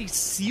completely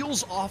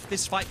seals off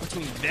this fight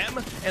between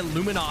them and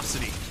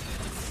Luminosity.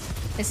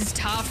 This is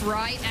tough,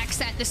 right?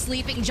 XSET, the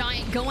sleeping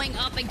giant, going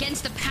up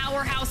against the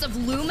powerhouse of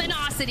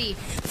Luminosity.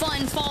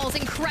 Fun falls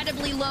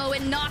incredibly low,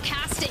 and Knock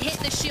has to hit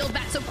the shield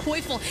back, so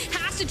Koifel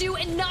has to do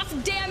enough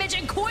damage,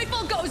 and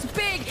Koifel goes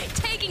big,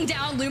 taking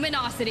down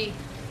Luminosity.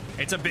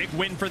 It's a big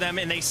win for them,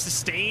 and they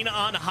sustain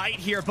on height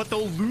here, but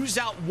they'll lose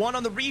out one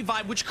on the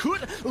revive, which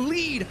could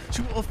lead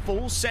to a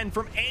full send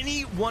from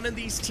any one of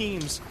these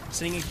teams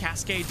sitting in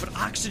Cascade. But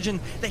Oxygen,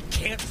 they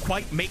can't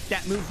quite make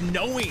that move,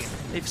 knowing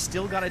they've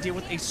still got to deal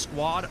with a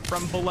squad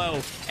from below.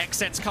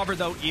 XSET's cover,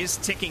 though, is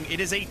ticking. It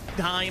is a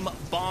dime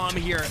bomb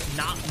here.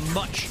 Not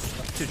much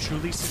to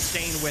truly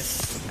sustain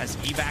with as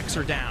evacs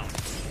are down.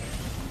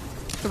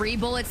 3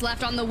 bullets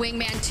left on the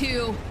wingman,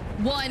 2.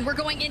 1. We're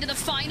going into the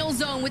final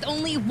zone with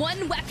only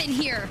 1 weapon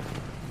here.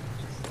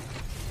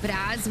 But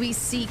as we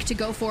seek to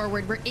go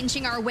forward, we're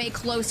inching our way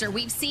closer.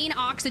 We've seen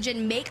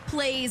Oxygen make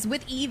plays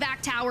with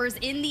evac towers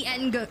in the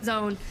end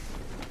zone.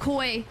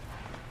 Koi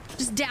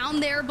just down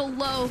there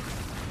below.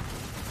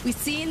 We've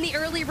seen the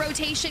early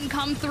rotation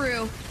come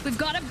through. We've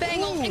got a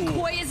bangle, and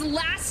Koi is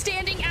last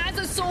standing as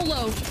a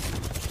solo.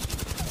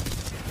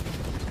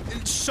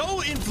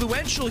 So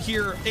influential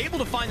here, able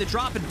to find the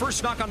drop and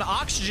first knock onto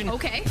Oxygen.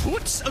 Okay.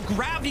 Puts a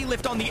gravity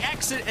lift on the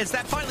exit as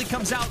that finally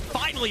comes out.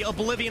 Finally,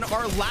 Oblivion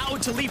are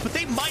allowed to leave, but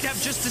they might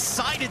have just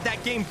decided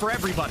that game for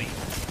everybody.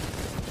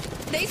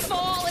 They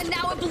fall, and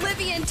now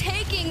Oblivion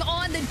taking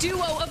on the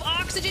duo of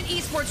Oxygen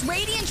Esports.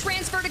 Radiant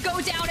transfer to go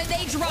down, and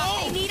they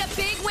drop. They need a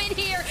big win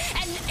here,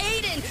 and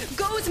Aiden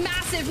goes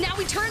massive. Now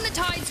we turn the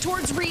tides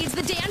towards Reeds.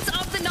 The dance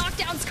of the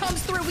knockdowns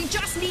comes through. We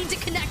just need to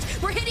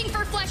connect. We're hitting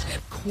for flesh.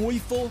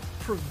 Koifel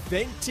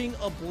preventing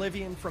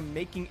Oblivion from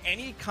making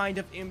any kind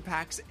of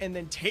impacts, and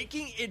then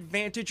taking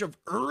advantage of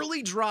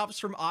early drops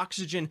from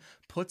Oxygen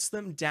puts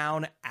them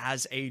down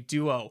as a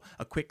duo.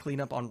 A quick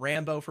cleanup on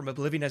Rambo from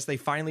Oblivion as they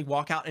finally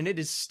walk out, and it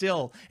is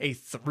still a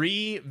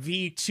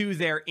 3v2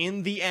 there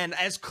in the end,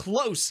 as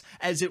close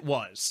as it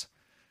was.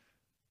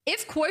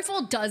 If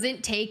Koifel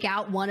doesn't take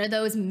out one of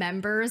those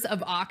members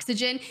of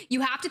Oxygen,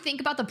 you have to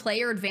think about the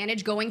player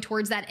advantage going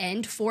towards that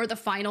end for the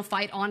final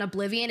fight on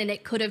Oblivion, and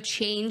it could have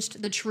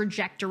changed the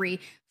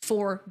trajectory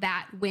for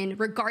that win.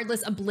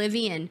 Regardless,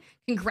 Oblivion,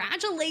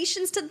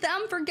 congratulations to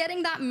them for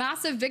getting that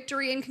massive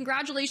victory, and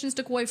congratulations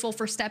to Koifel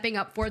for stepping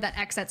up for that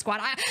XSET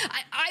squad.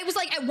 I was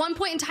like, at one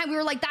point in time, we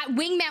were like, that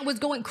wingman was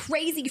going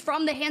crazy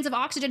from the hands of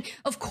Oxygen.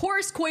 Of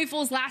course,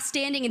 Koifel's last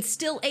standing and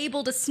still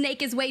able to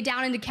snake his way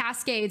down into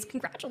Cascades.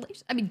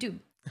 Congratulations. I mean, dude,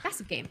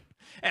 massive game.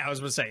 Yeah, I was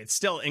going to say, it's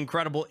still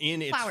incredible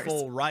in its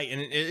full right,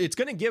 and it's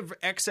going to give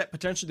XSET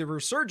potentially the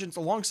resurgence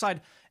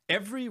alongside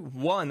every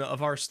one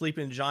of our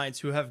sleeping giants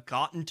who have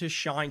gotten to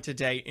shine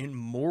today in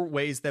more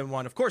ways than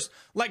one. Of course,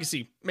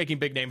 Legacy making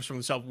big names for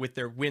themselves with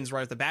their wins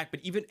right at the back,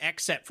 but even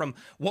XSET, from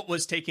what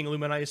was taking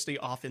Luminosity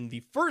off in the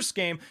first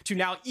game to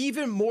now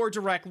even more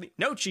directly,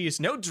 no cheese,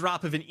 no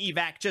drop of an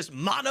evac, just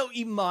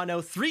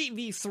mano-y-mano,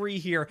 3v3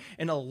 here,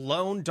 and a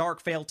lone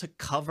Dark Veil to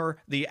cover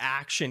the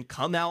action,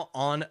 come out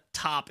on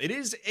top. It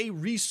is a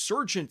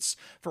resurgence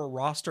for a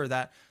roster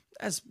that,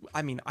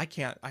 I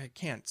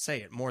can't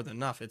say it more than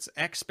enough. It's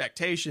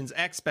expectations,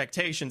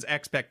 expectations,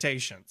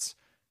 expectations.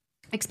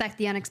 Expect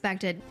the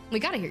unexpected. We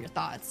got to hear your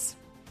thoughts.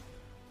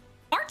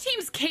 Our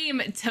teams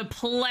came to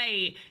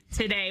play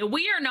today.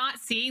 We are not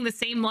seeing the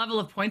same level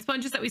of point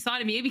sponges that we saw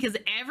to me, because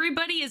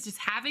everybody is just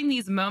having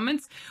these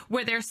moments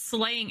where they're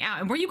slaying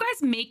out. And were you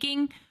guys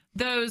making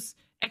those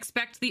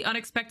expect the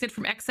unexpected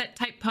from XSET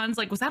type puns?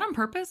 Like, was that on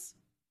purpose?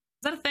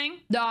 Is that a thing?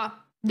 No,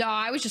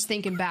 I was just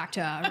thinking back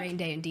to Rain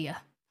Day and Dia.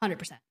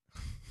 100%.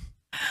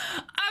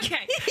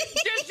 Okay,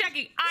 just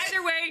checking.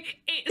 Either way,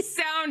 it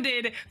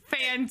sounded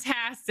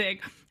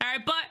fantastic. All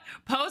right, but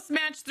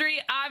post-match 3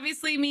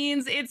 obviously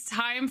means it's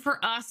time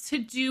for us to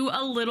do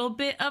a little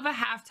bit of a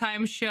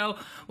halftime show,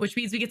 which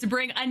means we get to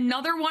bring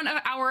another one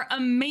of our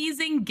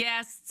amazing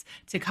guests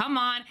to come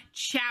on,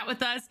 chat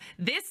with us.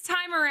 This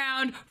time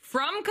around,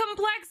 from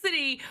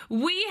Complexity,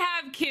 we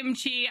have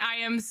Kimchi. I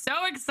am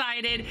so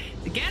excited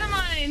to get him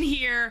on in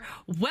here.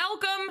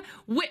 Welcome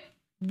with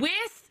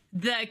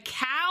the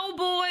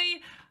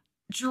cowboy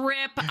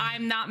drip.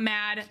 I'm not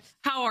mad.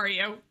 How are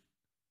you?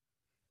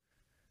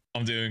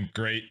 I'm doing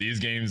great. These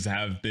games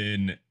have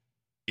been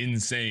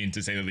insane,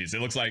 to say the least. It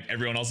looks like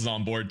everyone else is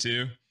on board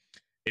too.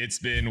 It's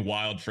been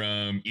wild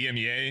from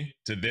EMEA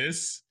to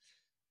this.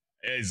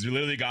 It's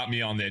literally got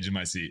me on the edge of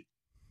my seat.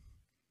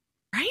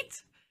 Right?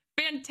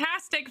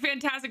 Fantastic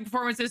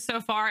performances so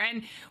far.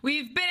 And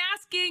we've been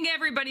asking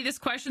everybody this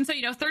question. So,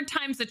 third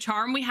time's the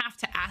charm. We have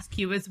to ask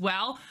you as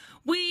well.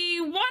 We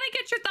want to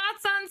get your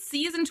thoughts on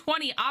Season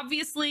 20.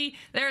 Obviously,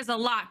 there's a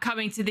lot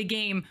coming to the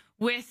game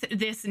with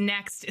this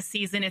next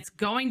season. It's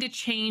going to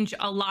change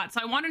a lot.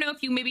 So I want to know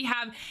if you maybe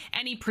have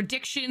any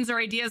predictions or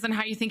ideas on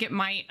how you think it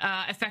might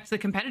affect the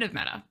competitive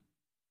meta.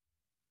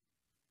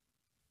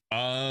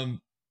 I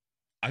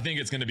think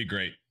it's going to be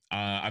great.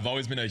 I've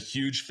always been a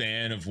huge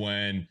fan of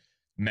when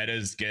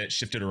metas get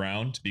shifted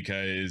around,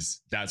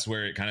 because that's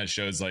where it kind of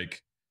shows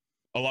like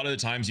a lot of the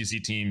times you see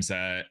teams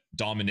that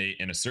dominate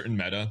in a certain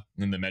meta, and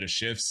then the meta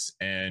shifts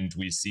and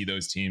we see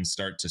those teams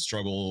start to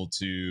struggle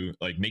to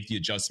like make the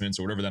adjustments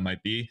or whatever that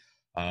might be.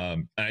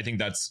 And I think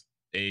that's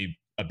a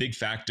big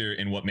factor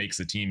in what makes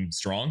a team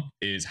strong,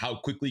 is how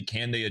quickly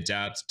can they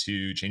adapt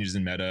to changes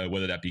in meta,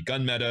 whether that be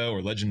gun meta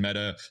or legend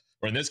meta,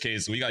 or in this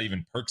case, we got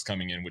even perks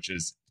coming in, which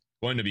is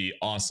going to be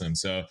awesome.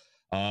 So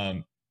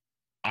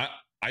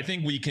I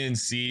think we can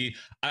see,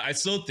 I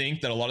still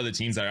think that a lot of the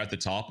teams that are at the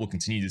top will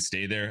continue to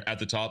stay there at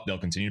the top. They'll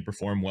continue to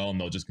perform well, and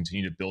they'll just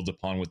continue to build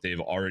upon what they've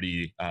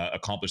already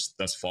accomplished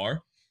thus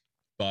far.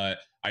 But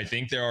I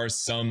think there are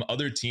some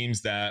other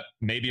teams that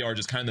maybe are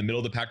just kind of in the middle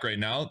of the pack right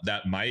now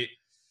that might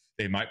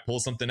pull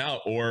something out,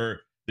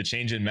 or the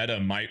change in meta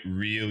might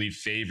really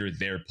favor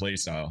their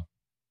playstyle.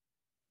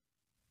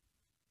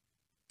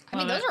 I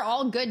mean, those are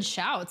all good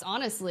shouts,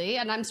 honestly.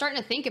 And I'm starting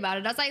to think about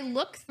it as I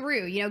look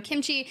through, you know,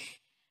 Kimchi,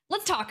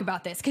 let's talk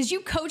about this, because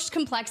you coached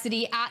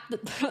Complexity at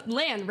the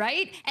LAN,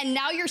 right? And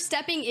now you're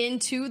stepping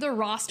into the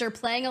roster,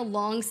 playing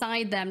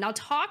alongside them. Now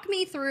talk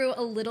me through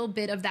a little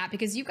bit of that,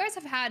 because you guys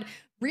have had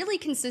really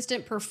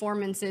consistent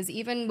performances,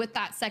 even with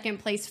that second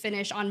place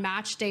finish on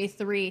match day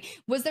 3.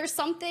 Was there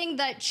something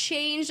that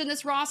changed in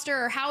this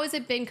roster, or how has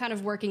it been kind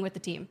of working with the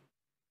team?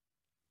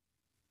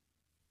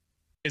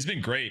 It's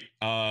been great.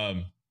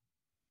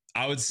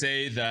 I would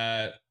say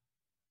that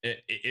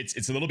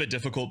it's a little bit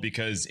difficult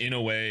because in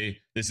a way,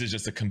 this is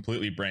just a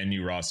completely brand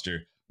new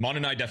roster. Mon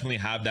and I definitely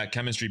have that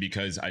chemistry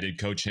because I did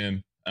coach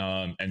him.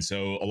 And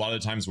so a lot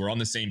of the times we're on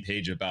the same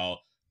page about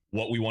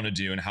what we want to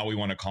do and how we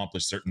want to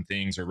accomplish certain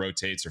things or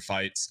rotates or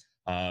fights.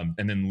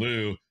 And then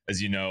Lou,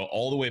 as you know,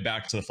 all the way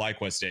back to the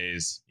FlyQuest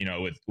days, you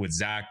know, with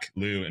Zach,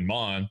 Lou, and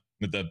Mon,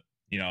 with the,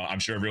 you know, I'm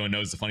sure everyone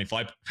knows the funny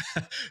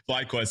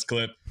FlyQuest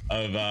clip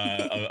of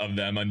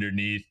them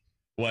underneath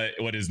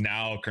what is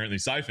now currently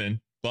Siphon.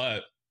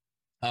 But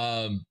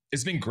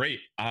it's been great.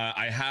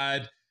 I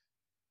had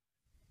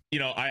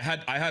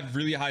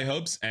really high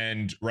hopes,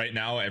 and right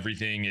now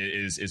everything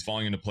is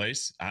falling into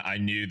place. I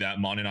knew that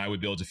Mon and I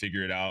would be able to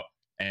figure it out,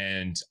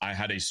 and I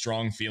had a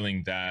strong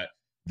feeling that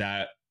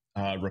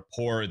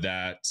rapport or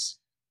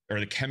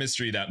the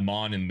chemistry that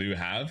Mon and Lou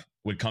have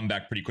would come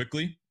back pretty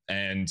quickly.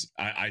 And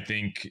I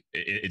think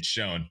it's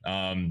shown,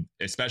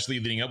 especially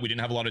leading up. We didn't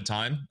have a lot of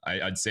time.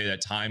 I'd say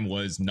that time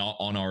was not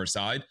on our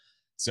side.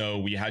 So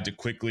we had to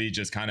quickly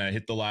just kind of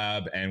hit the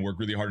lab and work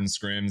really hard in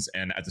scrims.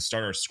 And at the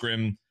start, our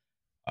scrim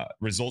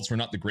results were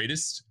not the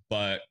greatest,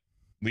 but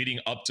leading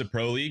up to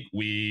Pro League,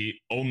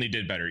 we only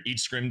did better.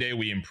 Each scrim day,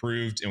 we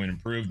improved and we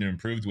improved and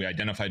improved. We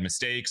identified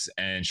mistakes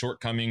and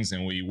shortcomings,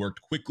 and we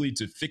worked quickly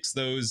to fix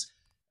those.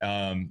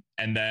 And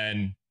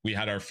then we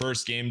had our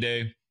first game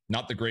day,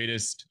 not the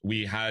greatest.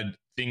 We had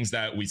things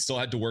that we still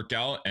had to work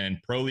out,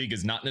 and Pro League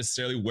is not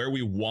necessarily where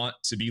we want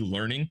to be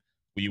learning.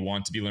 We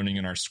want to be learning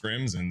in our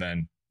scrims and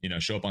then, you know,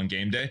 show up on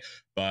game day.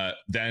 But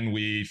then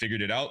we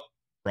figured it out,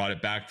 brought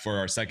it back for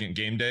our second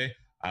game day.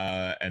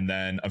 And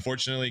then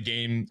unfortunately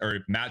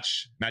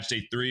match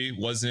day 3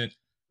 wasn't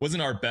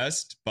our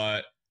best,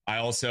 but I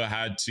also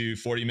had to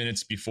 40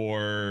 minutes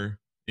before,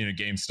 you know,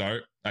 game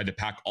start, I had to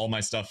pack all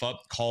my stuff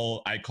up.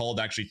 I called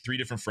actually 3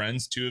 different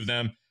friends. 2 of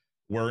them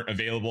weren't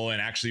available,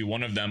 and actually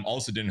one of them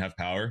also didn't have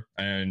power.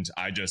 And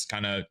I just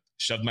kind of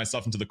shoved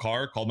myself into the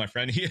car, called my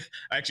friend.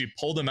 I actually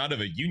pulled him out of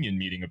a union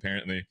meeting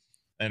apparently,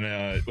 and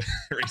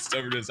raced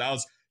over to his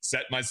house,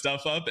 set my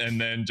stuff up,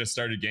 and then just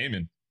started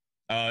gaming.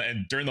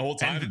 And during the whole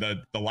time,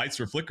 the lights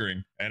were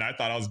flickering, and I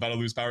thought I was about to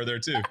lose power there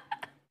too.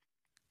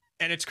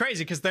 And it's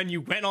crazy because then you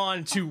went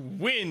on to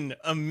win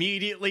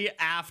immediately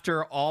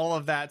after all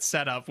of that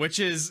setup,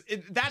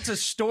 that's a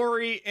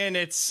story in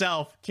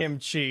itself,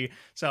 Kimchi.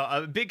 So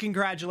a big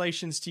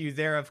congratulations to you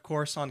there, of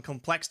course, on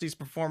Complexity's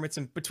performance.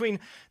 And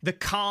between the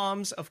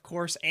comms, of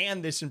course,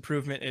 and this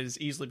improvement, it has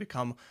easily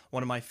become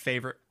one of my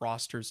favorite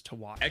rosters to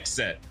watch.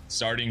 Xset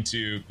starting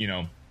to, you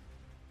know,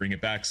 bring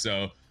it back.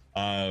 So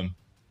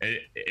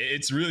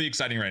it's really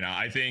exciting right now.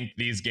 I think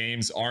these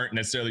games aren't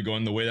necessarily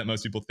going the way that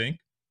most people think,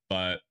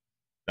 but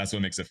that's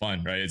what makes it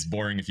fun, right? It's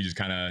boring if you just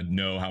kind of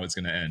know how it's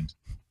going to end.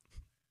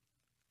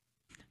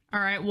 All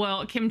right.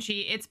 Well,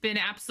 Kimchi, it's been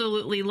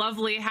absolutely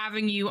lovely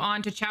having you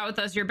on to chat with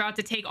us. You're about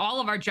to take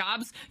all of our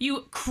jobs.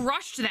 You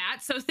crushed that.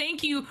 So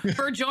thank you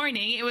for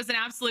joining. It was an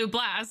absolute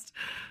blast.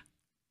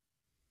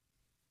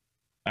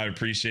 I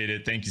appreciate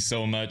it. Thank you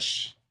so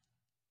much.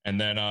 And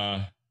then,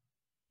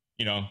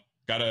 you know,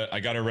 I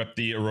gotta rep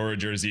the Aurora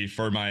jersey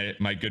for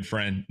my good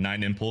friend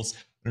 9 Impulse. I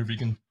don't know if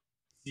you can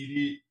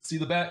see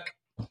the back.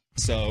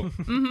 So,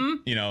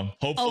 you know,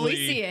 hopefully we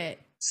see it.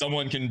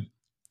 Someone can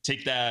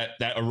take that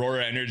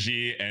Aurora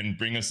energy and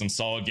bring us some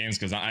solid games,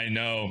 because I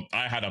know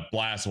I had a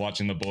blast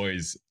watching the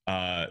boys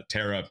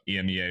tear up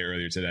EMEA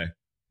earlier today.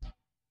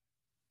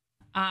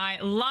 I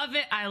love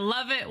it. I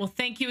love it. Well,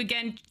 thank you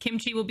again,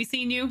 Kimchi. We'll be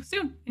seeing you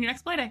soon in your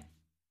next play day.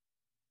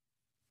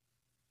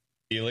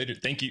 See you later.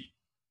 Thank you.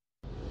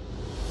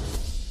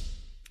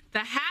 The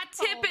hat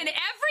tip and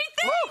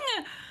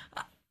everything.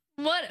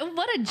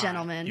 What a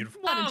gentleman.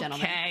 Beautiful. What a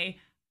gentleman. Okay.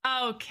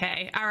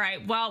 Okay. All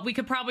right. Well, we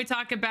could probably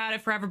talk about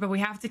it forever, but we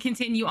have to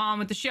continue on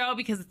with the show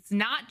because it's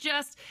not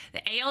just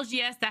the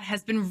ALGS that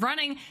has been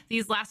running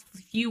these last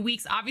few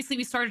weeks. Obviously,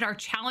 we started our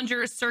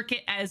challenger circuit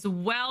as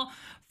well.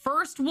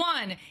 First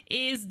one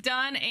is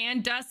done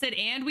and dusted,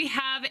 and we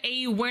have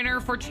a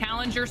winner for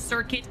challenger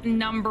circuit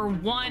number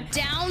 1.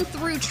 Down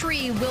through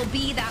tree will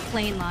be that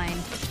plane line.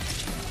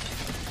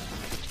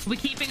 We're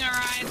keeping our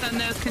eyes on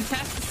those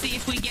contests to see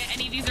if we get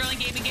any of these early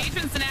game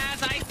engagements, and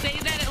as I say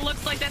that, it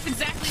looks like that's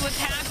exactly what's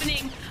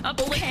happening.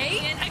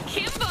 And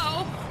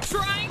Akimbo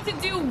trying to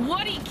do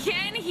what he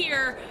can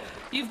here.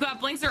 You've got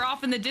Blinks are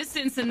off in the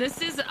distance, and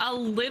this is a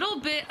little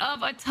bit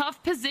of a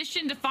tough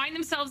position to find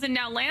themselves in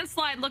now.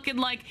 Landslide looking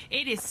like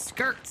it is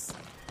skirts.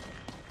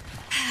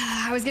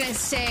 I was gonna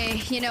say,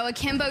 you know,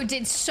 Akimbo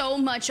did so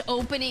much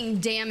opening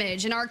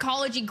damage, and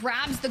Arcology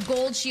grabs the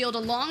gold shield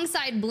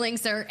alongside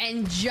Blinkser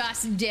and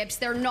just dips.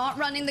 They're not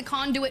running the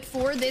conduit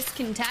for this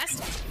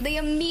contest. They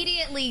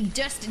immediately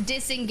just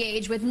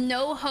disengage with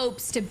no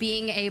hopes to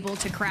being able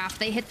to craft.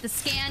 They hit the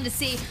scan to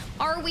see,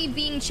 are we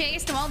being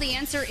chased? Well, the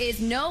answer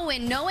is no,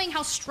 and knowing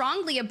how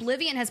strongly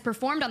Oblivion has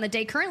performed on the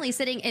day, currently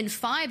sitting in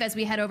 5 as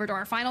we head over to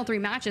our final 3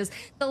 matches,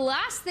 the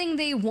last thing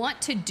they want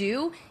to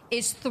do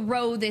is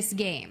throw this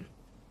game.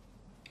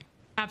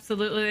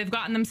 Absolutely. They've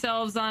gotten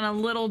themselves on a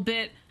little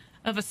bit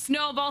of a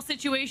snowball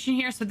situation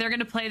here, so they're going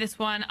to play this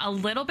one a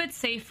little bit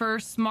safer,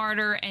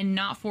 smarter, and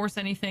not force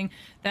anything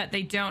that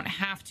they don't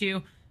have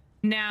to.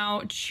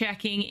 Now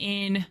checking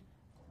in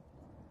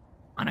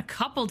on a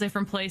couple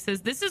different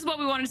places. This is what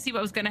we wanted to see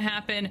what was going to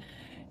happen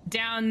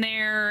down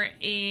there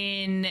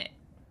in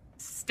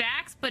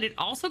Stacks, but it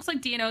also looks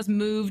like DNO's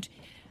moved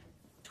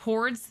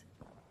towards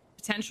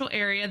potential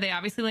area. They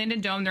obviously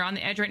landed Dome. They're on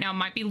the edge right now.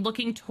 Might be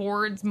looking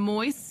towards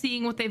Moist,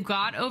 seeing what they've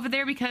got over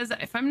there, because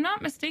if I'm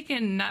not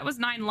mistaken, that was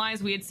 9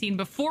 Lives we had seen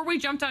before we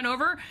jumped on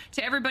over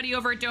to everybody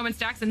over at Dome and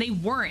Stacks, and they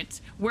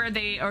weren't where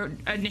they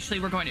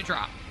initially were going to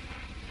drop.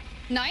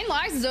 9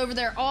 Lives is over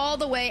there all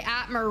the way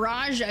at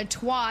Mirage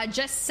Trois,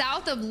 just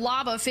south of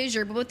Lava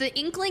Fissure, but with the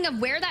inkling of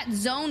where that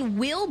zone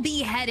will be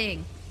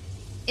heading,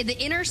 in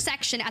the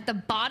intersection at the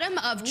bottom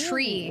of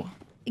Tree,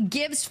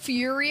 gives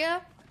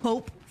Furia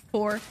hope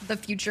for the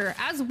future,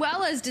 as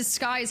well as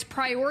Disguise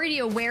priority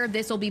aware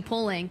this will be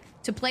pulling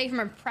to play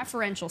from a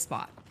preferential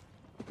spot.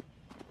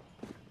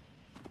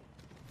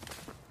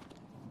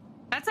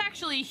 That's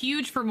actually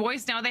huge for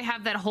Moist. Now they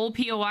have that whole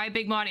POI,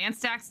 Big Mod, and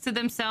Stacks to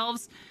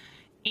themselves,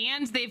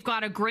 and they've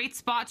got a great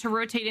spot to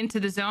rotate into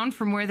the zone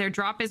from where their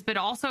drop is, but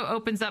also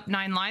opens up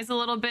 9 Lives a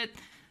little bit.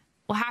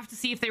 We'll have to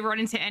see if they run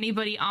into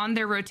anybody on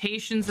their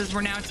rotations, as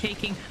we're now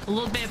taking a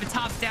little bit of a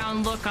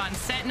top-down look on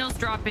Sentinels.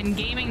 Drop in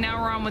Gaming.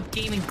 Now we're on with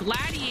Gaming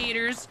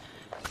Gladiators,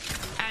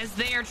 as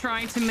they are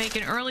trying to make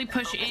an early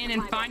push in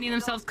and finding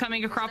themselves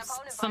coming across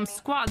some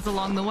squads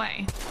along the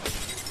way.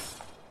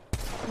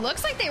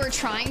 Looks like they were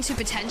trying to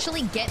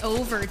potentially get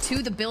over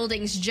to the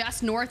buildings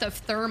just north of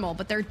Thermal,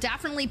 but they're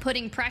definitely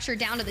putting pressure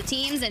down to the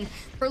teams, and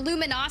for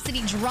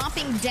Luminosity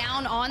dropping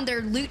down on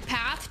their loot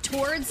path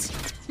towards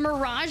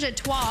Mirage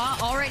Trois,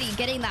 already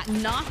getting that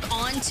knock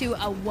onto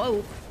a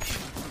Wope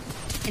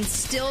and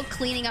still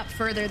cleaning up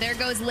further. There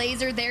goes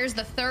Laser, there's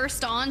the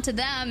Thirst onto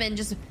them, and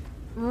just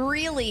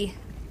really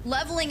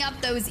leveling up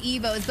those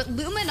Evos. But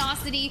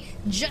Luminosity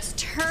just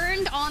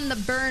turned on the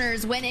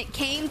burners when it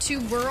came to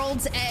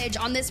World's Edge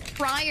on this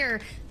prior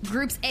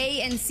Groups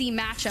A and C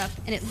matchup,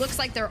 and it looks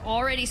like they're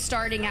already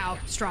starting out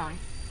strong.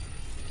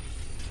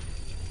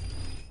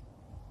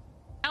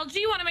 LG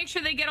want to make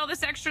sure they get all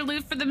this extra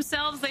loot for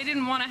themselves. They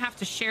didn't want to have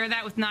to share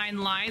that with 9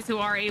 Lives, who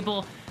are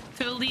able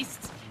to at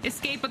least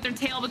escape with their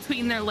tail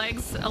between their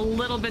legs a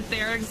little bit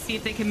there to see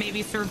if they can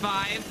maybe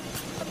survive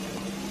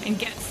and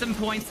get some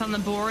points on the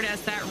board,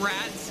 as that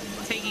Rat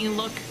taking a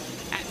look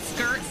at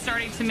Skirt,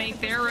 starting to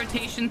make their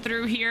rotation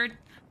through here.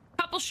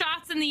 Couple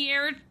shots in the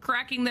air,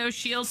 cracking those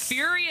shields.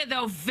 Furia,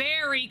 though,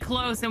 very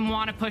close and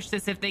want to push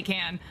this if they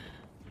can.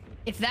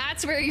 If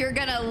that's where you're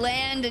gonna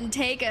land and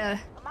take a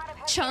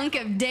chunk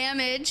of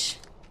damage,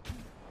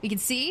 we can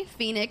see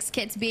Phoenix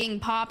kits being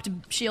popped,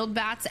 shield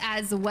bats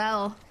as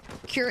well.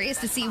 Curious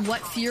to see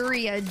what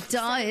Furia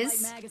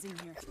does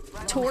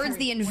towards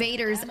the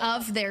invaders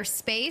of their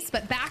space,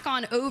 but back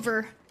on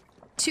over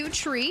to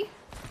Tree.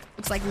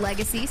 Looks like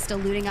Legacy still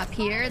looting up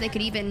here. They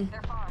could even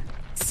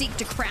seek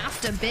to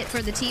craft a bit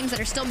for the teams that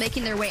are still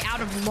making their way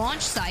out of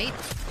launch site.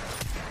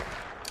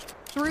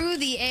 Through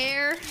the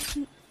air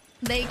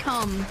they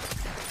come.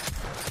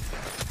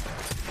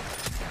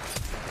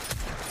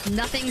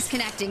 Nothing's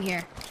connecting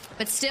here,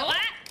 but still,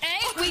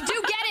 hey, we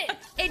do get it.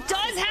 It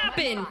does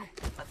happen.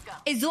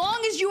 As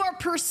long as you are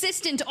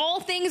persistent, all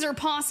things are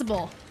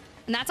possible.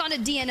 And that's on a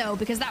DNO,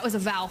 because that was a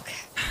Valk.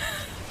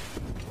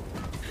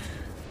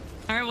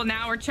 All right, well,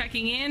 now we're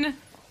checking in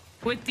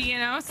with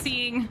DNO,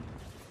 seeing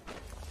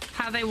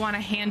how they want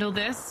to handle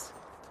this.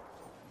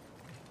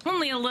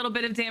 Only a little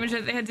bit of damage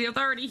that they had to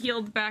already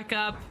healed back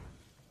up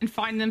and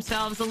find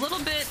themselves a little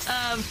bit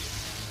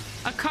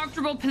of a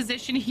comfortable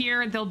position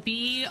here. They'll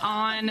be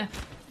on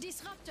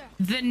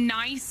the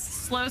nice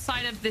slow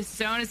side of this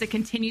zone as it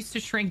continues to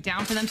shrink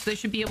down for them. So they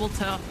should be able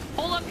to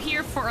hold up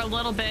here for a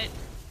little bit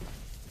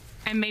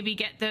and maybe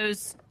get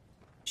those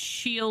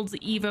shields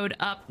evoed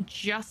up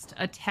just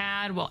a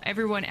tad while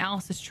everyone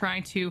else is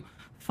trying to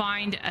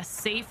find a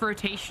safe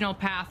rotational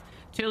path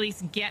to at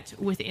least get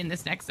within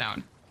this next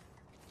zone.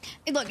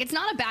 Look, it's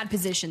not a bad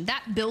position.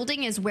 That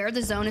building is where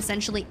the zone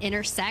essentially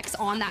intersects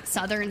on that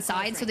southern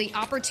side. So the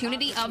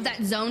opportunity of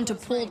that zone to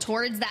pull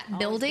towards that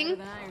building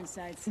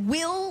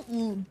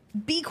will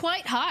be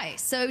quite high.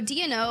 So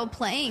DNO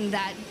playing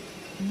that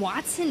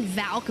Watson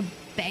Valk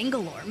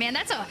Bangalore. Man,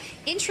 that's a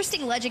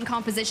interesting legend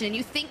composition. And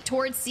you think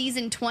towards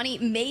season 20,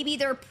 maybe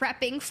they're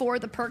prepping for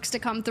the perks to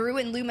come through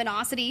and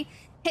Luminosity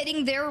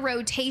hitting their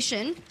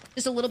rotation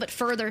just a little bit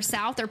further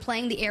south. They're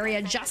playing the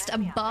area just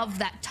above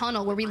that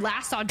tunnel where we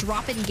last saw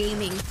Drop In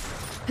Gaming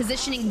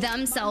positioning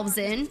themselves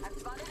in.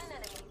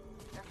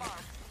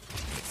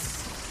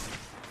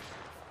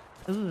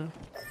 Ooh.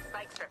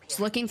 Just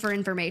looking for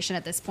information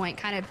at this point,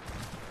 kind of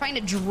trying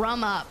to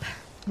drum up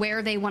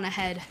where they want to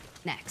head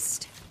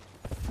next.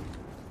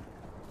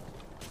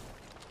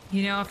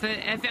 You know, if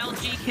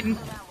LG can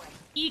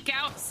eke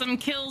out some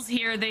kills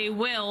here, they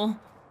will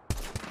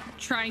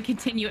try and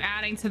continue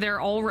adding to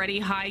their already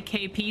high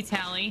KP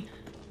tally.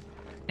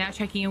 Now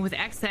checking in with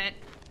Exet,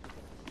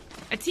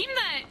 a team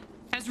that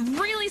has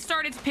really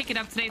started to pick it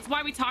up today. It's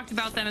why we talked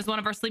about them as one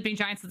of our sleeping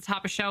giants at the top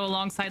of the show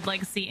alongside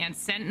Legacy and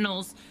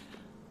Sentinels.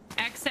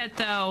 Exet,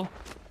 though,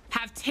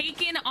 have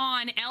taken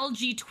on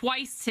LG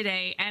twice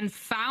today and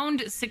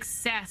found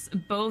success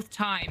both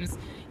times.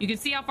 You can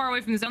see how far away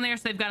from the zone they are,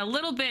 so they've got a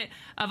little bit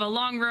of a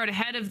long road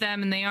ahead of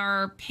them, and they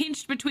are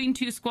pinched between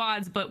two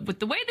squads, but with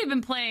the way they've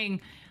been playing,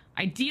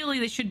 ideally,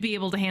 they should be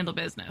able to handle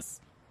business.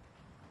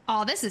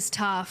 Oh, this is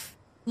tough.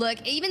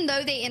 Look, even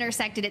though they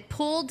intersected, it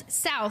pulled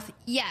south,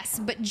 yes,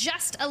 but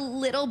just a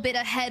little bit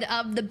ahead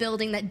of the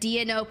building that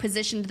DNO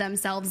positioned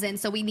themselves in.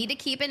 So we need to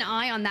keep an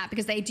eye on that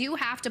because they do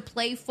have to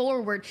play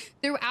forward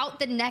throughout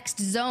the next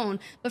zone.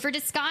 But for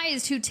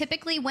Disguised, who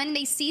typically, when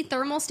they see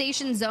thermal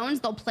station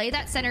zones, they'll play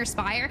that center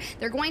spire.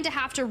 They're going to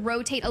have to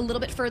rotate a little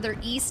bit further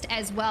east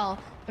as well.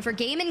 But for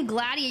Game and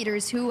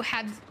Gladiators, who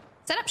have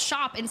set up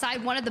shop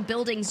inside one of the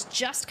buildings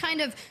just kind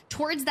of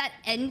towards that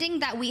ending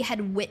that we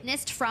had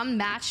witnessed from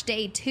match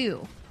day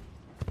 2.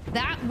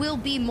 That will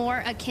be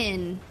more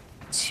akin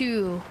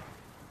to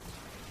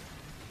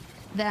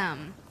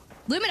them.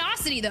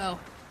 Luminosity, though,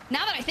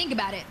 now that I think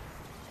about it,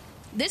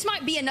 this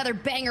might be another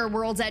banger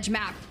World's Edge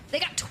map. They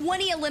got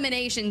 20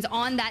 eliminations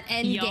on that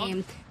end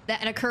game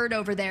that occurred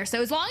over there.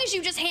 So as long as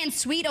you just hand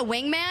Sweet a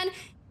wingman,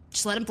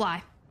 just let him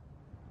fly.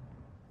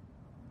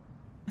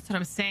 That's what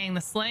I'm saying.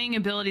 The slaying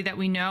ability that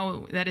we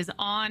know that is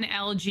on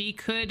LG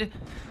could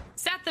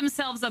set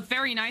themselves up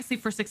very nicely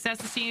for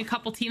success. We're seeing a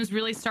couple teams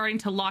really starting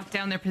to lock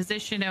down their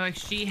position.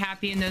 OXG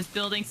happy in those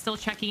buildings, still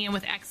checking in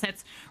with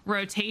Exet's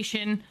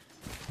rotation.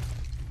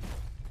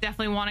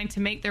 Definitely wanting to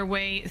make their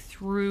way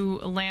through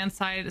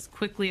landside as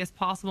quickly as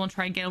possible and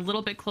try and get a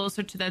little bit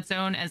closer to that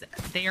zone, as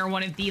they are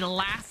one of the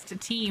last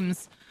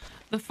teams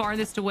the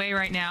farthest away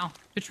right now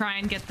to try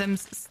and get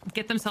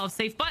themselves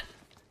safe. But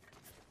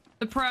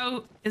the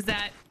pro is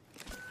that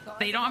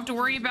they don't have to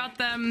worry about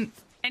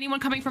anyone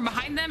coming from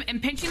behind them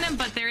and pinching them,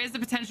 but there is the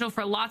potential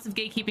for lots of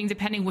gatekeeping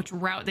depending which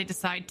route they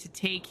decide to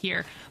take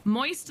here.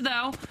 Moist,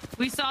 though,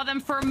 we saw them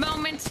for a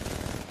moment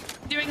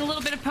doing a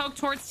little bit of poke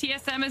towards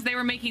TSM as they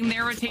were making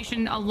their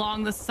rotation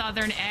along the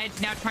southern edge,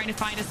 now trying to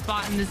find a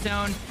spot in the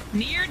zone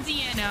near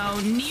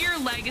DNO, near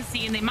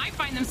Legacy, and they might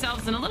find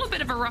themselves in a little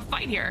bit of a rough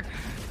fight here.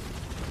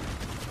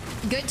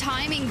 Good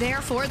timing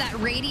there for that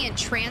Radiant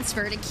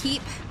transfer to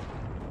keep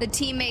the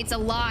teammates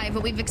alive,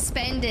 but we've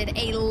expended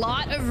a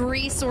lot of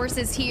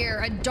resources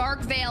here. A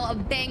Dark Veil, a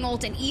Bang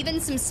ult, and even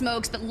some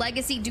smokes, but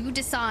Legacy do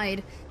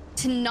decide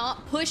to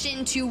not push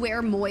into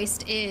where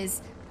Moist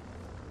is.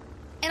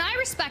 And I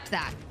respect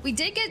that. We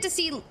did get to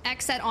see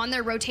Exet on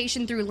their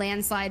rotation through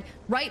landslide.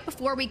 Right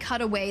before we cut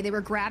away, they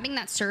were grabbing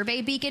that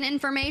survey beacon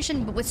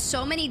information, but with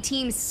so many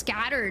teams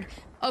scattered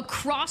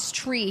across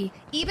tree,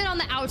 even on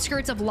the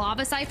outskirts of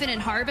Lava Siphon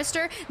and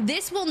Harvester,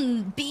 this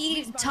will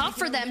be tough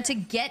for them to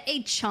get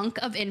a chunk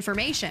of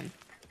information.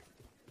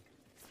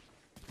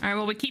 All right,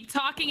 well, we keep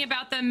talking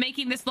about them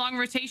making this long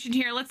rotation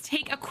here. Let's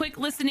take a quick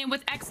listen in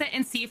with Exet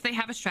and see if they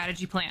have a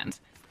strategy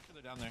planned.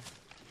 They're down there.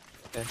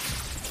 Okay.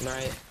 All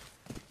right.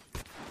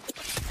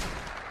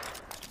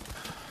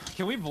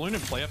 Can we balloon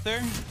and play up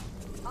there?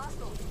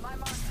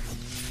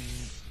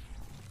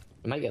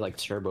 I might get like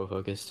turbo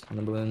focused on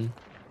the balloon.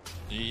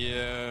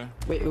 Yeah.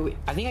 Wait.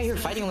 I think I hear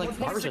fighting on like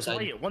Harvester side.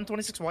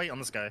 126 white on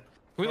this guy. Can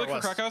we look for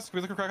crack house? Can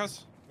we look for crack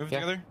house? Move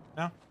together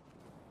now.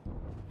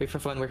 Wait for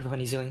fun.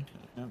 He's healing.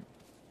 Yeah.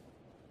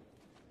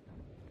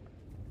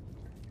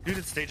 Dude,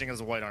 it's staging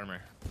as a white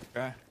armor.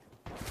 Okay.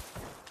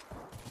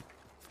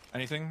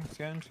 Anything?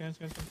 Scan.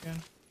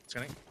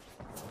 Scanning.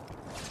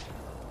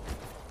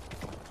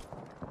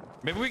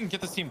 Maybe we can get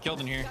this team killed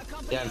in here.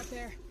 Yeah.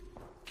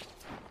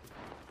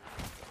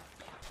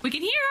 We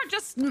can hear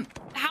just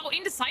how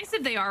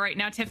indecisive they are right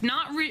now, Tiff,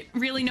 not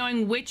really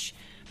knowing which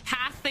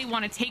path they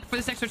want to take for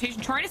this next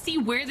rotation. Try to see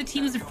where the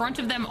teams in front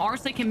of them are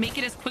so they can make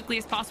it as quickly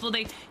as possible.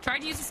 They tried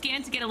to use a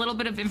scan to get a little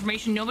bit of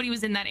information. Nobody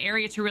was in that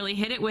area to really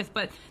hit it with,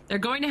 but they're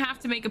going to have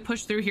to make a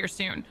push through here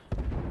soon.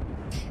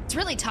 It's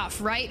really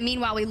tough, right?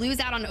 Meanwhile, we lose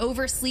out on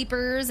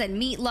oversleepers and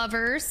meat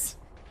lovers.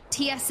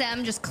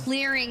 TSM just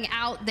clearing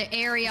out the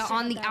area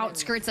on the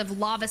outskirts of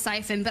Lava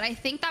Siphon, but I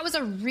think that was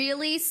a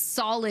really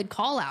solid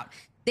call out.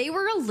 They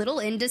were a little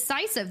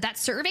indecisive. That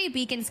survey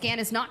beacon scan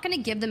is not going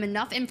to give them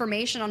enough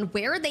information on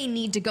where they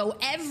need to go.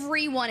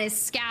 Everyone is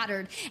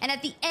scattered. And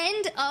at the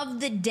end of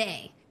the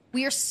day,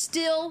 we are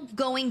still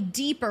going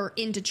deeper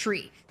into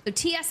tree. So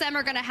TSM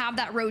are going to have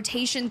that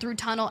rotation through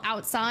tunnel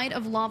outside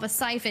of Lava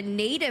Siphon.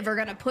 Native are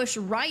going to push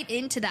right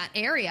into that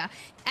area.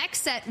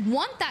 Xset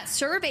want that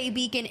survey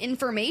beacon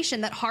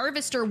information that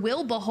Harvester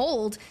will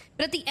behold.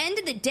 But at the end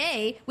of the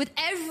day, with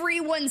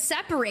everyone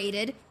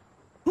separated,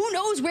 who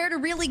knows where to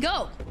really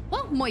go?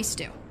 Well, Moist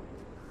do.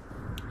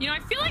 You know, I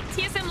feel like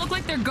TSM look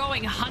like they're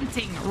going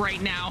hunting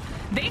right now.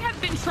 They have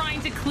been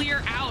trying to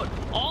clear out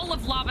all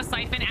of Lava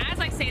Siphon.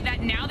 As I say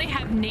that, now they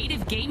have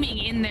Native Gaming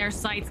in their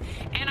sights.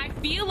 And I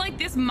feel like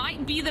this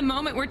might be the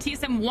moment where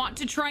TSM want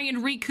to try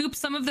and recoup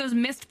some of those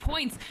missed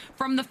points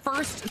from the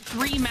first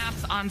 3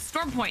 maps on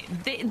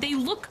Stormpoint. They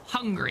look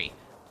hungry.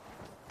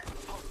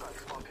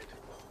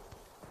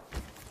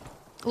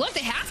 Look,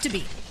 they have to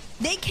be.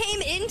 They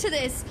came into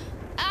this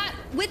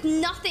with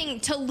nothing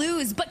to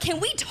lose. But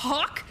can we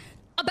talk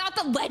about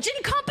the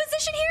legend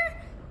composition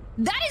here?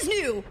 That is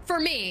new for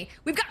me.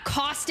 We've got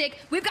Caustic.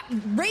 We've got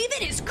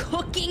Raven is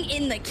cooking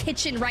in the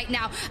kitchen right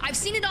now. I've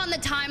seen it on the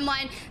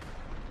timeline.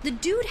 The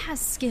dude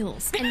has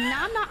skills. And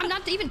now I'm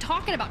not even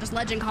talking about just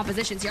legend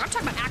compositions here. I'm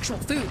talking about actual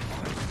food.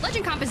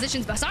 Legend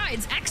compositions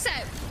besides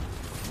Xset.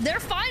 They're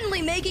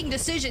finally making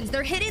decisions.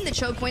 They're hitting the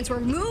choke points.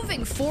 We're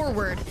moving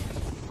forward.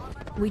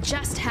 We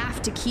just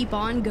have to keep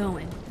on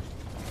going.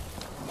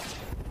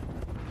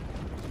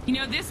 You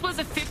know, this was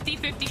a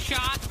 50-50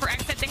 shot for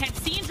Xset. They had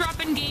seen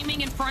Drop-In Gaming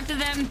in front of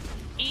them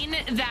in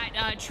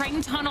that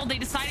train tunnel. They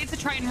decided to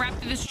try and wrap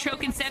through this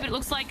choke instead, but it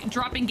looks like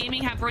Drop-In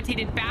Gaming have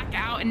rotated back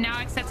out, and now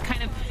Xset's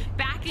kind of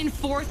back and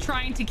forth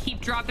trying to keep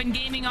Drop-In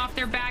Gaming off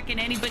their back and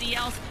anybody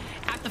else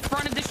at the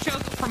front of this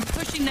choke from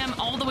pushing them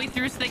all the way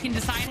through so they can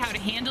decide how to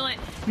handle it.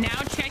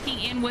 Now checking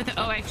in with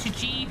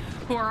OXG,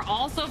 who are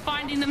also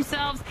finding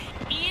themselves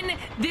in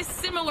this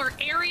similar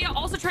area,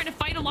 also trying to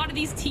fight a lot of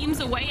these teams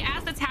away.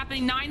 As that's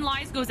happening, 9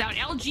 Lives goes out,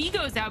 LG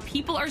goes out.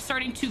 People are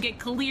starting to get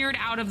cleared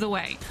out of the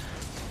way.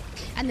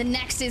 And the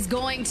next is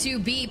going to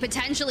be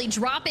potentially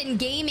Drop-In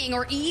Gaming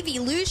or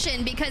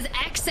Evolution, because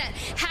Xset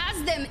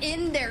has them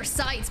in their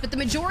sights. But the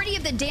majority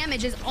of the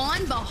damage is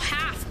on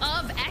behalf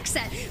of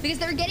Xset because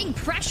they're getting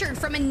pressured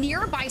from a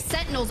nearby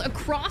Sentinels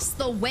across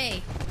the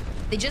way.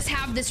 They just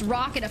have this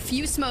rocket, a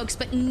few smokes,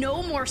 but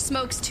no more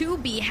smokes to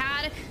be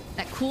had.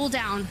 That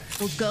cooldown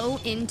will go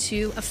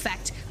into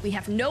effect. We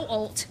have no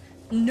ult,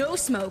 no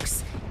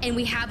smokes, and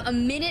we have a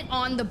minute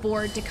on the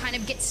board to kind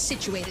of get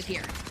situated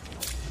here.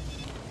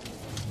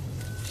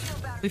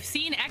 We've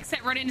seen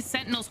Xset run into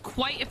Sentinels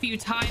quite a few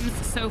times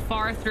so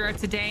far throughout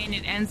today, and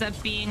it ends up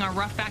being a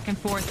rough back and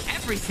forth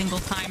every single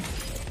time.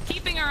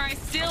 Keeping our eyes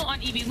still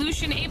on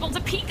Evolution, able to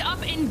peek up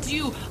and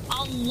do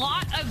a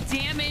lot of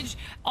damage.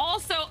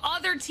 Also,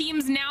 other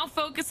teams now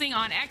focusing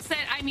on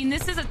Xset. I mean,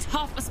 this is a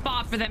tough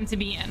spot for them to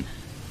be in.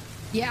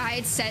 Yeah,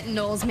 it's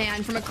Sentinels,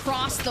 man. From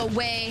across the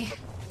way,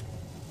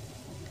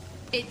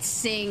 it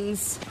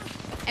sings.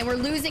 And we're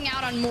losing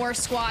out on more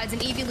squads,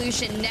 and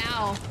Evolution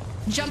now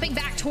jumping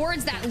back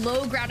towards that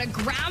low ground, a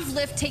grav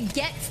lift to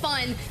get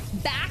Fun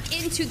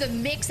back into the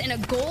mix, and a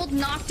gold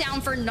knockdown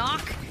for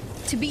Knock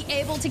to be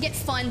able to get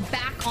Fun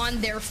back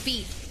on their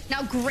feet.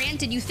 Now,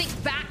 granted, you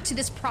think back to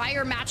this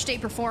prior match day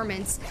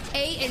performance,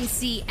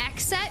 ANC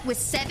Xset was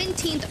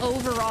 17th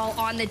overall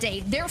on the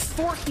day. They're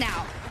 4th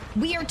now.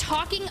 We are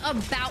talking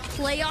about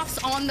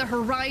playoffs on the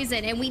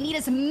horizon, and we need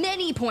as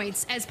many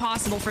points as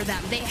possible for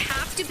them. They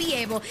have to be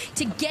able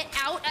to get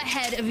out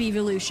ahead of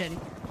Evolution.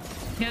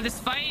 You know, this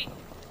fight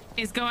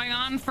is going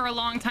on for a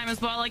long time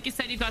as well. Like you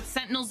said, you've got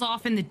Sentinels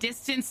off in the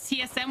distance.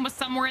 TSM was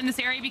somewhere in this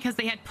area because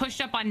they had pushed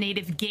up on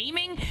Native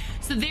Gaming.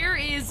 So there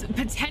is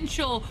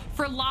potential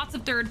for lots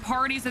of third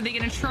parties. Are they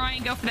going to try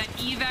and go for that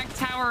evac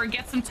tower or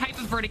get some type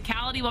of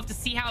verticality? We'll have to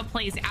see how it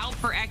plays out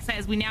for Xset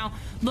as we now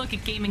look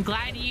at Gaming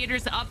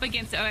Gladiators up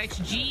against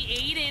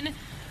OXG. Aiden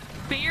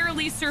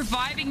barely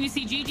surviving. You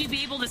see GG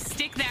be able to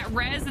stick that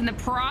res in the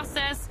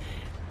process.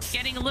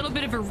 Getting a little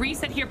bit of a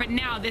reset here, but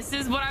now this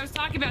is what I was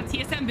talking about.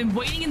 TSM been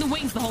waiting in the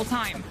wings the whole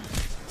time.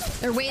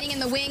 They're waiting in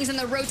the wings, and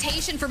the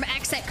rotation from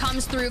Xset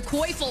comes through.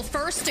 Koifel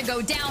first to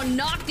go down.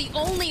 Knock the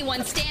only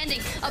one standing,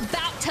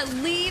 about to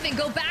leave and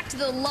go back to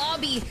the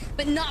lobby,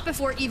 but not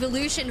before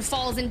Evolution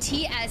falls in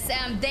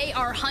TSM. They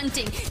are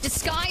hunting.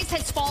 Disguise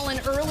has fallen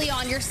early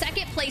on. Your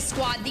second place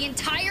squad, the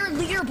entire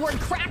leaderboard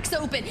cracks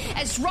open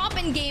as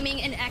Drop-In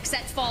Gaming and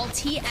Xset fall.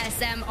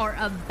 TSM are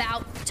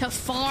about to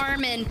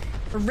farm, and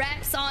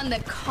reps on the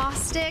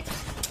Caustic.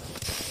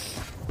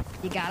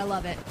 You gotta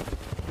love it.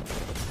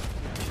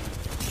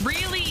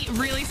 Really,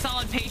 really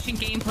solid patient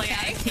gameplay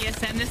out of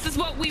TSM. This is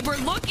what we were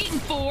looking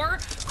for.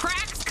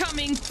 Cracks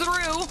coming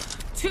through.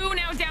 2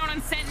 now down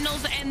on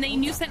Sentinels, and they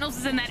knew Sentinels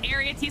is in that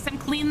area. TSM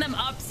clean them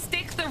up,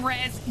 stick the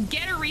res,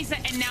 get a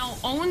reset, and now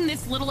own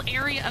this little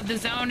area of the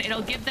zone.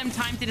 It'll give them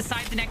time to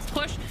decide the next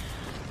push.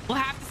 We'll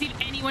have to see if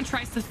anyone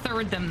tries to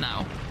third them,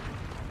 though.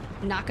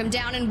 Knock him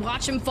down and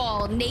watch him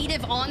fall.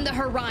 Native on the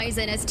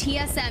horizon as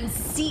TSM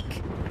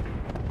seek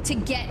to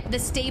get the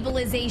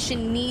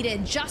stabilization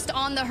needed. Just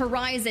on the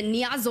horizon,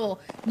 Niazul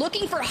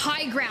looking for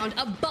high ground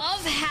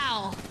above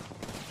Hal,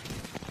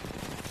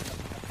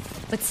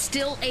 but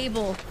still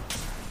able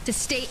to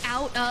stay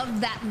out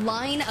of that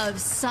line of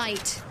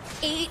sight.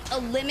 8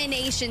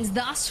 eliminations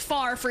thus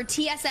far for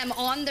TSM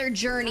on their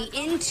journey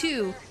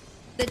into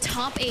the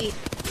top 8.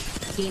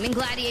 Gaming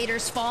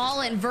Gladiators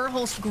fall, and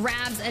Verhulst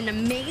grabs an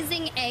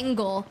amazing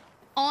angle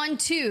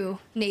onto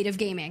Native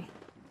Gaming.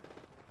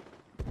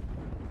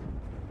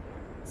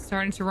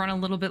 Starting to run a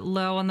little bit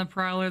low on the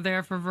Prowler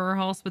there for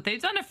Verhulst, but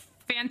they've done a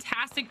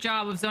fantastic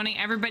job of zoning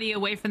everybody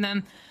away from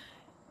them.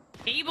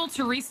 Able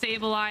to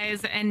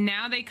restabilize, and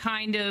now they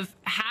kind of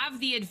have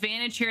the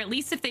advantage here, at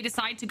least if they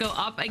decide to go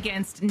up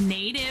against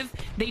Native.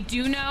 They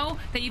do know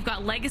that you've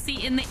got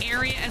Legacy in the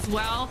area as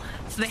well,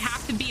 so they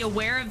have to be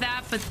aware of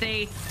that, but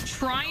they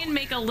try and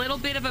make a little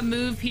bit of a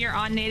move here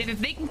on Native. If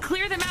they can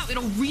clear them out,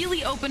 it'll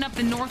really open up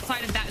the north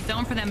side of that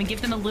zone for them and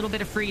give them a little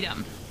bit of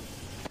freedom.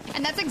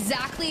 And that's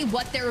exactly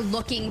what they're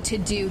looking to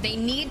do. They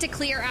need to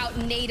clear out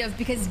Native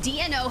because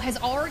DNO has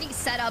already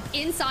set up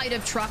inside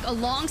of Truck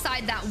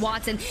alongside that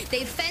Watson.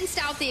 They've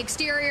fenced out the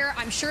exterior.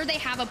 I'm sure they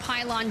have a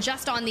pylon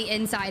just on the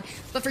inside.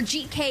 But for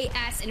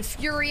GKS and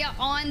Furia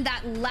on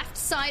that left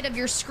side of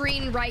your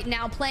screen right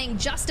now, playing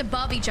just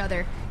above each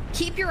other.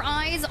 Keep your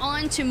eyes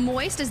on to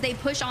Moist as they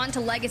push on to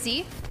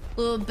Legacy. A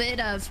little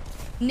bit of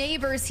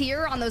neighbors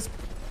here on those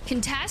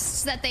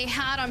contests that they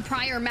had on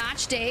prior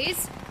match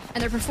days.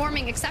 And they're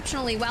performing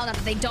exceptionally well. Not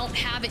that they don't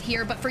have it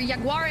here, but for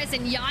Jaguares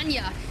and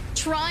Yanya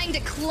trying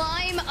to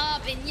climb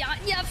up, and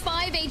Yanya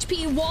 5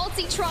 HP,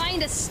 Waltzy trying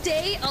to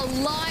stay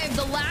alive.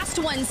 The last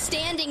one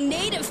standing.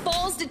 Native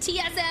falls to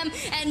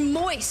TSM, and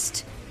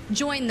Moist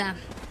join them.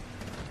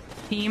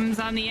 Teams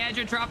on the edge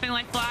are dropping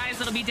like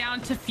flies. It'll be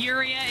down to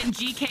Furia and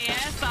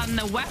GKS on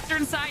the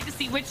western side to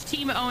see which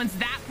team owns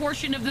that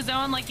portion of the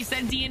zone. Like you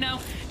said,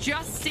 DNO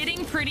just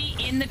sitting pretty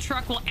in the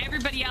truck while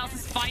everybody else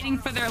is fighting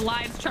for their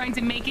lives, trying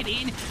to make it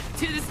in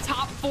to this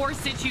top 4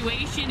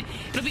 situation.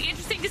 It'll be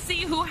interesting to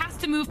see who has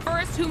to move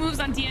first, who moves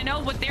on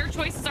DNO, what their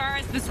choices are,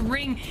 as this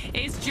ring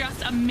is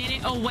just a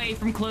minute away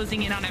from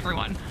closing in on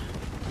everyone.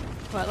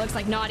 Well, it looks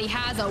like Naughty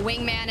has a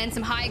wingman and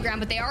some high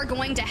ground, but they are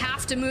going to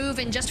have to move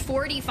in just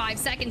 45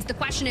 seconds. The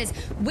question is,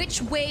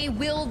 which way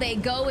will they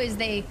go as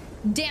they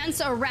dance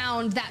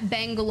around that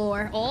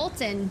Bangalore ult?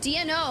 And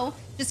DNO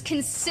just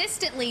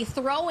consistently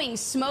throwing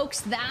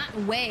smokes that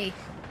way.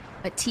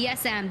 But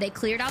TSM, they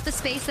cleared out the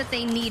space that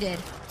they needed.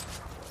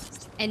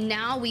 And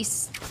now we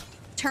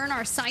turn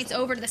our sights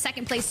over to the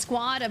second place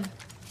squad of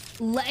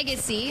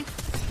Legacy,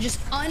 just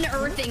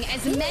unearthing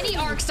as many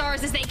arc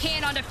stars as they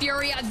can onto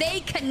Furia.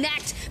 They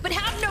connect, but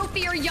have no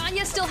fear,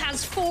 Yanya still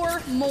has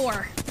 4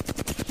 more.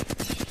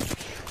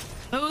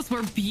 Those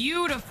were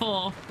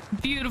beautiful,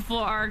 beautiful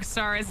arc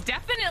stars.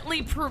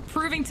 Definitely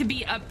proving to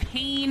be a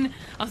pain,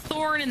 a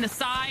thorn in the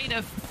side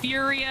of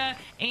Furia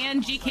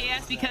and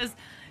GKS, because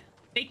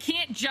they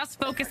can't just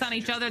focus on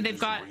each other. They've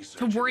got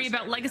to worry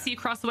about Legacy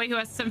across the way, who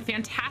has some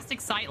fantastic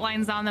sight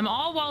lines on them,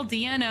 all while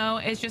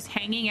DNO is just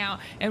hanging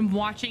out and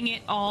watching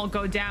it all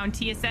go down.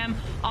 TSM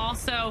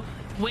also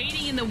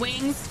waiting in the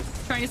wings,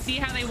 trying to see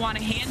how they want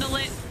to handle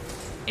it.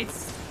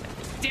 It's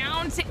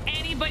down to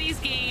anybody's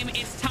game.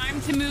 It's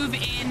time to move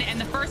in, and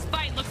the first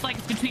fight looks like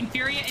it's between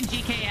Furia and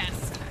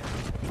GKS.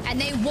 And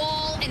they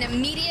wall and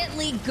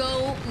immediately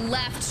go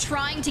left,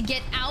 trying to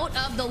get out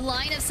of the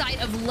line of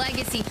sight of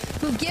Legacy,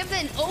 who give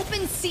an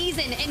open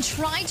season and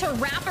try to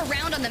wrap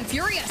around on them.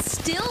 Furia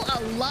still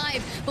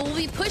alive, but will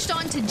be pushed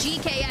on to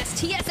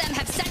GKS. TSM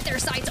have set their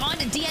sights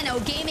onto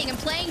DNO Gaming and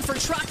playing for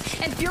Truck,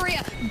 and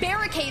Furia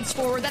barricades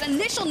forward. That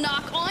initial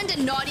knock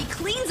onto Naughty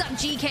cleans up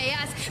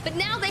GKS, but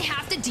now they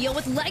have to deal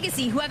with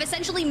Legacy, who have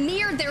essentially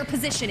mirrored their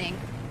positioning.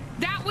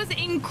 That was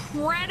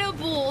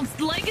incredible.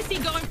 Legacy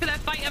going for that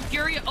fight of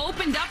Furia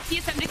opened up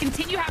TSM to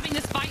continue having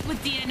this fight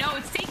with DNO.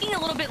 It's taking a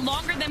little bit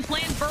longer than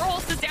planned.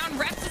 Verhulst is down.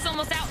 Reps is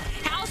almost out.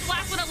 Hal's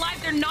last one alive.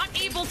 They're not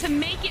able to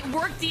make it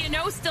work.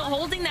 DNO still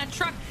holding that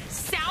truck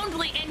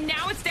soundly, and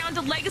now it's down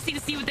to Legacy to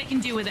see what they can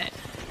do with it.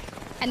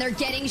 And they're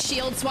getting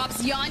shield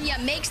swaps.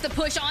 Yanya makes the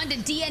push onto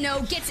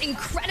DNO, gets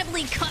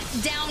incredibly cut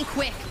down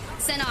quick.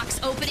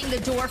 Senox opening the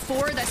door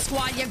for the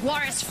squad.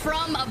 Jaguares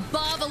from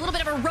above, a little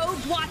bit of a rogue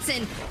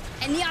Watson,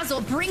 and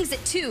Niazul brings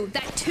it to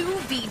that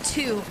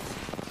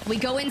 2v2. We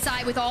go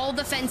inside with all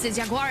the fences.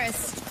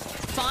 Jaguares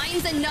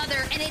finds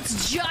another, and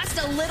it's just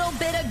a little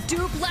bit of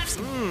dupe left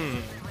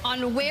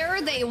on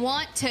where they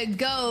want to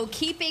go,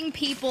 keeping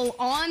people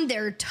on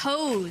their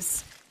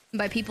toes. And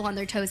by people on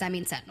their toes, I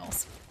mean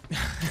Sentinels.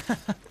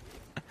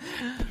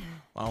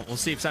 We'll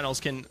see if Sentinels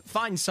can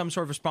find some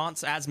sort of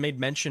response, as made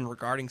mention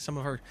regarding some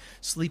of our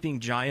sleeping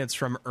giants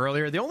from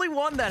earlier. The only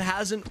one that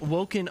hasn't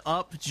woken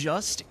up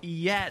just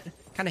yet,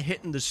 kind of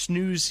hitting the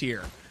snooze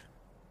here.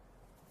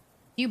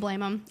 You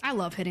blame him. I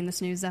love hitting the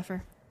snooze,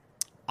 Zephyr.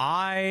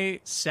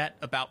 I set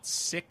about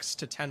 6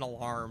 to 10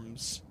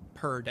 alarms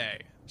per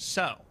day.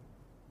 So,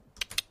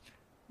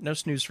 no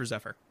snooze for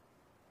Zephyr.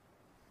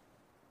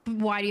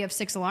 Why do you have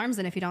 6 alarms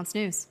then if you don't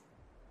snooze?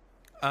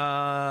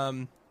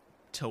 To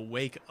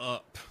wake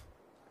up.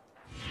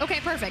 Okay,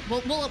 perfect.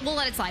 We'll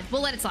let it slide.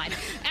 We'll let it slide.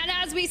 And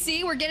as we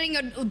see, we're getting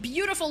a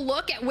beautiful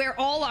look at where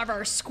all of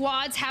our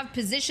squads have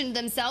positioned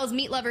themselves.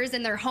 Meat lovers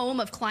in their home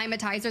of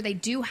Climatizer. They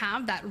do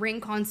have that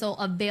ring console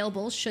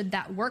available should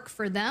that work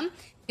for them.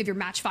 You have your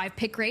match 5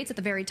 pick rates at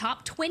the very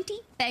top. 20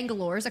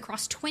 Bangalores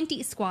across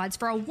 20 squads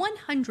for a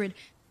 100%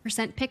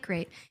 pick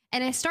rate.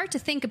 And I start to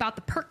think about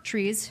the perk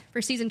trees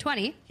for season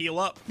 20. Heal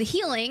up. The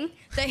healing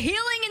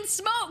and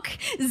smoke.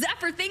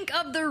 Zephyr, think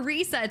of the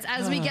resets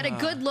as we get a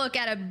good look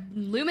at a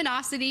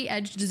luminosity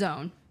edged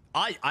zone.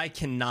 I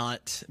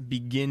cannot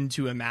begin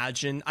to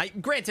imagine.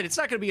 Granted, it's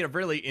not going to be a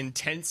really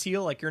intense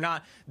heal. Like, you're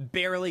not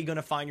barely going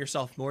to find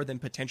yourself more than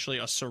potentially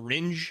a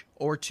syringe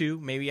or 2,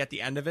 maybe at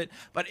the end of it.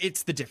 But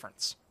it's the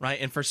difference, right?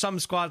 And for some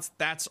squads,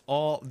 that's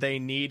all they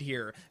need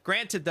here.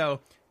 Granted, though,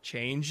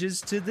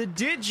 changes to the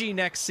Digi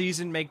next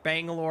season make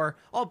Bangalore,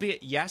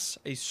 albeit, yes,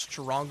 a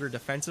stronger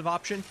defensive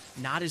option,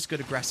 not as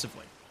good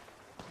aggressively.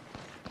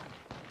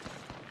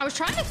 I was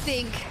trying to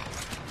think,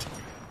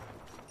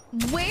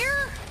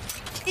 where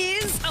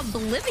is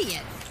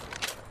Oblivion?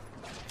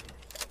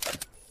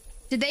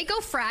 Did they go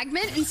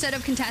fragment instead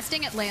of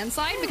contesting at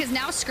landslide? Because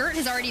now Skirt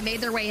has already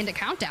made their way into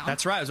countdown.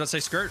 That's right. I was about to say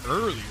Skirt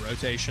early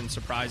rotation,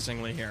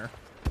 surprisingly here.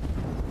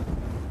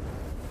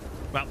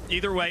 Well,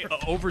 either way,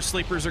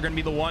 oversleepers are going to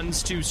be the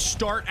ones to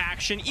start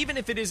action, even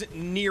if it isn't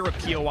near a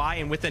POI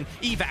and with an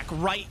evac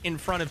right in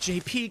front of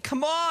JP.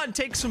 Come on,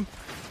 take some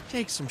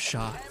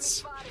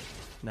shots.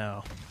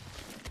 No.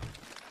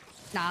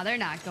 Nah, they're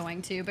not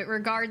going to. But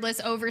regardless,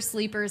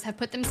 oversleepers have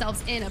put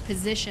themselves in a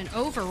position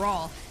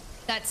overall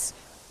that's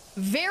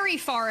very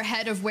far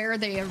ahead of where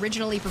they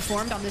originally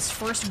performed on this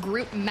first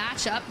group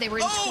matchup. They were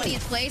in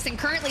 20th place and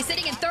currently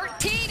sitting in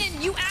 13,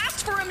 and you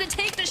asked for him to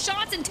take the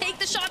shots, and take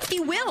the shots he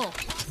will.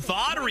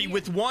 Vattery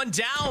with 1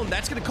 down.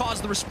 That's going to cause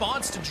the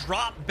response to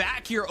drop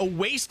back here. A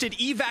wasted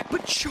evac,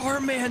 but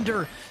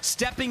Charmander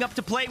stepping up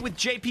to play with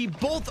JP.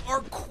 Both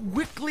are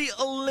quickly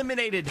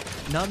eliminated.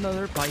 None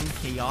other by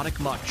Chaotic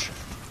Much.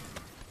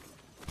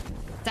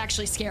 It's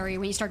actually scary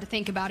when you start to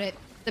think about it.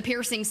 The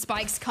piercing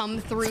spikes come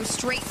through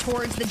straight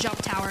towards the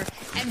jump tower,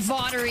 and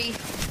Vattery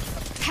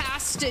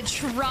has to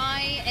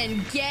try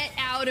and get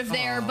out of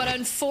there. But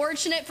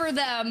unfortunate for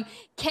them,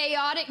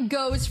 Chaotic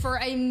goes for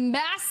a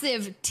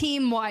massive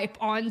team wipe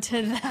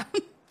onto them.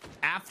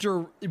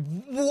 After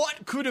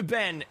what could have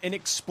been an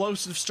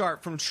explosive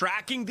start, from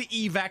tracking the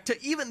evac to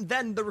even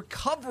then the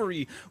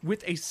recovery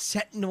with a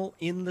sentinel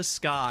in the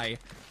sky,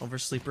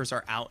 oversleepers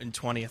are out in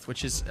 20th,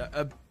 which is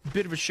a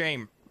bit of a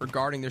shame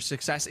regarding their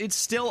success. It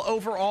still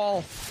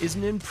overall is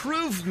an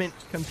improvement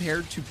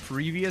compared to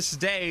previous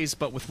days,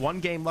 but with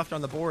 1 game left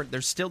on the board,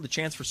 there's still the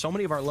chance for so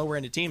many of our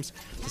lower-ended teams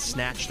to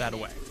snatch that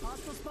away.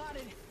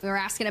 We were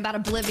asking about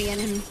Oblivion,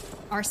 and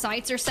our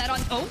sights are set on,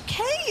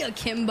 okay,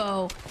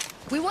 Akimbo.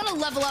 We want to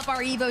level up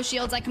our Evo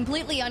shields. I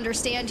completely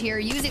understand here,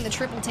 using the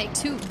triple take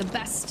to the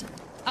best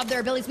of their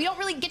abilities. We don't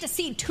really get to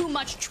see too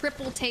much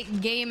triple take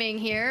gaming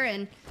here,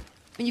 and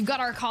when you've got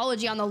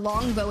Arcology on the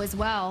longbow as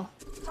well,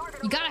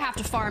 you gotta have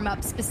to farm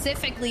up,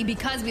 specifically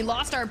because we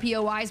lost our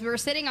POIs. We were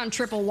sitting on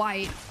triple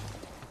white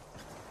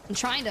and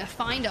trying to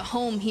find a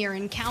home here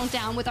in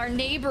Countdown with our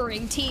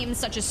neighboring teams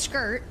such as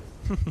Skirt.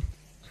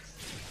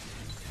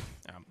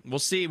 We'll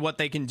see what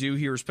they can do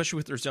here, especially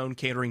with their zone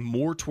catering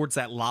more towards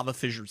that lava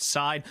fissure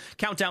side.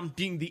 Countdown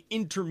being the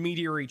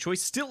intermediary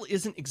choice still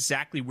isn't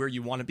exactly where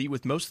you want to be,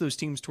 with most of those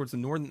teams towards the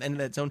northern end of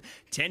that zone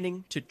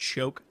tending to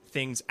choke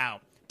things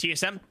out.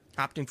 TSM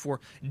opting for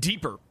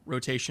deeper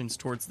rotations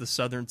towards the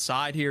southern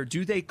side here.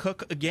 Do they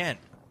cook again?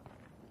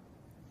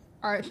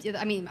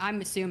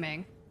 I'm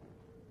assuming.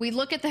 We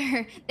look at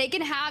they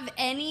can have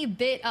any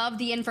bit of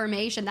the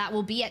information that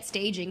will be at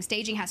staging.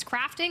 Staging has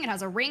crafting, it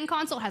has a ring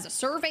console, it has a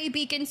survey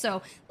beacon,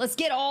 so let's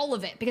get all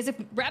of it. Because if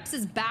Reps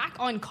is back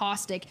on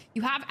Caustic,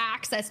 you have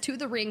access to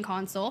the ring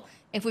console.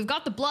 If we've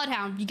got the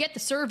Bloodhound, you get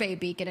the survey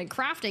beacon, and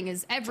crafting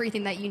is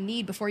everything that you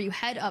need before you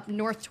head up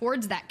north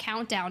towards that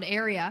Countdown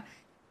area.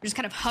 We're just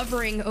kind of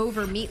hovering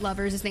over Meat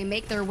Lovers as they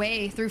make their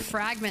way through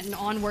Fragment and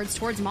onwards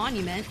towards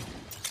Monument.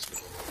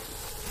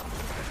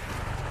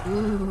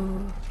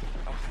 Ooh.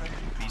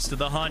 Beast of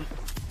the Hunt.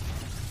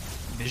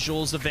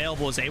 Visuals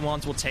available as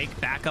A1s will take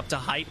back up to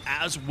height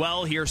as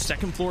well here.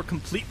 Second floor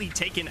completely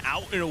taken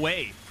out and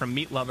away from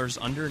Meat Lovers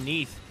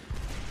underneath.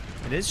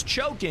 It is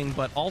choking,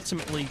 but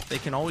ultimately they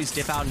can always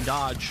dip out and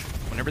dodge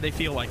whenever they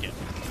feel like it.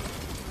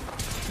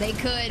 They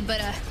could,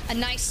 but a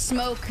nice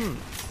smoke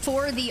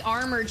for the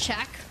armor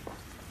check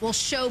will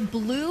show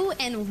blue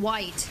and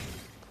white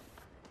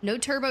No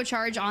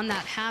turbocharge on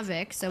that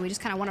Havoc, so we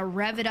just kind of want to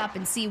rev it up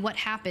and see what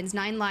happens.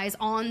 9 Lives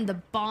on the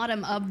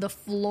bottom of the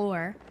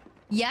floor.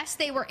 Yes,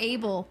 they were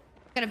able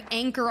to kind of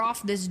anchor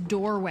off this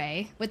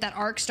doorway with that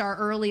Arc Star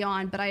early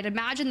on, but I'd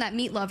imagine that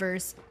Meat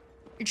Lovers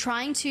are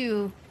trying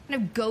to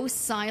kind of go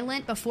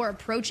silent before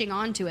approaching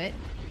onto it.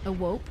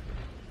 Awope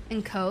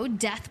and Code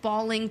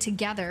deathballing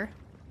together.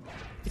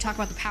 We talk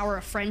about the power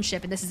of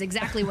friendship, and this is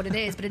exactly what it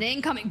is, but an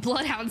incoming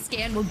Bloodhound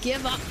scan will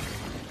give up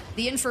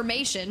the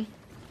information.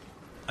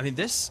 I mean,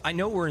 this, I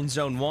know we're in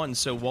zone 1,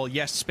 so while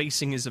yes,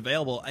 spacing is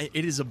available,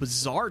 it is a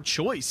bizarre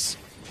choice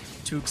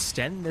to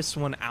extend this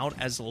one out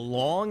as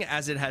long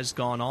as it has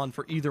gone on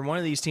for either one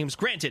of these teams.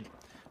 Granted,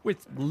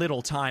 with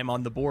little time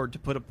on the board to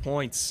put up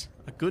points.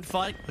 A good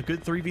fight, a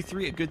good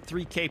 3v3, a good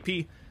 3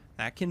 KP,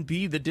 that can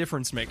be the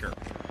difference maker.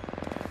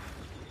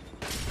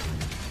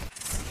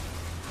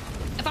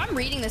 If I'm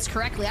reading this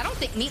correctly, I don't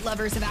think Meat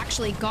Lovers have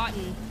actually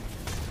gotten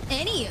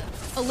any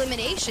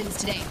eliminations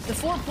today. The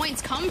 4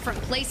 points come from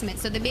placement,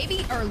 so they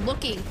maybe are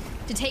looking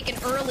to take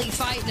an early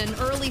fight, and an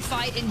early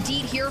fight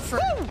indeed here for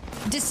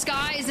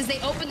Disguise as they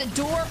open the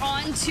door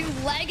onto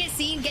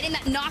Legacy, getting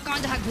that knock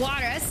onto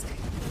Jaguares.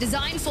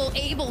 Designful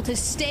able to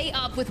stay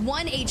up with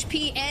 1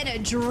 HP and a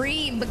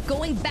dream, but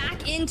going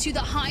back into the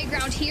high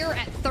ground here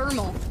at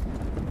Thermal.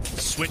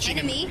 Switching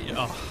Enemy.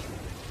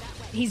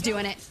 He's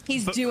doing it.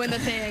 He's doing the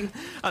thing.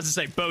 I was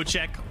gonna say,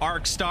 Bocheck,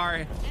 Arc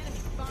Star,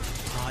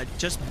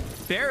 just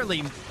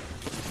barely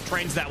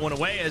trains that one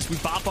away as we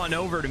bop on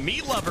over to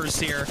Meat Lovers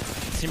here.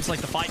 Seems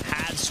like the fight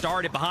had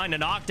started behind a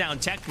knockdown.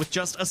 Tech with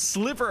just a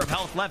sliver of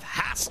health left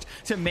has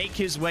to make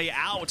his way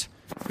out.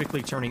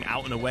 Quickly turning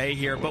out and away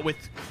here, but with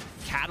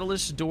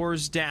Catalyst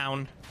doors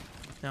down,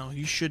 now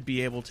he should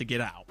be able to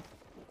get out.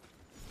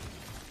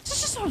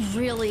 It's just a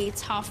really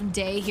tough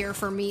day here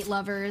for Meat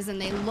Lovers,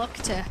 and they look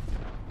to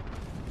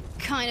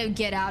kind of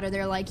get out of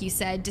there, like you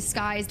said.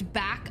 Disguised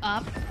back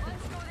up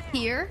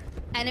here.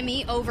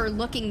 Enemy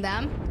overlooking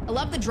them. I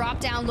love the drop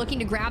down, looking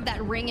to grab that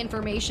ring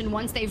information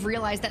once they've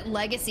realized that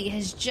Legacy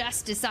has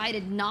just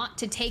decided not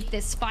to take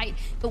this fight.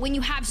 But when you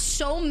have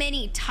so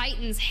many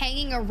Titans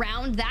hanging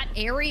around that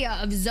area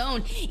of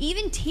zone,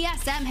 even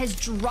TSM has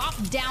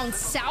dropped down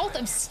south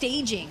of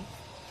staging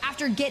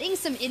after getting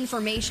some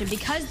information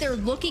because they're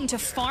looking to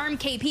farm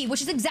KP,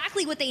 which is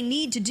exactly what they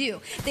need to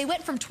do. They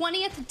went from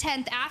 20th to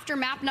 10th after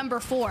map number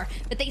 4,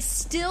 but they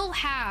still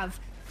have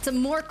some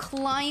more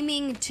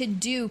climbing to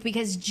do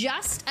because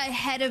just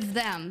ahead of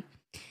them,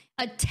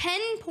 a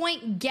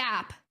 10-point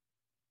gap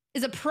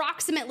is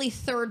approximately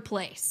 3rd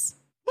place.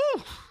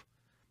 Woo!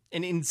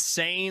 An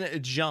insane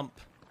jump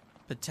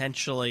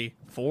potentially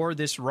for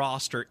this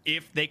roster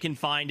if they can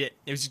find it.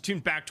 As you tune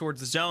back towards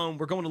the zone,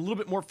 we're going a little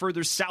bit more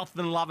further south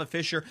than Lava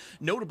Fissure,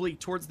 notably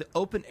towards the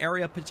open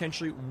area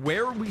potentially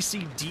where we see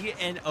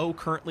DNO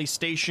currently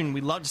stationed.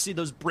 We love to see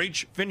those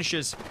bridge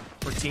finishes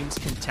where teams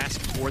contest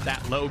for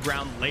that low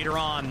ground later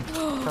on.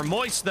 For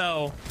Moist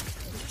though,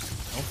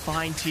 they'll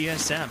find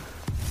TSM.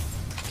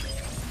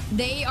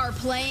 They are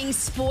playing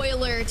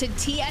spoiler to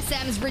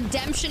TSM's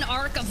redemption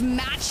arc of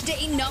match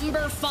day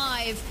number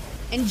 5.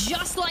 And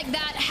just like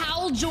that,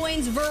 Howl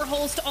joins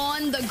Verholst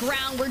on the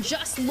ground. We're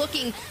just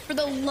looking for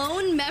the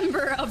lone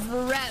member of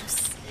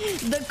Reps,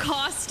 the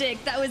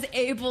Caustic, that was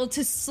able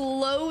to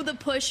slow the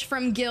push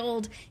from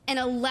Guild and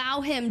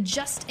allow him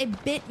just a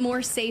bit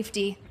more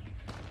safety.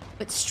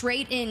 But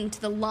straight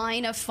into the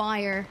line of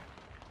fire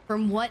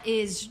from what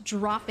is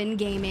Drop-In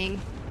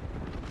Gaming.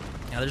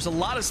 Now, there's a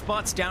lot of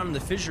spots down in the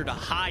fissure to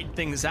hide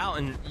things out,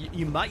 and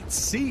you might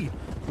see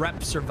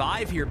Rep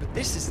survive here, but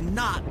this is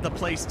not the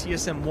place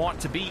TSM want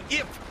to be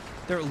if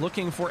they're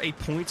looking for a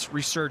points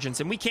resurgence,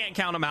 and we can't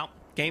count them out.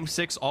 Game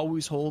 6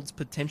 always holds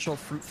potential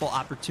fruitful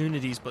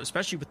opportunities, but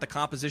especially with the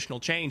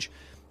compositional change,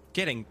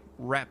 getting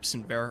Reps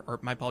and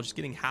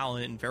getting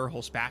Howlin and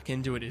Verholst back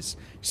into it is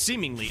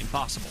seemingly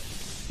impossible.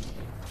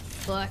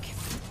 Look,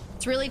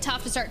 it's really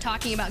tough to start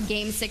talking about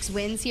Game 6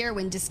 wins here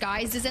when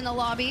Disguised is in the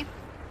lobby.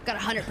 Got a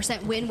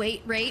 100% win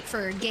rate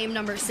for game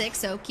number 6,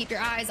 so keep your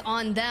eyes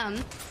on them.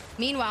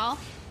 Meanwhile,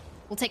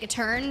 we'll take a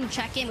turn,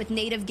 check in with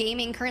Native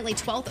Gaming, currently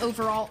 12th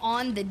overall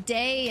on the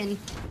day, and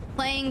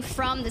playing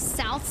from the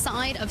south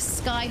side of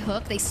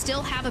Skyhook. They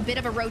still have a bit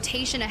of a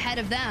rotation ahead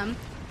of them,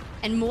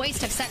 and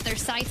Moist have set their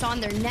sights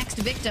on their next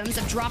victims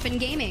of Drop-In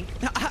Gaming.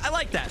 I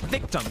like that,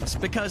 victims,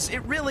 because it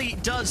really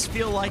does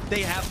feel like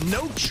they have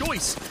no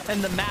choice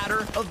in the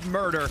matter of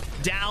murder.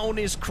 Down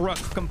is Crook,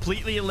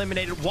 completely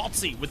eliminated.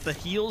 Waltzy, with the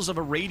heels of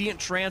a Radiant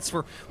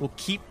transfer, will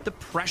keep the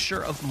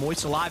pressure of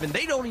Moist alive, and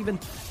they don't even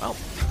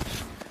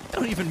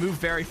move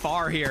very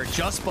far here,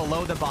 just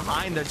below them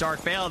behind the Dark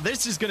Veil.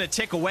 This is going to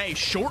tick away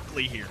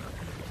shortly here.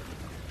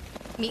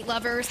 Meat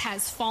Lovers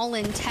has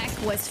fallen. Tech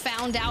was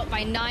found out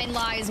by 9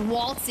 Lives.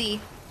 Waltzy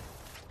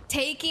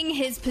taking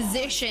his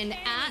position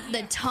at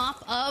the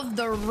top of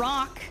the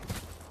rock.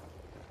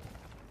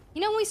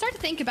 You know, when we start to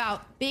think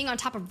about being on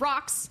top of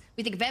rocks,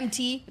 we think of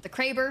MT with the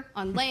Kraber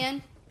on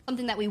land,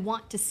 something that we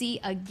want to see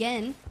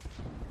again.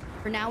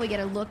 For now, we get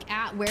a look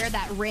at where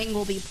that ring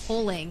will be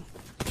pulling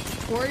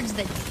towards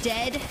the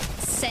dead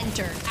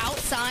center,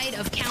 outside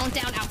of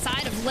Countdown,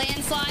 outside of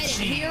Landslide, and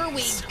here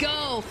we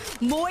go.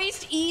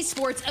 Moist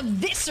Esports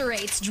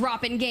eviscerates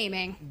Drop In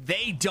Gaming.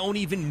 They don't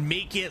even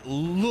make it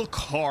look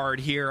hard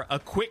here. A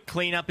quick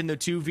cleanup in the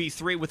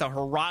 2v3 with a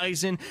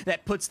Horizon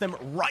that puts them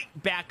right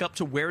back up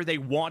to where they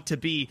want to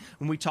be.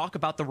 When we talk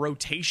about the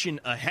rotation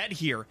ahead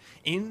here,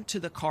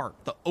 into the cart,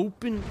 the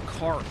open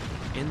cart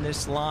in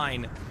this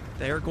line,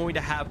 they're going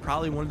to have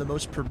probably one of the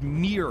most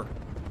premier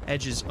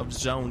edges of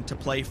zone to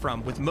play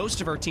from, with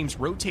most of our teams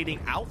rotating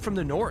out from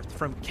the north,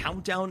 from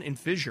Countdown and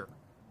Fissure.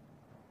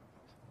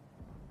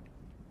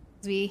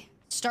 As we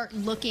start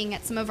looking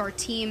at some of our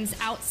teams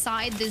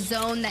outside the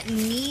zone that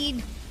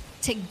need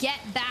to get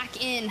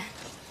back in,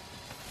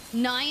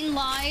 9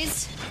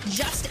 Lies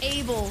just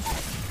able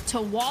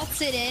to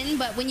waltz it in,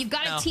 but when you've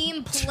got a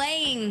team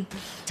playing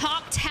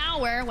top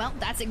tower, well,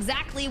 that's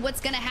exactly what's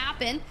going to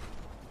happen.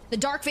 The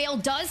Dark Veil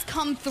does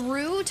come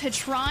through to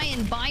try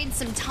and bide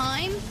some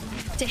time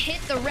to hit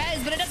the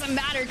res, but it doesn't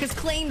matter because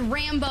Clane,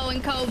 Rambo,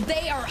 and co,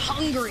 they are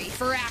hungry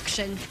for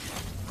action.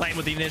 Clane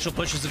with the initial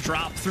pushes a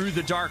drop through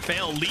the Dark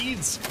Veil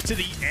leads to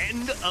the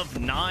end of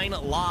 9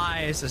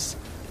 Lies. As,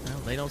 well,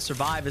 they don't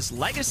survive as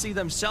Legacy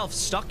themselves,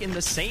 stuck in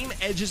the same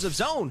edges of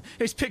zone,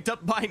 is picked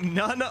up by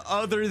none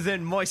other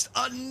than Moist.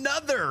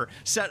 Another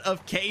set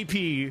of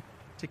KP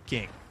to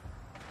King.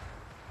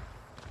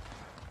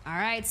 All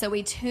right, so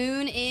we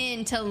tune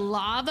in to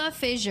Lava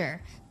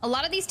Fissure. A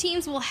lot of these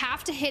teams will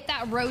have to hit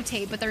that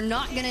rotate, but they're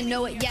not going to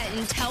know it yet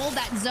until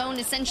that zone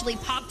essentially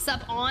pops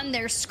up on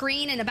their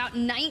screen in about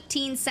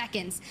 19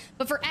 seconds.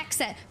 But for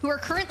Xset, who are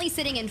currently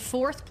sitting in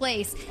 4th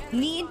place,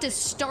 need to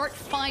start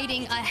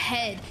fighting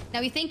ahead.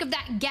 Now, you think of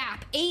that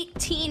gap,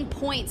 18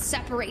 points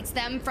separates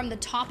them from the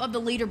top of the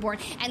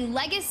leaderboard, and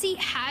Legacy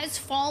has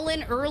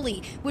fallen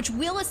early, which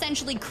will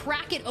essentially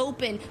crack it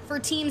open for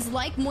teams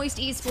like Moist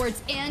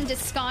Esports and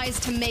Disguise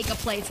to make a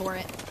play for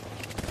it.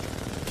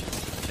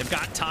 They've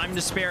got time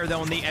to spare, though,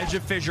 on the edge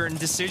of Fissure, and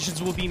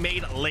decisions will be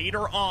made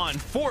later on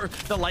for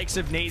the likes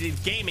of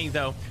Native Gaming,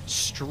 though.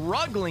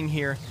 Struggling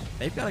here.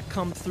 They've got to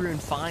come through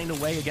and find a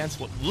way against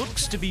what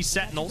looks to be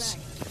Sentinels.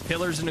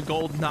 Pillars and a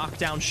gold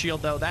knockdown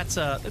shield, though. That's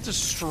a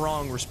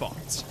strong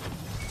response.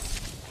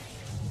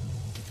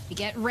 We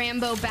get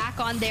Rambo back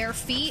on their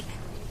feet,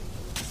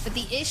 but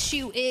the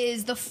issue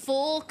is the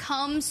full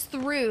comes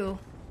through.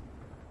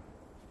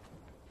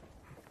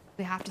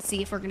 We have to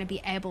see if we're going to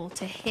be able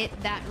to hit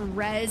that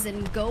res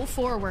and go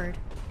forward.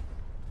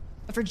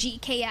 But for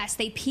GKS,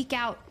 they peek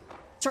out,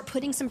 start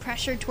putting some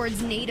pressure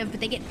towards Native, but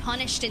they get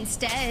punished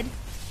instead.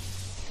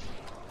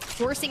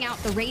 Forcing out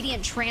the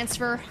Radiant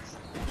transfer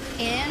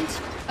and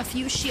a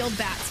few shield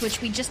bats,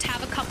 which we just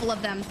have a couple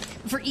of them.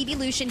 For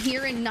Evolution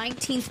here in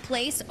 19th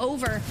place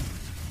over.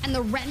 And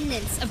the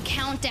remnants of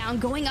Countdown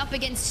going up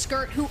against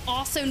Skirt, who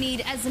also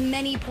need as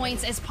many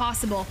points as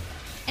possible.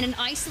 And an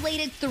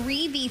isolated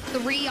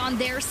 3v3 on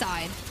their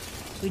side.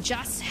 We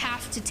just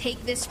have to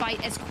take this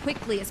fight as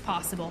quickly as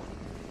possible.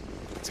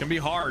 It's gonna be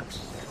hard.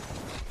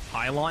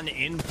 Pylon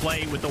in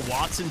play with the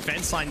Watson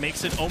fence line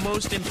makes it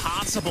almost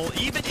impossible,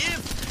 even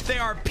if they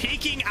are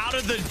peeking out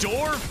of the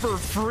door for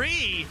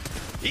free.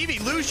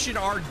 Evolution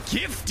are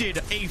gifted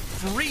a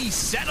free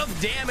set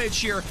of damage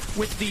here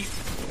with the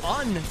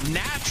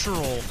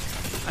unnatural,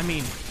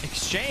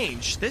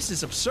 exchange. This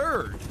is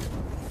absurd.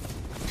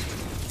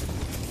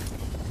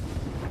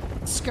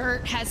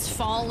 Skirt has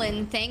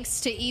fallen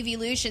thanks to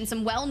Evolution.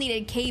 Some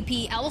well-needed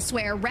KP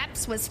elsewhere.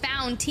 Reps was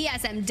found.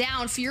 TSM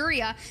down.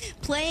 Furia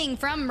playing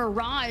from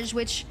Mirage,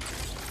 which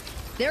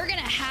they're going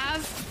to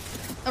have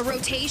a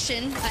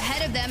rotation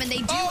ahead of them, and they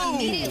do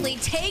immediately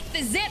take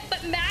the zip,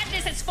 but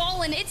Madness has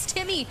fallen. It's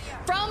Timmy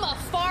from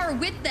afar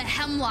with the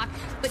Hemlock,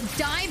 but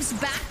dives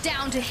back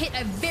down to hit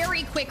a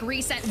very quick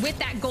reset with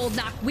that gold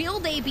knock. Will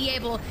they be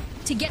able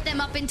to get them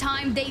up in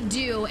time? They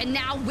do, and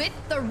now with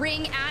the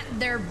ring at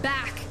their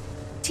back,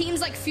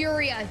 teams like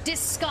Furia,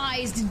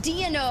 Disguised,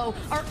 DNO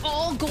are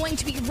all going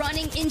to be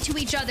running into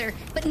each other.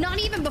 But not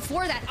even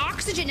before that,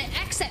 Oxygen and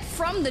Xset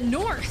from the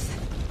north.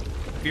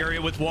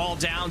 Furia with wall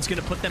down is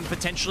going to put them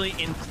potentially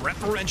in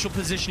preferential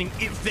positioning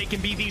if they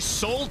can be the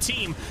sole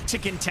team to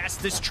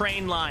contest this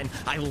train line.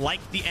 I like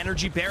the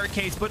energy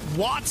barricades, but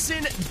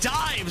Watson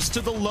dives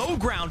to the low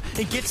ground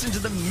and gets into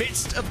the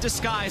midst of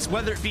Disguise.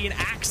 Whether it be an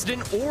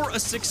accident or a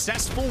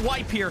successful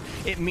wipe here,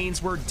 it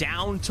means we're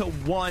down to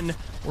 1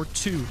 or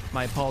 2,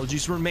 my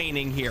apologies,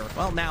 remaining here.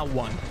 Well, now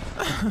 1.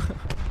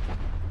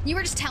 You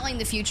were just telling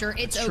the future,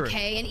 it's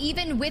okay. And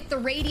even with the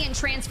Radiant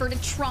transfer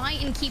to try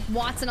and keep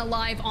Watson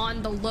alive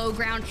on the low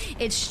ground,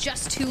 it's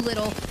just too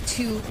little,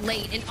 too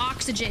late. And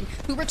Oxygen,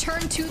 who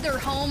returned to their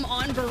home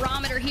on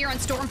Barometer here on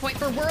Stormpoint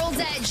for World's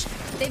Edge,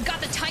 they've got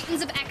the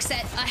Titans of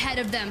Xset ahead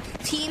of them.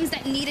 Teams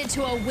that needed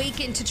to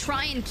awaken to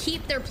try and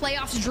keep their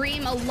playoffs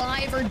dream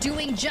alive are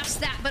doing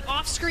just that. But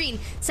off screen,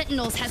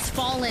 Sentinels has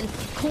fallen.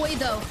 Koi,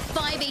 though,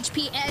 5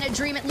 HP and a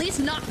dream, at least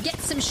not get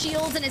some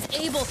shields and is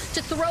able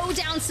to throw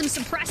down some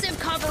suppressive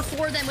cover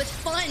for them with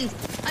fun.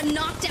 A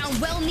knockdown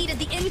well needed.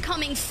 The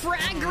incoming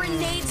frag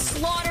grenade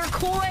slaughter.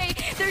 Koi,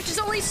 there's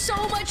just only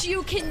so much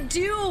you can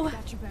do.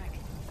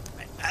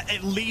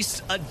 at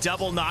least a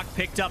double knock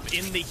picked up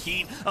in the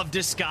heat of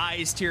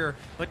Disguised here,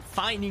 but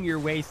finding your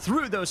way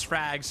through those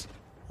frags,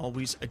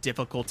 always a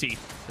difficulty.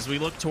 As we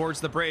look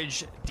towards the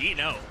bridge,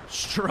 Dino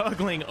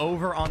struggling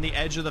over on the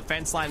edge of the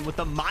fence line with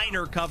the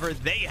minor cover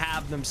they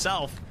have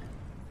themselves.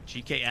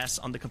 GKS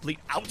on the complete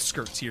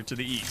outskirts here to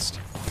the east.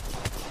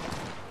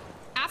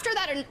 After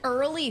that, an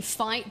early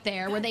fight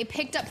there where they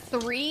picked up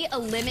 3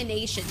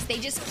 eliminations, they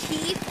just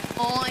keep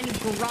on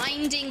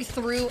grinding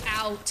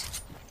throughout.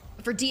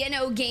 For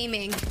DNO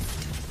Gaming,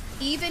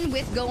 even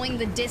with going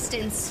the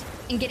distance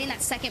and getting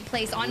that second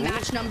place on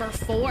match number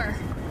 4,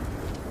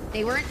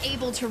 they weren't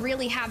able to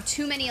really have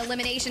too many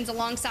eliminations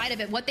alongside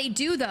of it. What they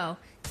do, though,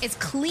 is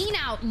clean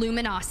out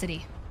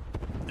Luminosity.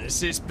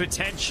 This is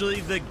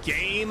potentially the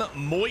game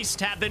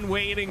Moist have been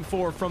waiting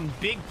for, from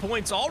big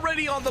points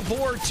already on the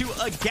board to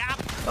a gap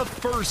of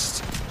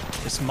first.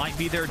 This might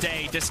be their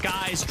day.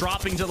 Disguise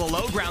dropping to the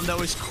low ground,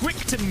 though, is quick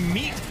to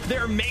meet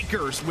their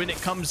makers when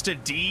it comes to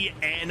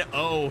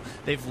DNO.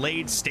 They've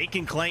laid stake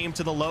and claim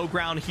to the low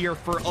ground here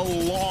for a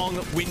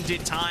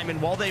long-winded time,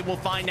 and while they will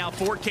find now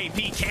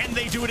 4KP, can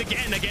they do it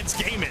again against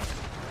Gaiman?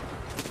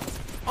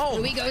 Oh,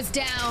 Louis goes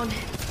down,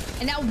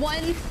 and now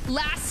one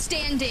last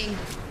standing.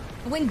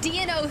 When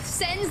DNO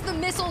sends the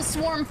missile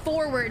swarm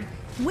forward,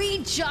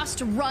 we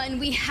just run.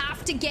 We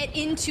have to get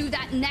into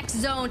that next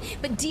zone,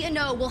 but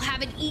DNO will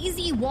have an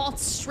easy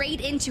waltz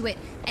straight into it.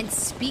 And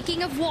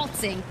speaking of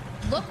waltzing,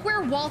 look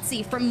where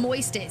Waltzy from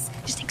Moist is,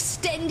 just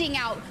extending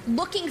out,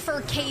 looking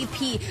for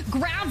KP,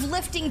 Grav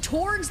lifting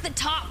towards the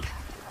top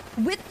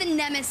with the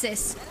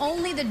Nemesis,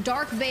 only the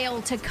Dark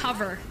Veil to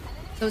cover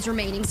those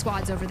remaining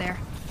squads over there.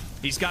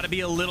 He's got to be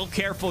a little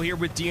careful here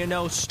with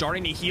DNO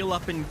starting to heal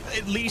up and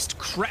at least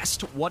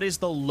crest what is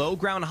the low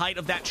ground height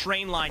of that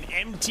train line.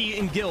 MT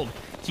and Guild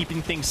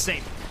keeping things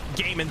safe.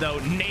 Gaiman, though,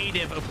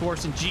 native, of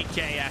course, and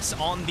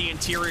GKS on the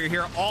interior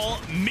here. All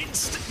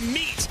minced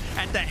meat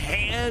at the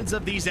hands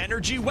of these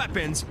energy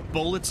weapons,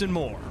 bullets and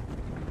more.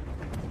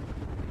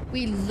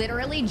 We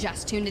literally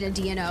just tuned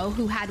into DNO,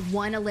 who had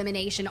 1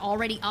 elimination,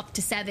 already up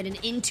to 7 and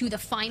into the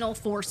final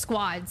 4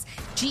 squads.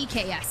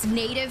 GKS,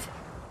 native,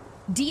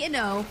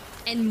 DNO,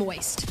 and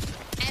Moist.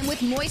 And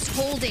with Moist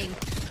holding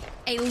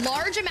a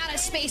large amount of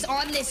space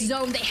on this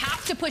zone, they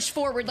have to push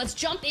forward. Let's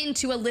jump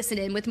into a listen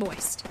in with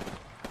Moist.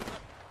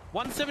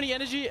 170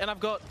 energy, and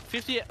I've got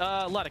 50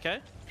 light, okay?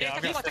 Yeah,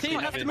 this team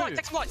has to move.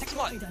 Take some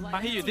light.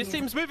 I hear you. This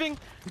team's moving.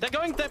 They're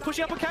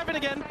pushing up a caravan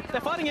again.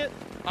 They're fighting it.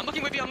 I'm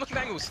looking with you. I'm looking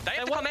at angles. They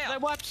have to come out. They're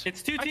wiped.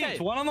 It's 2 teams.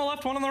 One on the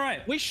left, one on the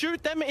right. We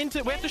shoot them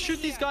into. We have to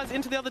shoot these guys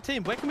into the other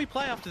team. Where can we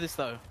play after this,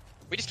 though?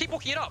 We just keep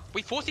walking it up.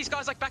 We force these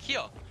guys like back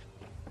here.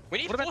 We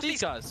need what about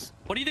these guys?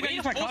 What do you think I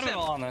use my conduit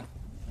on then?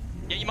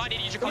 Yeah, you might need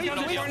to use your conduit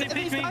on.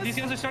 These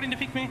guys are starting to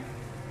peek me.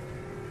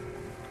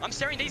 I'm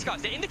staring these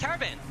guys. They're in the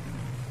caravan.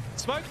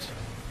 Smoked.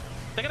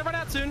 They're gonna run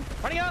out soon.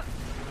 Running out.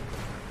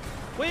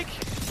 Weak.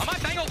 I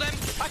might bang all them.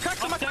 I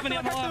cracked them. I cracked them.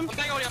 I'm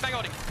bang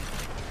holding.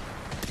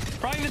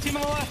 Frying the team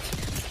on the left.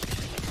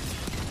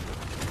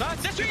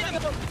 Nice. Let's shoot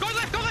them. Go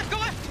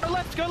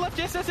left. Go left.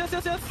 Yes.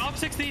 Up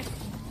 60.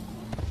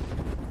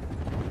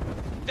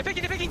 They're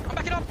picking. I'm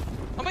backing up.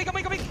 I'm weak.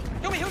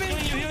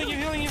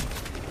 Healing you.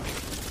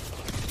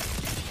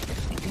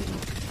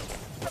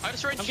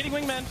 I'm getting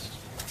wingman.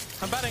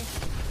 I'm batting.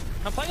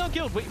 I'm playing on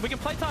guild. We can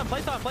play time.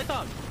 I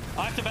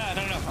have to bat.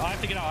 No. I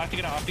have to get out.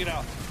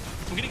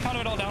 I'm getting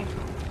conduit all down.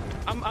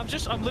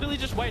 I'm literally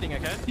just waiting,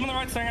 okay? I'm on the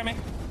right staring at me.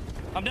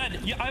 I'm dead.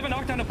 I have a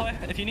knockdown to play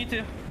if you need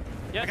to.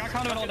 Yeah. I got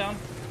conduit all down.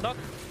 Knock.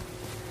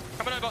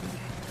 Coming over.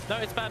 No,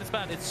 it's bad.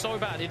 It's so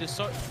bad. It is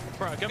so...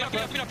 Bro, go back.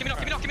 Give me knock.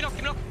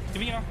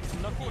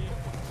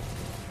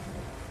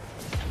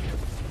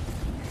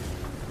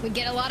 We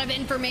get a lot of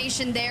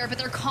information there, but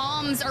their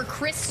comms are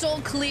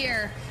crystal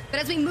clear. But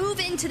as we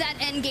move into that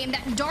end game,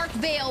 that Dark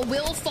Veil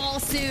will fall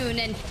soon.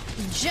 And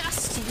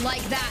just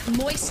like that,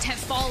 Moist have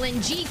fallen.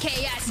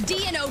 GKS,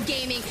 DNO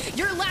Gaming,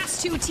 your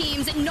last 2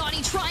 teams, and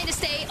Naughty trying to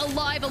stay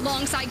alive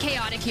alongside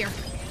Chaotic here.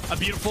 A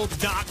beautiful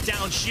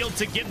knockdown shield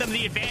to give them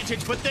the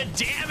advantage, but the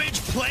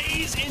damage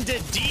plays into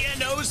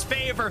DNO's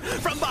favor.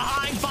 From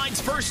behind,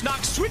 finds first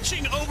knock,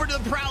 switching over to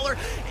the Prowler,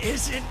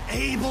 isn't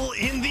able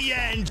in the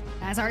end.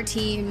 As our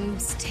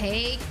teams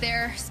take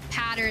their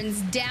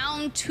patterns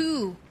down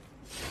to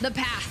the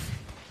path.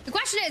 The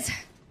question is,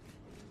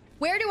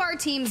 where do our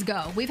teams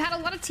go? We've had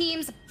a lot of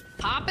teams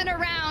popping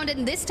around,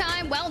 and this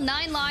time, well,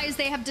 9 Lives,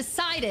 they have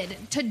decided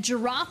to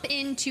drop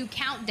into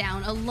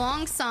Countdown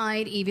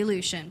alongside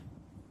Evolution.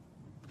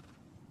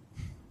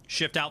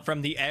 Shift out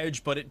from the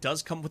edge, but it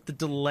does come with the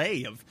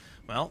delay of,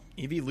 well,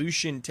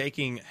 Evolution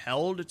taking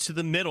held to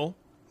the middle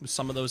with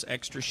some of those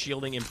extra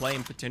shielding in play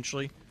and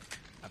potentially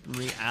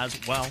weaponry as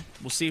well.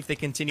 We'll see if they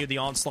continue the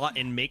onslaught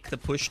and make the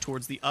push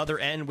towards the other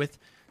end, with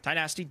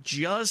Dynasty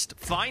just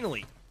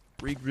finally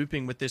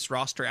regrouping with this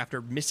roster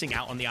after missing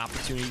out on the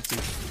opportunity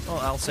to, well,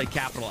 I'll say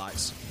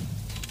capitalize.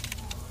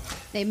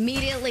 They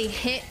immediately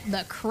hit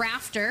the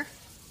Crafter.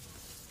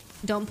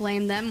 Don't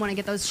blame them. Want to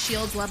get those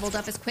shields leveled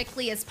up as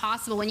quickly as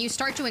possible. When you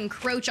start to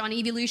encroach on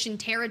Evolution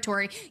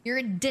territory,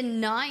 you're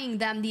denying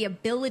them the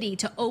ability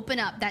to open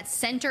up that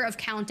center of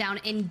countdown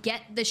and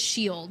get the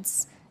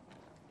shields.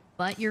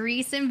 But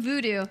Urice and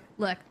Voodoo,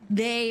 look,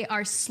 they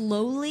are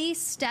slowly,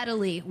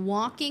 steadily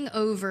walking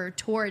over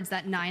towards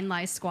that 9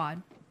 Lives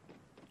squad.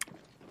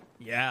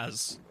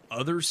 Yaz,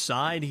 other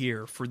side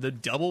here for the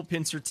double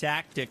pincer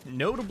tactic.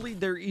 Notably,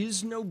 there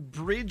is no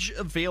bridge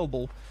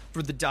available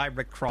for the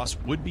direct cross.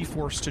 Would be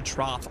forced to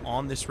drop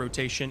on this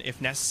rotation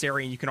if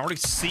necessary, and you can already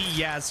see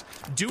Yaz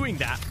doing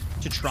that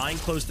to try and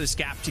close this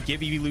gap to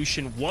give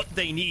Evolution what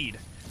they need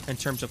in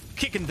terms of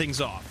kicking things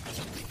off.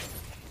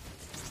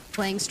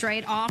 Playing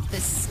straight off the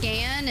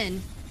scan,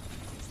 and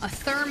a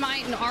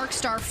Thermite and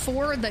Arcstar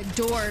for the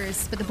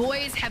doors, but the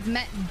boys have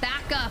met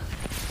back up,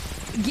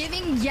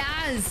 giving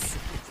Yaz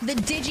the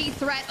digi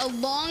threat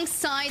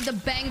alongside the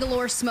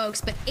Bangalore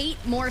smokes, but 8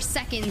 more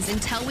seconds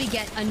until we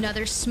get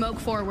another smoke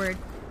forward.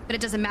 But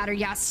it doesn't matter,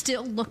 Yaz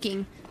still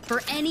looking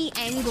for any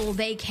angle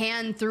they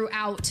can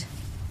throughout.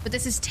 But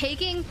this is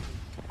taking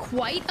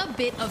quite a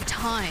bit of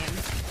time,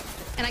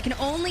 and I can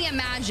only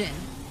imagine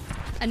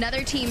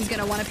another team's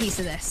gonna want a piece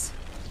of this.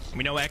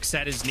 We know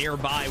XZ is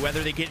nearby.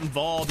 Whether they get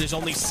involved is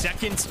only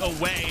seconds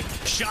away.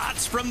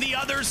 Shots from the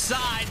other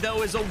side,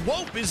 though, as a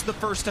Wope is the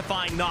first to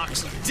find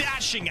Nox,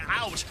 dashing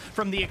out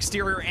from the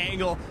exterior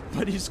angle,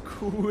 but is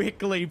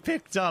quickly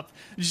picked up,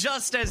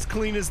 just as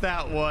clean as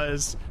that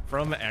was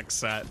from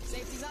XZ.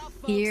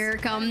 Here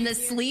come the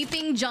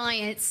sleeping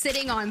giants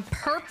sitting on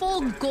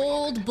purple,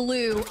 gold,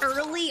 blue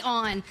early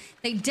on.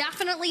 They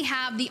definitely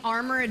have the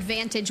armor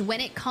advantage when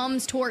it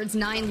comes towards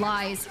 9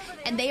 Lives,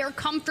 and they are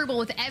comfortable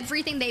with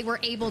everything they were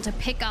able to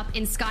pick up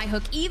in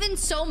Skyhook, even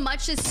so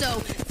much as so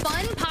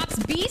Fun Pop's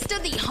Beast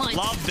of the Hunt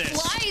Love this.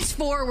 flies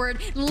forward,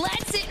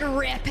 lets it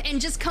rip, and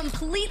just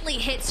completely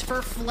hits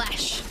for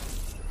flesh.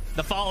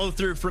 The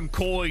follow-through from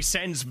Koi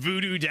sends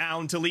Voodoo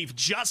down to leave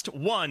just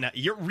one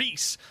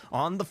Urice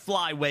on the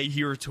flyway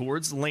here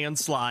towards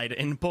Landslide,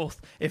 and both,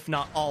 if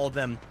not all of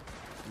them,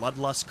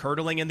 Bloodlust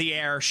curdling in the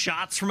air,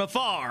 shots from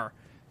afar,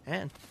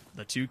 and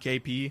the 2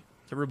 KP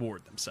to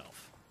reward themselves.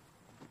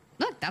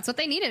 Look, that's what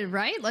they needed,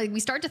 right? Like, we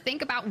start to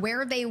think about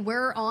where they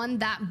were on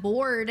that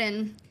board,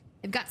 and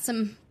they've got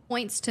some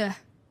points to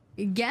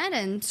get,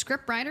 and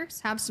script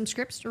writers have some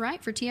scripts to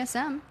write for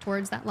TSM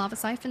towards that Lava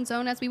Siphon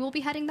zone as we will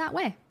be heading that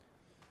way.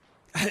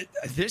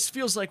 This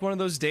feels like one of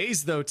those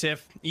days, though,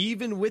 Tiff.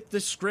 Even with the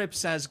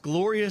scripts as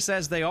glorious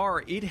as they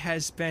are, it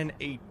has been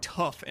a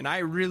tough, and I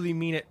really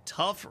mean it,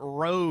 tough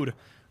road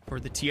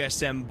for the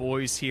TSM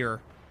boys here.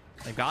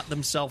 They've got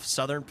themselves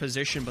southern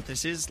position, but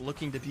this is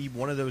looking to be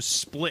one of those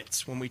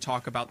splits when we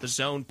talk about the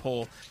zone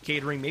pull,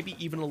 catering maybe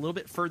even a little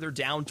bit further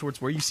down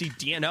towards where you see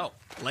DNO,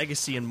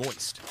 Legacy, and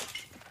Moist.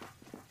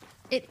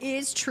 It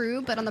is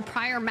true, but on the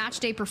prior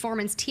match day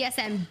performance,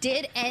 TSM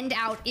did end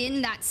out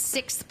in that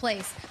 6th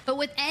place. But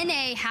with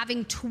NA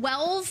having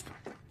 12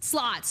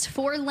 slots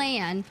for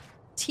LAN,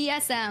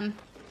 TSM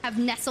have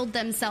nestled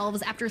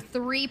themselves after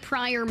 3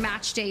 prior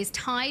match days,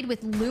 tied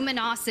with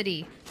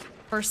Luminosity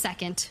for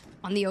second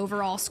on the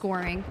overall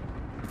scoring.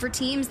 For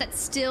teams that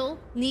still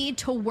need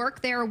to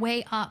work their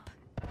way up,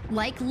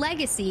 like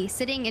Legacy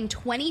sitting in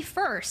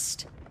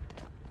 21st,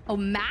 a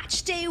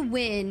match day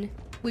win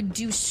would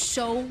do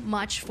so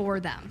much for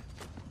them.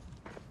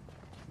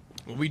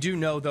 We do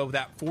know, though,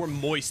 that for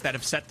Moist that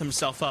have set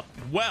themselves up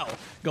well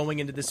going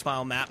into this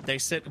final map, they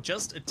sit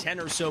just 10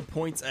 or so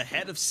points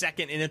ahead of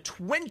second in a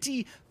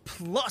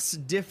 20-plus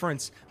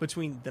difference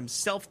between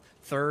themselves,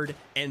 third,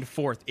 and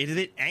fourth. If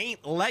it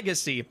ain't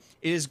Legacy, it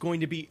is going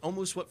to be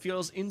almost what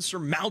feels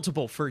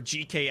insurmountable for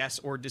GKS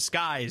or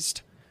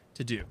Disguised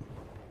to do.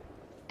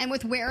 And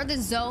with where the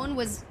zone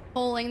was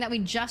polling that we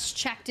just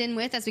checked in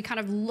with, as we kind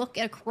of look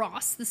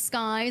across the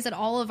skies at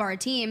all of our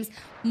teams,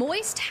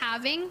 Moist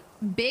having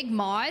Big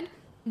Mod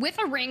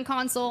with a ring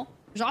console.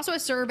 There's also a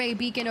survey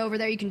beacon over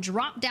there. You can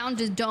drop down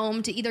to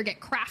Dome to either get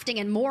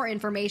crafting and more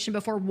information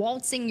before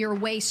waltzing your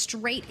way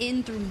straight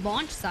in through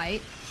launch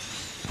site.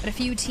 But a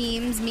few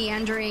teams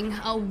meandering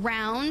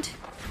around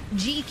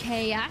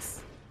GKS,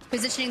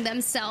 positioning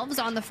themselves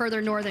on the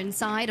further northern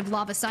side of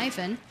Lava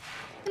Siphon,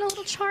 and a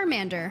little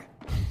Charmander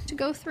to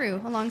go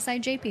through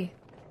alongside JP.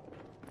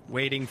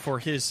 Waiting for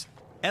his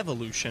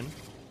evolution,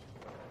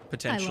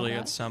 potentially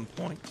at some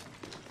point.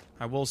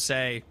 I will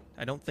say,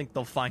 I don't think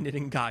they'll find it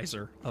in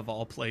Geyser, of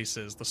all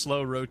places. The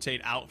slow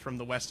rotate out from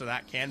the west of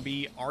that can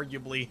be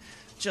arguably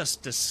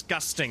just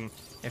disgusting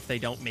if they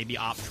don't maybe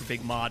opt for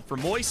Big Mod. For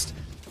Moist,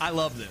 I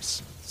love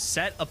this.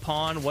 Set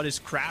upon what is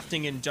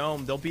crafting in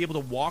Dome, they'll be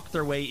able to walk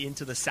their way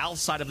into the south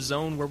side of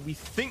zone where we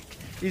think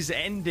is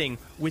ending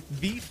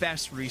with the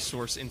best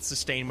resource and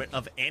sustainment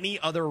of any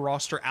other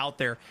roster out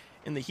there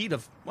in the heat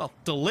of, well,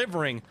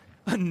 delivering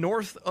a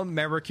North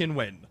American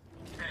win.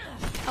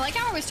 I like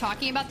how I was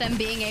talking about them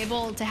being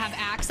able to have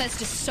access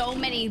to so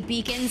many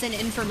beacons and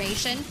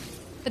information,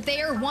 but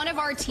they are one of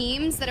our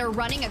teams that are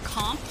running a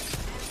comp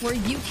where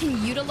you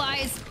can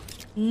utilize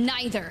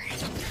neither.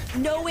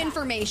 No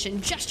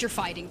information, just your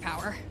fighting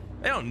power.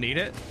 They don't need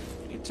it.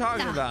 What are you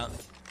talking about?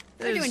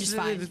 They're doing just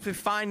fine.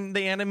 Find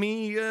the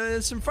enemy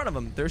is in front of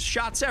them. There's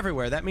shots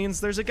everywhere. That means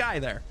there's a guy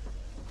there.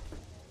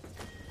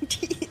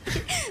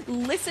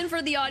 Listen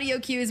for the audio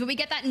cues when we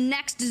get that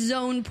next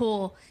zone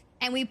pull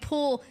and we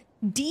pull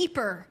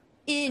deeper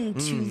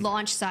into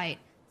launch site.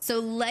 So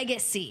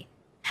Legacy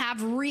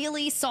have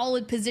really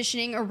solid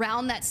positioning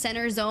around that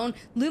center zone.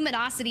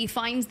 Luminosity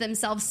finds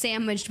themselves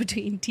sandwiched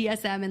between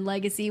TSM and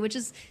Legacy, which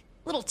is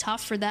a little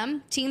tough for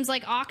them. Teams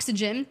like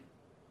Oxygen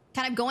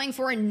kind of going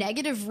for a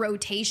negative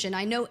rotation.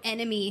 I know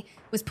Enemy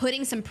was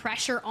putting some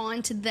pressure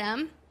onto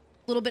them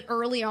a little bit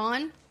early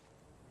on.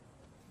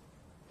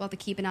 We'll have to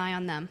keep an eye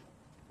on them.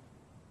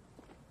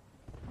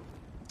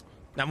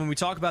 Now, when we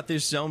talk about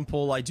this zone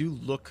pull, I do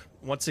look,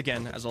 once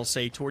again, as I'll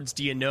say, towards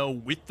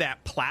DNO with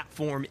that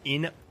platform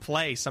in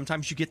play.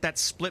 Sometimes you get that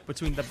split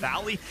between the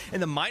valley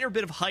and the minor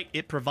bit of height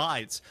it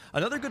provides.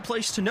 Another good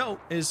place to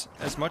note is,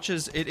 as much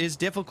as it is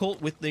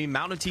difficult with the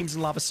amount of teams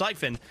in Lava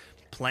Siphon,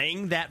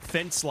 playing that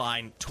fence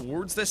line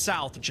towards the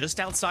south, just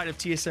outside of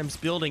TSM's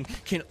building,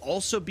 can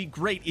also be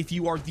great if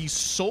you are the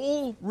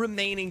sole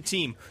remaining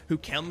team who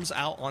comes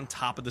out on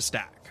top of the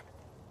stack.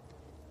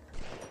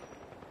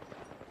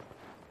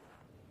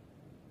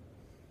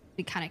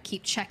 We kind of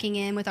keep checking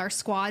in with our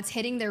squads,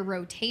 hitting their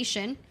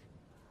rotation.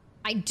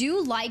 I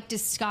do like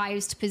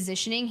disguised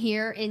positioning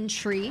here in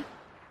Tree.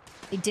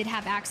 They did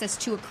have access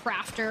to a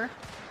crafter.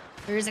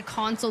 There is a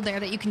console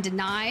there that you can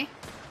deny.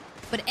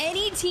 But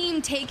any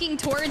team taking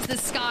towards the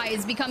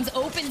skies becomes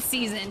open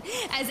season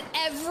as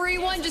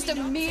everyone just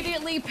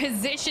immediately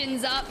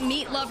positions up,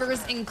 meat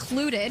lovers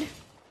included.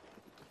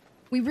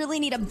 We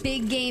really need a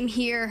big game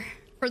here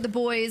for the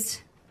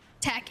boys,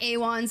 Tech,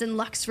 A1s, and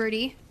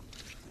Luxverdi.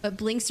 But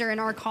Blinkster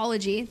and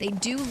Arcology, they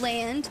do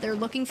land. They're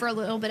looking for a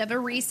little bit of a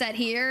reset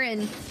here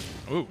and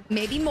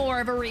maybe more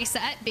of a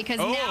reset because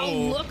now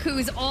look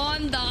who's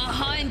on the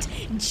hunt.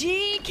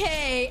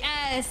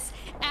 GKS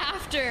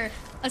after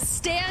a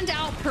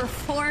standout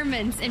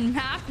performance in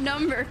map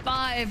number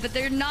 5, but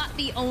they're not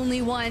the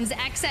only ones.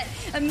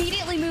 Xset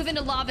immediately move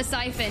into Lava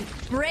Siphon,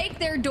 break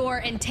their door,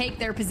 and take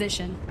their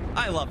position.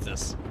 I love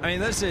this. I mean,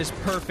 this is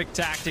perfect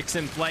tactics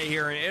in play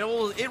here, and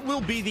it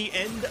will be the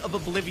end of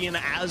Oblivion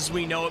as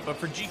we know it, but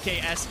for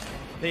GKS,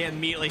 they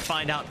immediately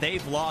find out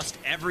they've lost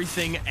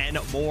everything and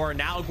more.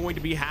 Now going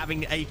to be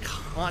having a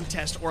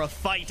contest or a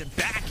fight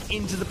back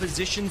into the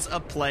positions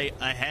of play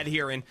ahead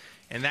here, and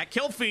that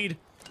kill feed,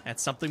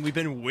 that's something we've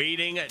been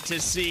waiting to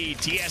see.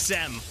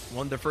 TSM,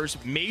 one of the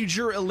first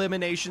major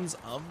eliminations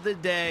of the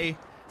day.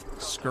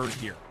 Skirt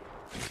here.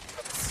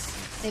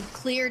 They've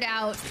cleared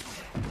out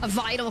a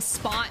vital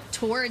spot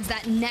towards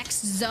that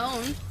next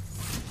zone.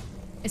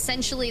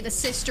 Essentially the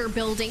sister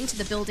building to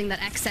the building that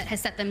Xset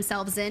has set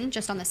themselves in,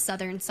 just on the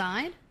southern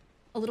side.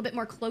 A little bit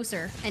more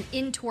closer and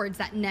in towards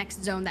that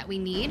next zone that we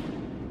need.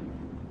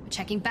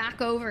 Checking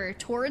back over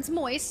towards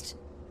Moist.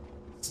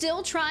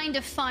 Still trying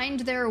to find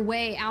their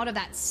way out of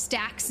that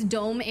Stacks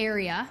Dome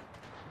area.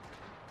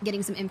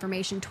 Getting some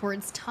information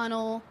towards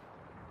Tunnel.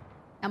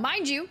 Now,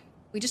 mind you,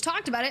 we just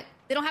talked about it.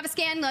 They don't have a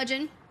scan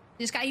legend.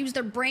 They just gotta use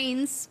their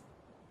brains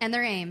and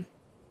their aim.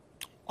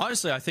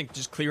 Honestly, I think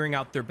just clearing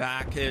out their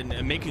back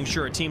and making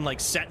sure a team like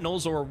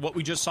Sentinels or what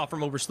we just saw from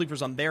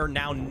Oversleepers on their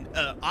now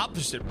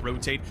opposite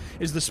rotate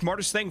is the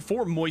smartest thing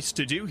for Moist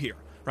to do here,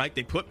 right?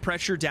 They put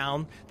pressure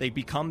down. They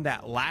become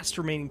that last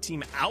remaining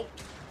team out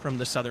from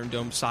the Southern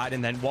Dome side,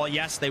 and then while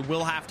yes, they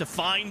will have to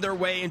find their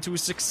way into a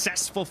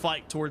successful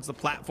fight towards the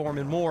platform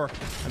and more,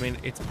 I mean,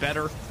 it's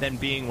better than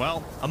being,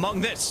 well,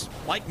 among this,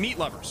 like meat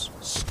lovers,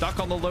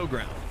 stuck on the low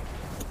ground.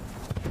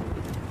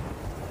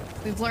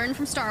 We've learned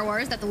from Star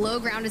Wars that the low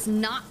ground is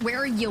not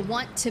where you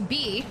want to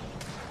be,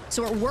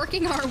 so we're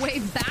working our way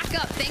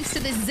back up thanks to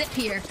this zip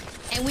here,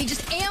 and we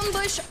just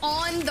ambush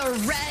on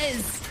the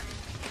res.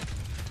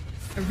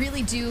 I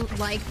really do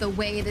like the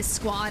way this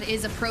squad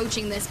is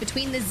approaching this.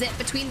 Between the zip,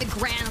 between the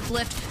ground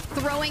lift,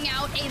 throwing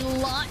out a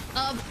lot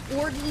of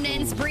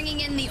ordnance, bringing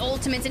in the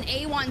ultimates, and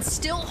A1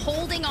 still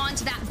holding on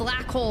to that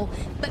black hole.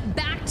 But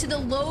back to the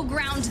low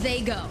ground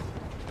they go.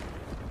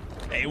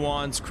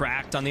 A1's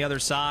cracked on the other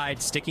side,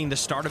 sticking the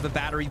start of a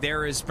battery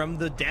there is from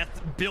the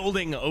death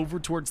building over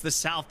towards the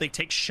south. They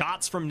take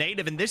shots from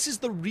Native, and this is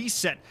the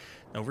reset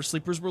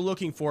Oversleepers were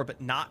looking for,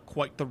 but not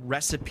quite the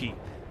recipe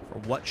for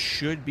what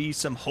should be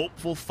some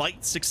hopeful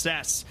fight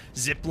success.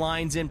 Zip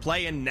lines in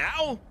play, and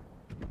now,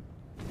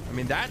 I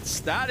mean,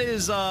 that's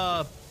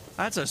a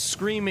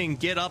screaming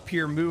get up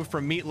here move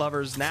from meat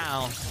lovers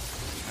now.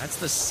 That's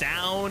the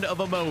sound of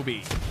a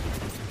Moby.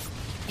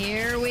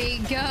 Here we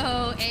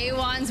go.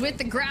 A1's with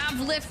the grab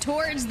lift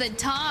towards the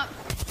top.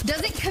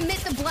 Doesn't commit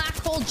the black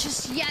hole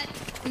just yet.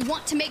 We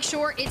want to make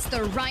sure it's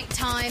the right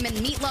time. And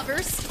meat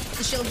lovers,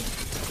 the shield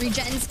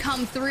regens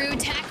come through.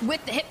 Tech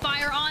with the hip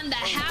fire on the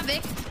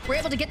Havoc. We're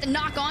able to get the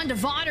knock on to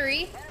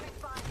Vaudry.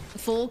 The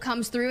full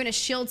comes through and a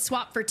shield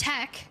swap for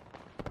Tech.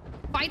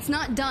 Fight's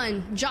not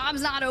done.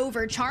 Job's not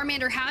over.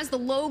 Charmander has the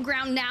low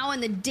ground now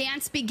and the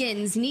dance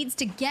begins. Needs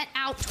to get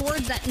out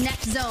towards that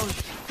next zone.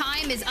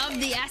 Time is of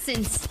the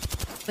essence.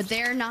 But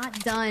they're not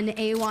done.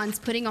 A1's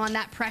putting on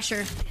that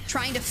pressure,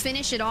 trying to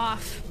finish it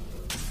off.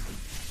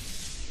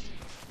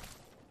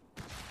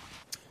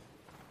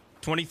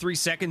 23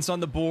 seconds on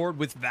the board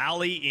with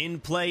Valley in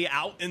play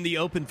out in the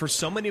open for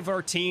so many of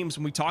our teams.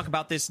 When we talk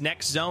about this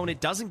next zone, it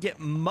doesn't get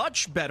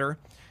much better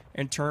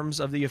in terms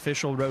of the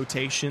official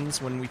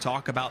rotations. When we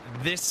talk about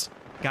this,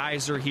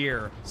 guys are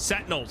here.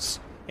 Sentinels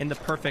in the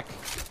perfect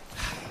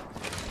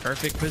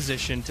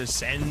position to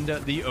send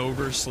the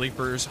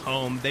oversleepers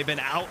home. They've been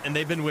out and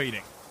they've been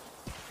waiting.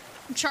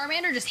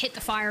 Charmander just hit the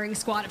firing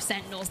squad of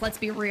Sentinels, let's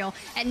be real.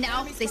 And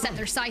now they set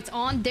their sights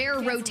on their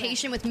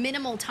rotation with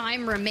minimal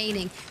time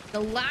remaining. The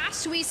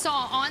last we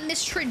saw on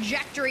this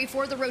trajectory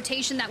for the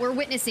rotation that we're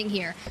witnessing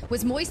here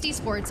was Moist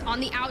Esports on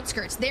the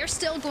outskirts. They're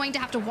still going to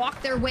have to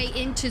walk their way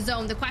into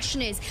zone. The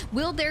question is,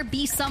 will there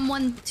be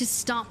someone to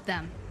stop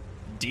them?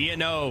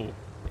 DNO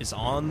is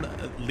on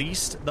at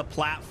least the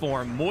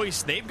platform.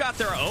 Moist, they've got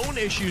their own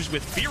issues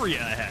with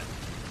Furia ahead.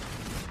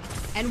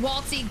 And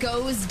Waltzy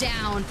goes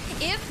down.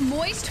 If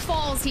Moist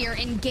falls here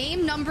in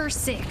game number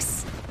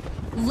 6,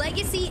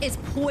 Legacy is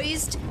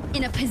poised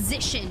in a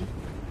position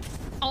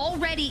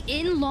already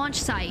in launch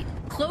site,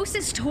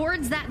 closest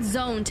towards that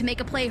zone to make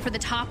a play for the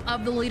top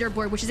of the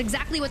leaderboard, which is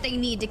exactly what they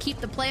need to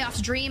keep the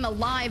playoffs dream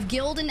alive.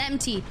 Guild and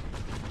Empty,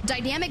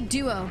 dynamic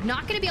duo,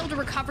 not going to be able to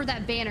recover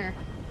that banner.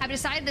 Have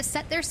decided to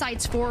set their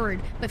sights forward,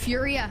 but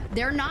Furia,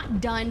 they're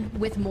not done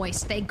with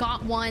Moist. They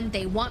got one,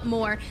 they want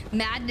more.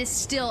 Madness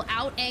still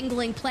out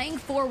angling, playing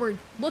forward,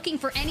 looking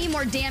for any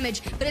more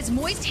damage, but as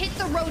Moist hit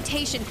the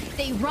rotation,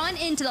 they run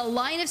into the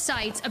line of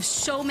sights of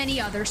so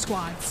many other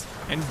squads.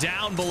 And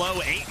down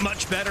below ain't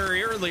much better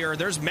earlier.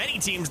 There's many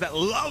teams that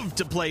love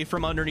to play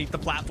from underneath the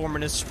platform,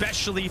 and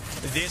especially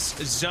this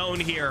zone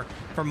here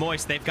for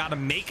Moist. They've got to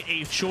make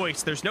a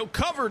choice. There's no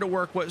cover to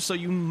work with, so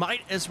you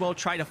might as well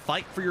try to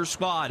fight for your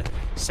squad.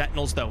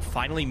 Sentinels, though,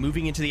 finally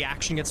moving into the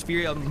action against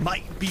Furia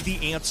might be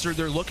the answer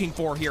they're looking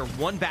for here.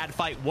 One bad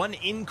fight, one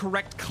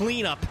incorrect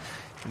cleanup,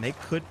 and they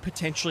could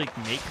potentially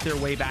make their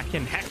way back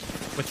in. Heck,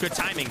 with good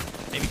timing,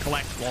 maybe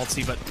collect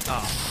Waltzy, but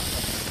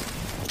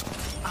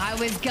I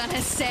was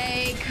gonna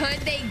say, could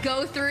they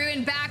go through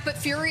and back, but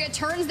Furia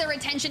turns their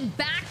attention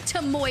back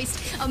to Moist,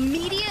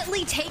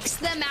 immediately takes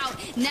them out,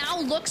 now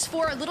looks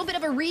for a little bit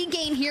of a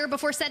regain here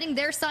before setting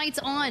their sights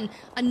on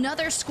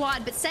another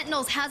squad, but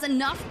Sentinels has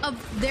enough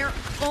of their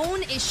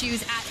own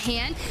issues at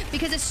hand,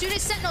 because as soon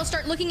as Sentinels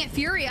start looking at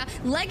Furia,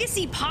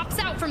 Legacy pops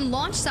out from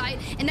launch site,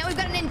 and now we've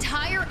got an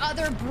entire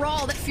other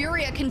brawl that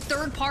Furia can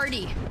third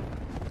party.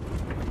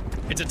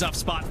 It's a tough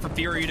spot for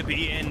Furia to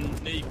be in,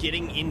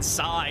 getting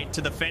inside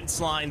to the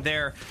fence line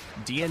there.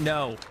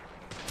 DNO,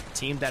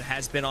 team that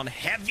has been on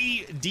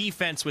heavy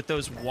defense with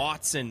those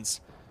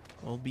Watsons,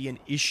 will be an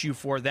issue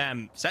for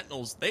them.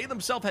 Sentinels, they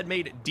themselves had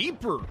made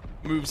deeper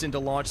moves into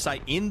launch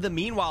site in the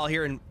meanwhile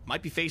here and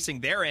might be facing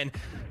their end.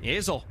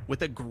 Hazel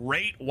with a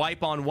great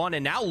wipe on one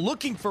and now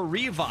looking for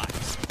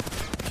revives.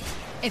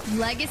 If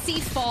Legacy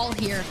fall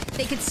here,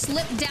 they could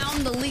slip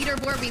down the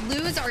leaderboard. We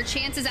lose our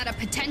chances at a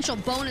potential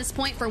bonus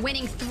point for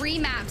winning 3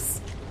 maps.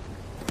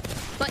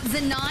 But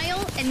Zenile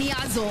and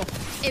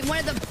Niazul in one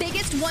of the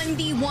biggest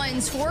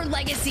 1v1s for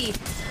Legacy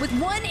with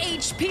 1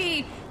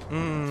 HP.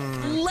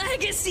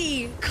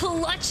 Legacy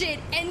clutch it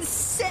and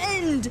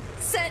send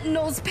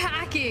Sentinels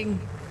packing.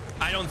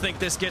 I don't think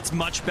this gets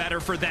much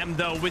better for them,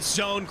 though, with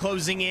zone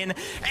closing in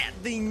at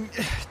the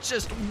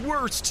just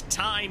worst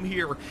time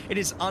here. It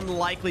is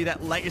unlikely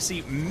that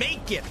Legacy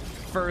make it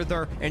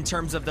further in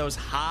terms of those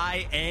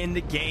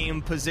high-end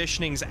game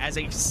positionings as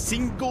a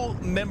single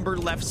member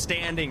left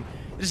standing.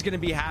 This is going to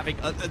be having,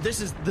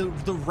 this is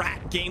the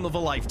rat game of a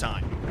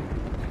lifetime.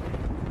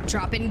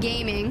 Drop-in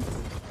gaming.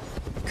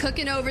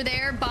 Cooking over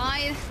there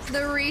by the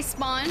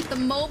respawn, the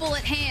mobile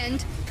at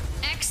hand.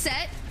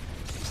 Xset.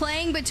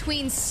 Playing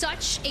between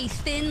such a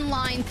thin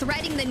line,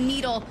 threading the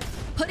needle,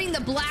 putting the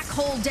black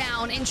hole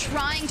down, and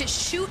trying to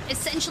shoot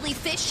essentially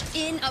fish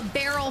in a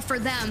barrel for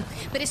them.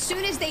 But as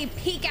soon as they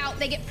peek out,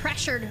 they get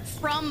pressured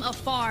from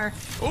afar.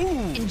 Ooh.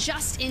 And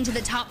just into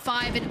the top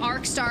 5. And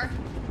Arcstar,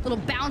 little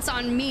bounce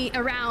on me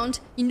around.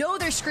 You know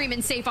they're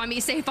screaming, safe on me,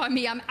 safe on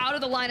me. I'm out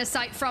of the line of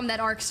sight from that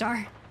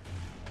Arcstar.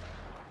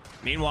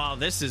 Meanwhile,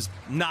 this is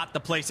not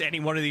the place any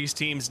one of these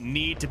teams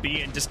need to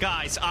be in.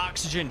 Disguise,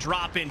 Oxygen,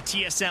 drop in,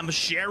 TSM,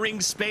 sharing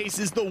space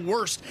is the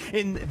worst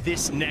in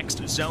this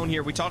next zone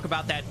here. We talk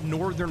about that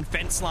northern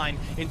fence line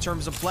in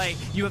terms of play.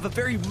 You have a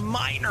very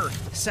minor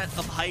set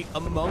of height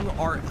among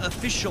our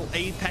official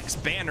Apex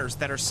banners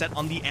that are set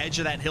on the edge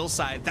of that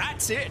hillside.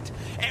 That's it.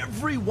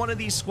 Every one of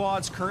these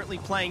squads currently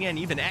playing in,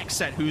 even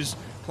Xset, who's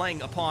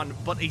playing upon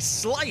but a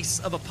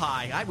slice of a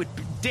pie. I would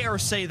dare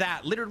say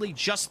that, literally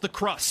just the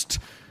crust.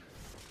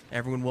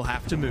 Everyone will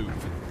have to move.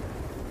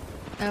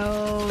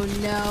 Oh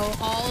no,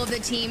 all of the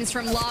teams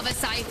from Lava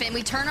Siphon.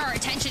 We turn our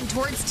attention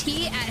towards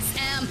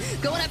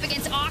TSM, going up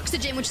against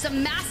Oxygen, which is a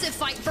massive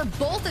fight for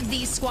both of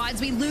these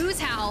squads. We lose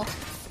Hal.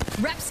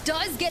 Reps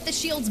does get the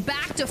shields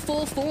back to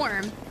full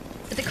form,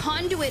 but the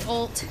Conduit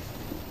ult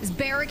is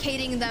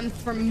barricading them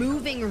from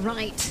moving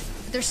right.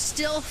 They're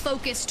still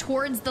focused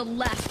towards the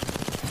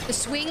left. The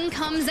swing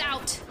comes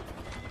out.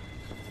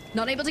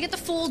 Not able to get the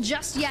full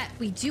just yet.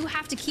 We do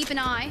have to keep an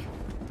eye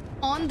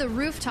on the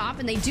rooftop,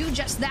 and they do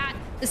just that.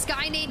 The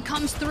Sky Nade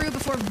comes through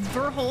before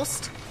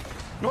Verholst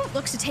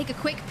looks to take a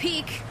quick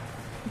peek.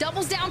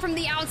 Doubles down from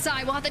the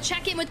outside. We'll have to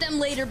check in with them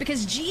later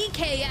because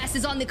GKS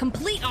is on the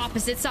complete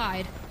opposite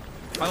side.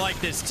 I like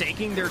this,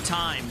 taking their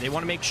time. They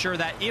want to make sure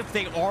that if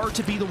they are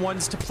to be the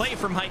ones to play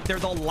from height, they're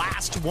the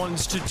last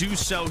ones to do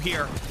so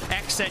here.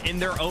 Exit in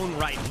their own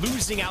right.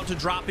 Losing out to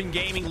Dropping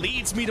Gaming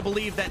leads me to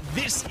believe that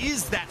this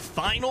is that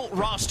final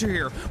roster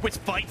here with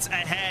fights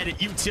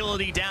ahead,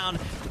 utility down.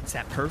 It's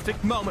that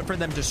perfect moment for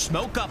them to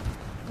smoke up,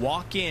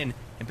 walk in,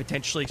 and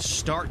potentially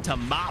start to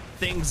mop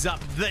things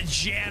up. The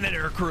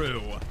Janitor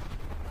crew.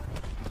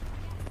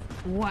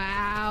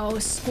 Wow,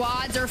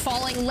 squads are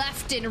falling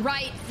left and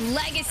right.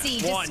 Legacy,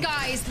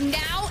 Disguised,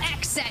 now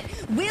Exit.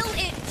 Will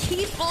it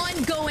keep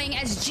on going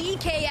as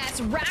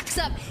GKS racks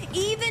up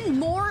even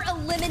more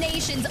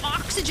eliminations?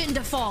 Oxygen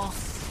to fall.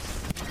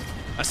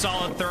 A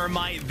solid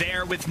Thermite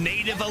there with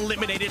Native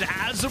eliminated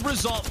as a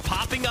result,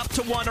 popping up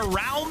to one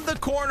around the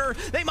corner.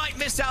 They might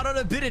miss out on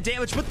a bit of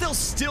damage, but they'll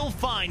still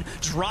find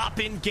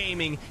Drop-In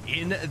Gaming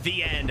in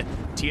the end.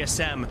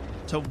 TSM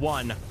to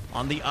one.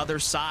 On the other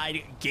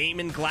side,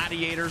 Gaming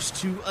Gladiators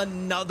to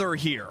another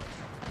here.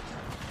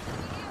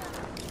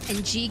 And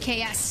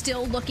GKS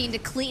still looking to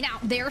clean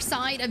out their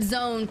side of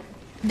zone.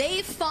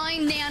 They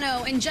find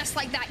Nano, and just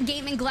like that,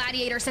 Gaming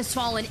Gladiators has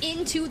fallen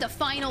into the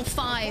final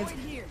 5.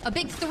 A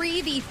big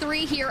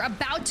 3v3 here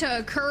about to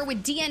occur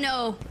with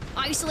DNO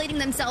isolating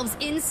themselves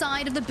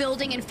inside of the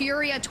building and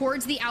Furia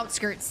towards the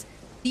outskirts.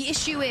 The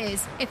issue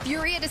is, if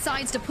Furia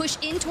decides to push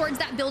in towards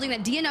that building,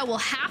 that DNO will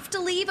have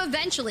to leave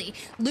eventually.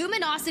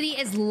 Luminosity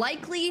is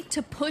likely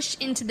to push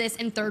into this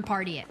and third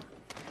party it.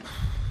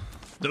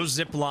 Those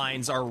zip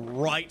lines are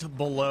right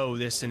below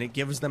this, and it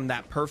gives them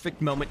that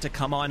perfect moment to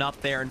come on up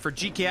there. And for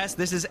GKS,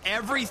 this is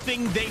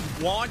everything they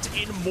want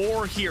and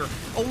more here.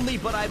 Only,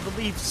 but I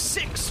believe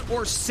 6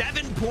 or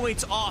 7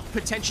 points off,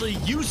 potentially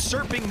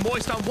usurping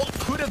Moist on what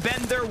could have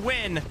been their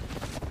win.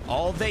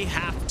 All they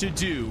have to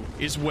do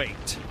is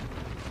wait.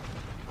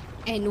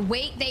 And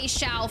wait they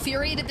shall.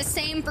 Fury did the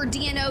same for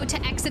DNO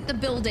to exit the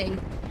building.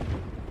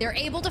 They're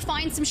able to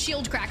find some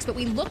shield cracks, but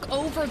we look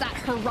over that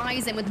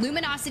horizon with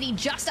Luminosity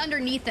just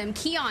underneath them.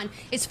 Keon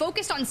is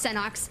focused on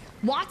Senox.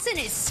 Watson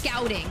is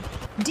scouting.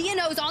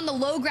 DNO's on the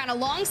low ground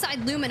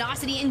alongside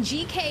Luminosity, and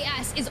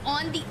GKS is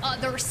on the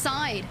other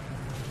side.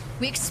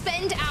 We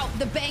expend out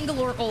the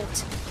Bangalore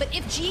ult, but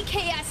if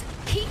GKS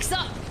peeks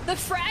up, the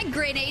frag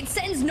grenade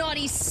sends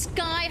Naughty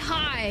sky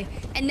high,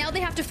 and now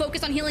they have to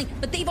focus on healing,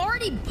 but they've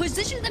already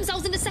positioned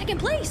themselves into second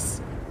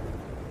place.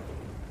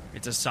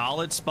 It's a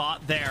solid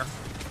spot there.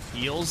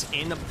 Heals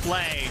in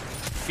play.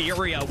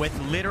 Furia with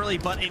literally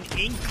but an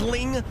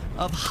inkling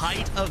of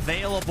height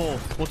available.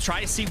 We'll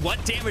try to see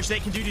what damage they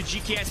can do to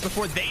GKS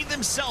before they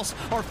themselves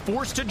are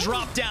forced to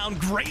drop down.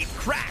 Great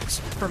cracks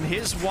from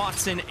his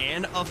Watson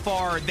and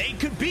afar. They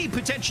could be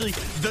potentially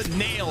the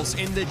nails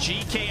in the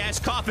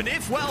GKS coffin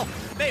if, well,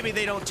 maybe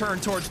they don't turn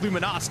towards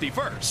Luminosity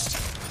first.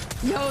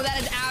 No, that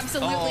is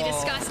absolutely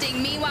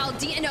disgusting. Meanwhile,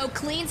 DNO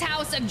cleans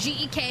house of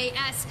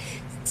GKS,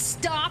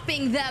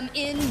 stopping them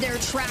in their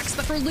tracks.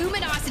 But for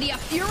Luminosity, a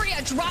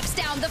Furia drops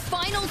down. The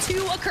final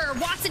 2 occur.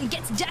 Watson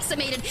gets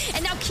decimated.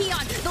 And now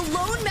Keon, the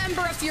lone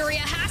member of Furia,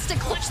 has to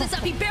clutch this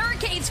up. He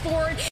barricades forward.